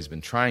 and what he's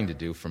been trying to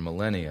do for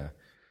millennia,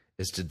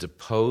 is to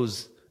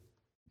depose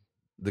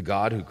the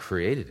God who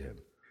created him.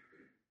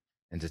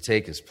 and to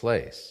take his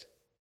place,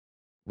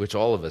 which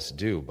all of us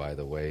do, by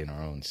the way, in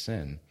our own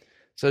sin.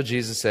 So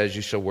Jesus says,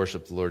 you shall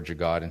worship the Lord your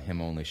God, and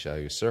him only shall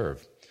you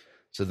serve.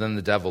 So then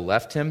the devil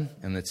left him,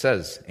 and it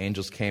says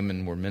angels came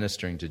and were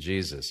ministering to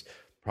Jesus,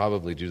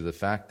 probably due to the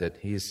fact that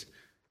he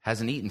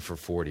hasn't eaten for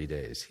 40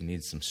 days. He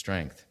needs some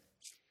strength.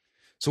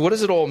 So what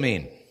does it all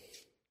mean?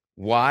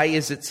 Why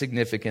is it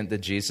significant that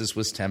Jesus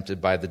was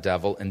tempted by the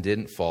devil and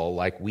didn't fall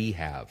like we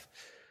have?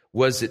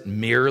 Was it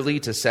merely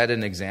to set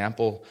an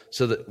example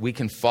so that we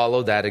can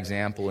follow that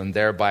example and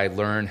thereby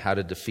learn how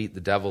to defeat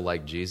the devil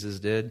like Jesus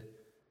did?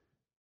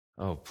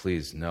 Oh,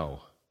 please,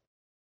 no.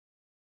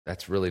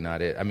 That's really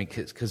not it. I mean,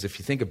 because if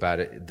you think about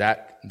it,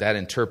 that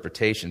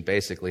interpretation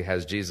basically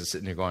has Jesus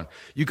sitting there going,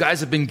 you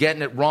guys have been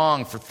getting it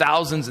wrong for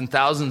thousands and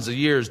thousands of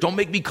years. Don't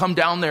make me come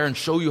down there and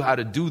show you how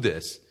to do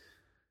this.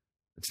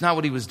 It's not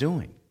what he was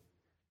doing.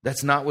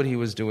 That's not what he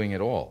was doing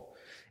at all.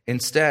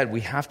 Instead,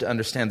 we have to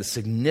understand the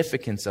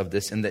significance of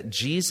this and that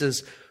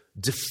Jesus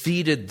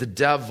defeated the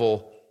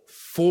devil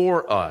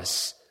for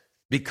us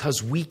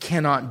because we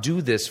cannot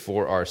do this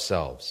for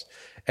ourselves.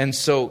 And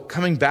so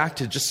coming back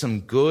to just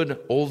some good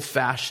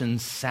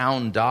old-fashioned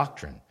sound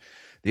doctrine,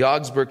 the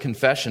Augsburg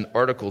Confession,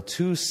 Article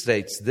 2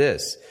 states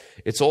this: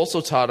 it's also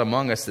taught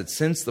among us that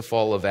since the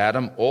fall of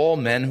Adam, all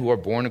men who are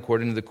born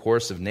according to the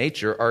course of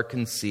nature are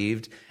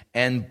conceived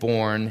and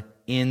born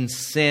in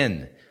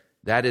sin.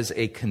 That is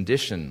a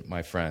condition,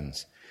 my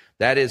friends.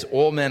 That is,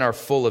 all men are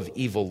full of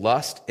evil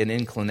lust and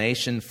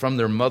inclination from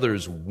their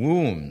mother's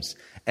wombs,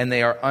 and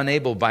they are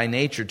unable by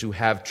nature to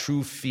have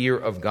true fear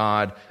of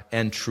God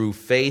and true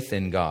faith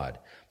in God.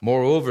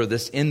 Moreover,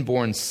 this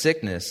inborn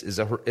sickness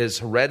is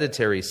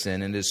hereditary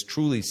sin and is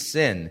truly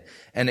sin,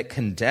 and it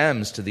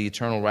condemns to the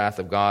eternal wrath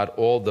of God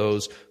all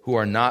those who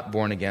are not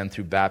born again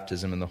through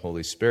baptism in the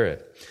Holy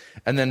Spirit.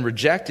 And then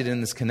rejected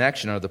in this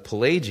connection are the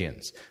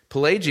Pelagians.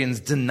 Pelagians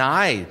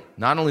deny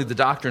not only the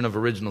doctrine of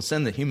original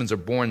sin, that humans are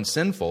born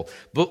sinful,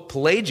 but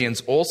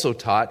Pelagians also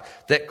taught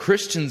that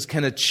Christians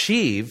can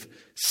achieve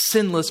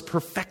sinless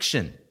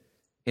perfection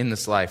in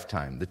this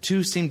lifetime. The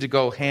two seem to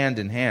go hand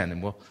in hand,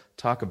 and we'll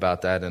talk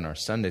about that in our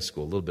Sunday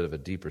school, a little bit of a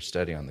deeper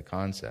study on the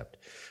concept.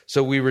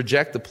 So we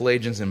reject the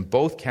Pelagians in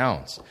both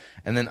counts,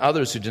 and then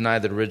others who deny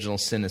that original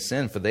sin is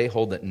sin, for they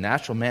hold that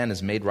natural man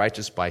is made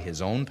righteous by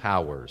his own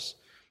powers,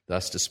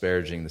 thus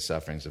disparaging the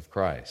sufferings of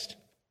Christ.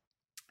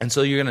 And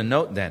so you're going to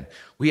note then,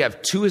 we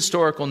have two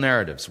historical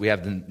narratives. We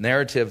have the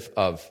narrative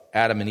of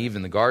Adam and Eve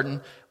in the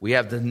garden. We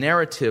have the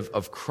narrative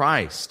of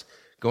Christ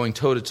going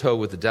toe-to-toe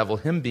with the devil,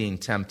 him being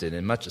tempted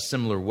in much a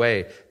similar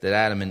way that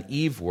Adam and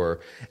Eve were.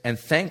 And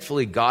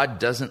thankfully, God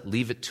doesn't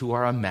leave it to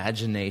our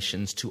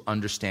imaginations to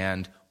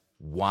understand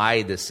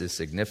why this is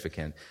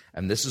significant.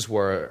 And this is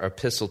where our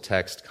epistle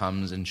text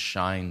comes and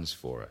shines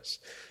for us.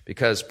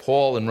 Because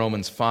Paul in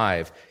Romans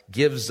 5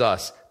 gives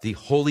us the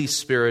Holy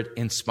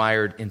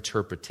Spirit-inspired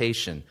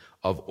interpretation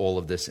of all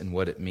of this and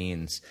what it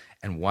means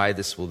and why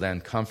this will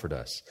then comfort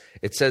us.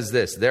 It says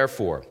this: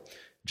 therefore,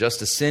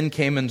 just as sin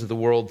came into the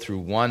world through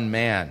one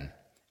man,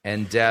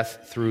 and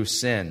death through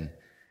sin,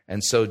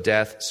 and so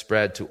death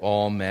spread to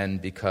all men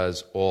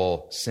because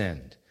all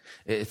sinned.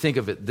 Think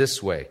of it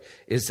this way,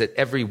 is that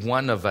every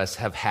one of us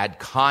have had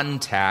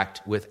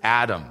contact with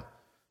Adam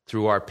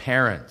through our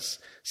parents.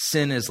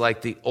 Sin is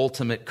like the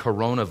ultimate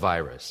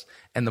coronavirus,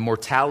 and the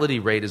mortality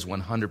rate is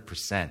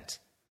 100%.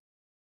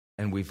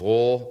 And we've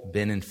all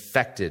been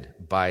infected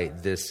by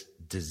this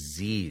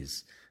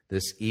disease,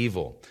 this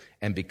evil.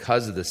 And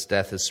because of this,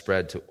 death has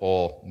spread to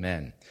all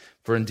men.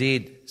 For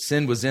indeed,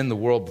 sin was in the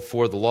world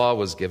before the law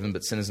was given,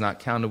 but sin is not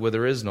counted where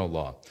there is no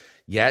law.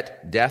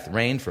 Yet death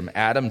reigned from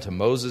Adam to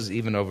Moses,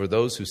 even over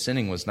those whose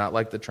sinning was not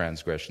like the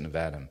transgression of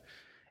Adam.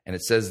 And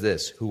it says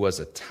this: who was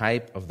a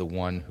type of the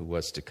one who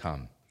was to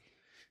come.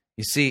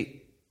 You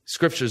see,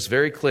 Scripture is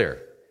very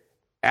clear.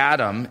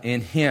 Adam,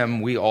 in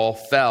him we all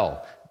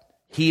fell.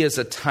 He is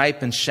a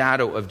type and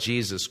shadow of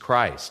Jesus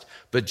Christ.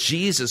 But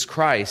Jesus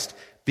Christ,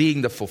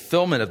 being the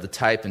fulfillment of the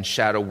type and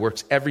shadow,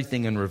 works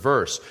everything in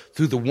reverse.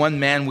 Through the one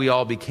man we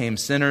all became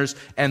sinners,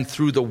 and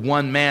through the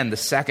one man, the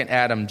second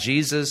Adam,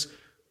 Jesus,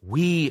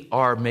 we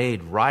are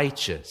made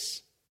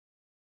righteous.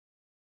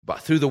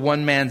 But through the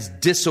one man's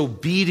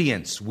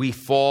disobedience we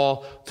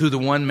fall. Through the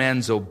one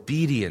man's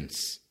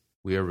obedience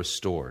we are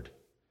restored.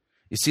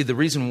 You see, the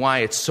reason why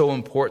it's so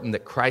important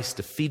that Christ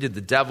defeated the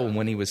devil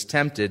when he was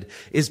tempted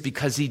is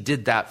because he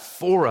did that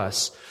for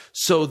us,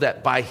 so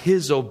that by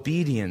his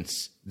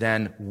obedience,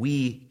 then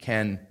we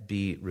can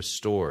be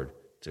restored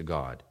to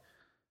God.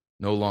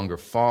 No longer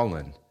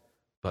fallen,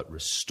 but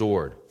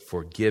restored,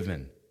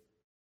 forgiven.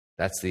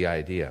 That's the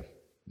idea.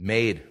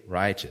 Made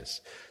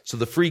righteous. So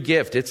the free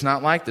gift, it's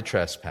not like the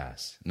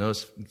trespass.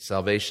 Notice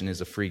salvation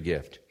is a free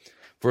gift.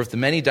 For if the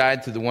many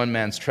died through the one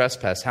man's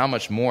trespass, how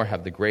much more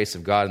have the grace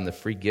of God and the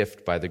free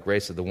gift by the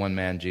grace of the one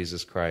man,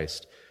 Jesus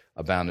Christ,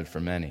 abounded for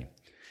many?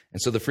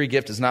 And so the free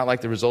gift is not like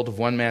the result of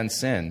one man's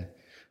sin.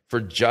 For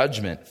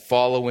judgment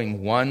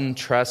following one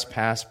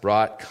trespass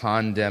brought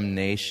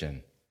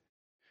condemnation.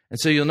 And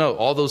so you'll know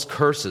all those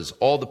curses,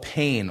 all the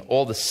pain,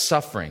 all the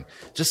suffering,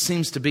 just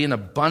seems to be an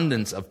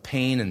abundance of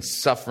pain and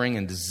suffering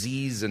and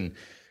disease and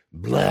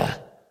blah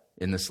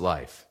in this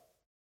life.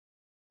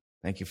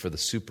 Thank you for the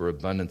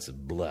superabundance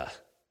of blah,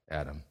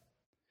 Adam.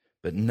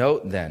 But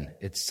note then,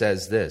 it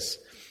says this,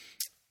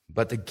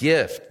 but the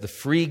gift, the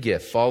free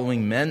gift,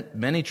 following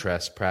many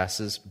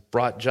trespasses,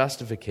 brought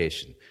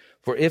justification.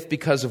 For if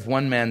because of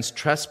one man's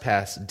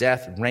trespass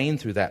death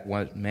reigned through that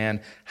one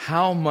man,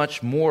 how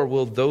much more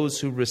will those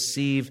who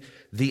receive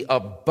the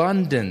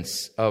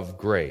abundance of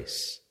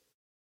grace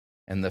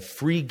and the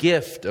free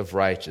gift of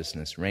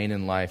righteousness reign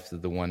in life through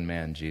the one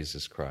man,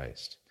 Jesus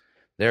Christ?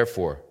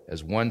 Therefore,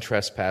 as one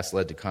trespass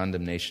led to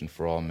condemnation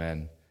for all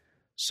men,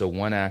 so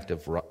one act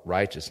of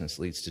righteousness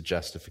leads to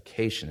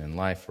justification and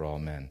life for all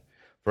men.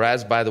 For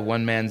as by the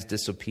one man's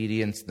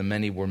disobedience the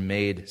many were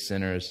made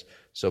sinners,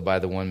 so by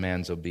the one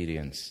man's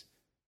obedience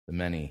the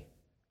many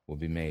will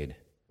be made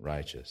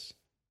righteous.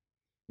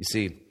 You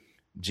see,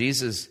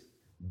 Jesus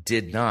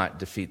did not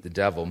defeat the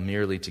devil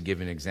merely to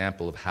give an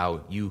example of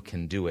how you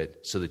can do it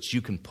so that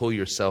you can pull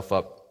yourself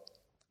up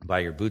by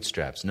your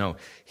bootstraps. No,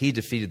 he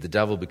defeated the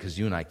devil because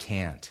you and I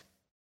can't.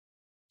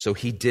 So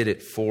he did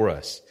it for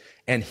us.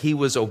 And he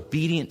was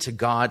obedient to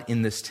God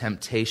in this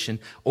temptation,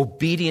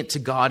 obedient to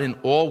God in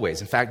all ways.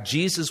 In fact,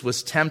 Jesus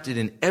was tempted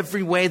in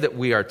every way that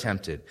we are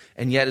tempted,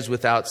 and yet is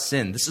without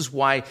sin. This is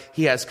why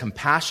he has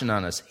compassion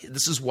on us.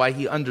 This is why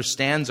he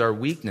understands our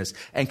weakness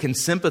and can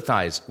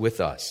sympathize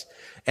with us.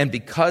 And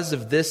because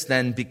of this,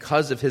 then,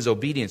 because of his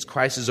obedience,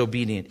 Christ is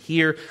obedient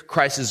here,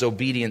 Christ is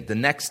obedient the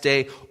next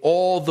day,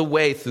 all the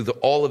way through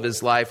all of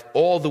his life,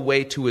 all the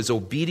way to his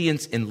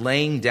obedience in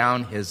laying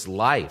down his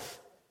life.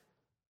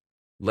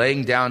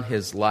 Laying down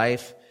his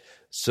life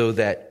so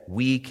that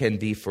we can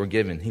be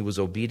forgiven. He was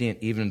obedient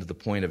even to the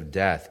point of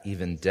death,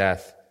 even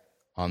death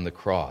on the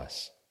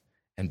cross.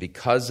 And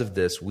because of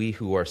this, we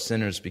who are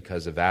sinners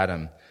because of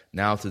Adam,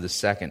 now through the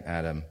second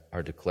Adam,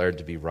 are declared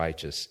to be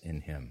righteous in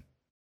him.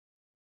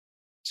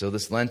 So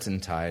this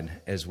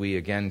Lentintide, as we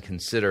again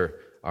consider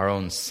our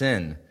own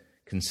sin,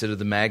 consider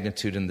the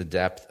magnitude and the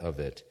depth of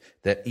it,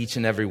 that each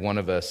and every one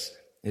of us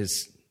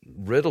is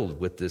riddled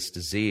with this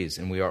disease,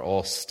 and we are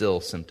all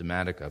still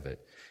symptomatic of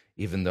it,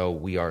 even though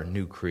we are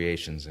new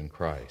creations in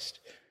Christ.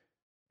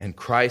 And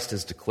Christ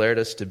has declared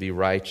us to be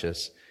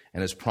righteous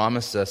and has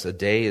promised us a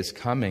day is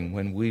coming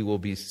when we will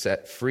be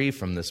set free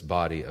from this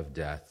body of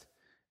death,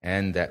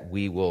 and that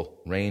we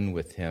will reign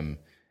with him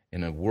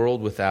in a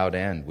world without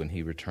end when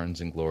he returns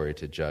in glory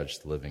to judge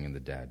the living and the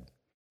dead.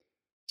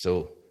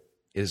 So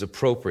it is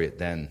appropriate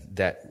then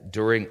that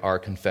during our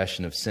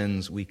confession of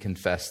sins, we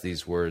confess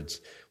these words.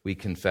 We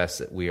confess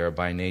that we are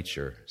by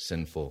nature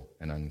sinful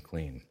and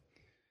unclean.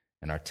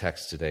 And our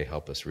text today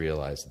help us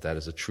realize that that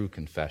is a true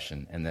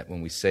confession, and that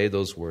when we say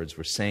those words,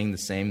 we're saying the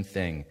same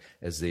thing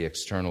as the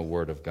external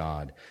word of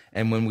God.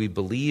 And when we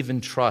believe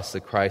and trust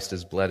that Christ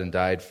has bled and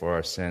died for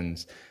our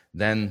sins,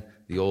 then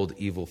the old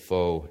evil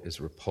foe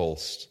is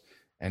repulsed,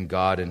 and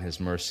God in his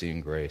mercy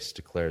and grace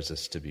declares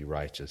us to be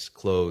righteous,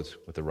 clothed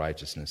with the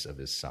righteousness of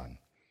his Son.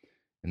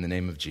 In the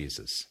name of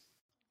Jesus,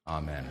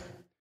 amen.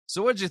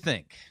 So what'd you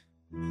think?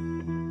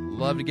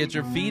 Love to get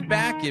your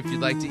feedback. If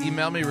you'd like to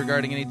email me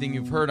regarding anything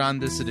you've heard on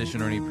this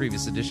edition or any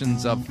previous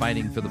editions of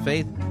Fighting for the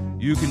Faith,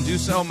 you can do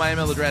so. My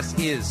email address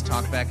is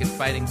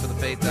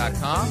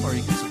talkback@fightingforthefaith.com, or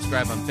you can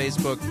subscribe on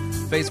Facebook,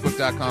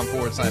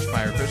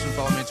 facebook.com/Pirate Christian.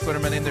 Follow me on Twitter.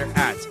 My name there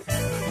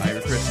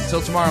 @Pirate Christian.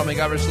 Until tomorrow, may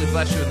God richly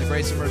bless you in the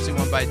grace and mercy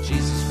won by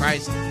Jesus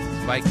Christ,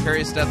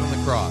 vicarious death on the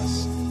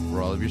cross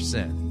for all of your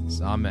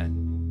sins.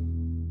 Amen.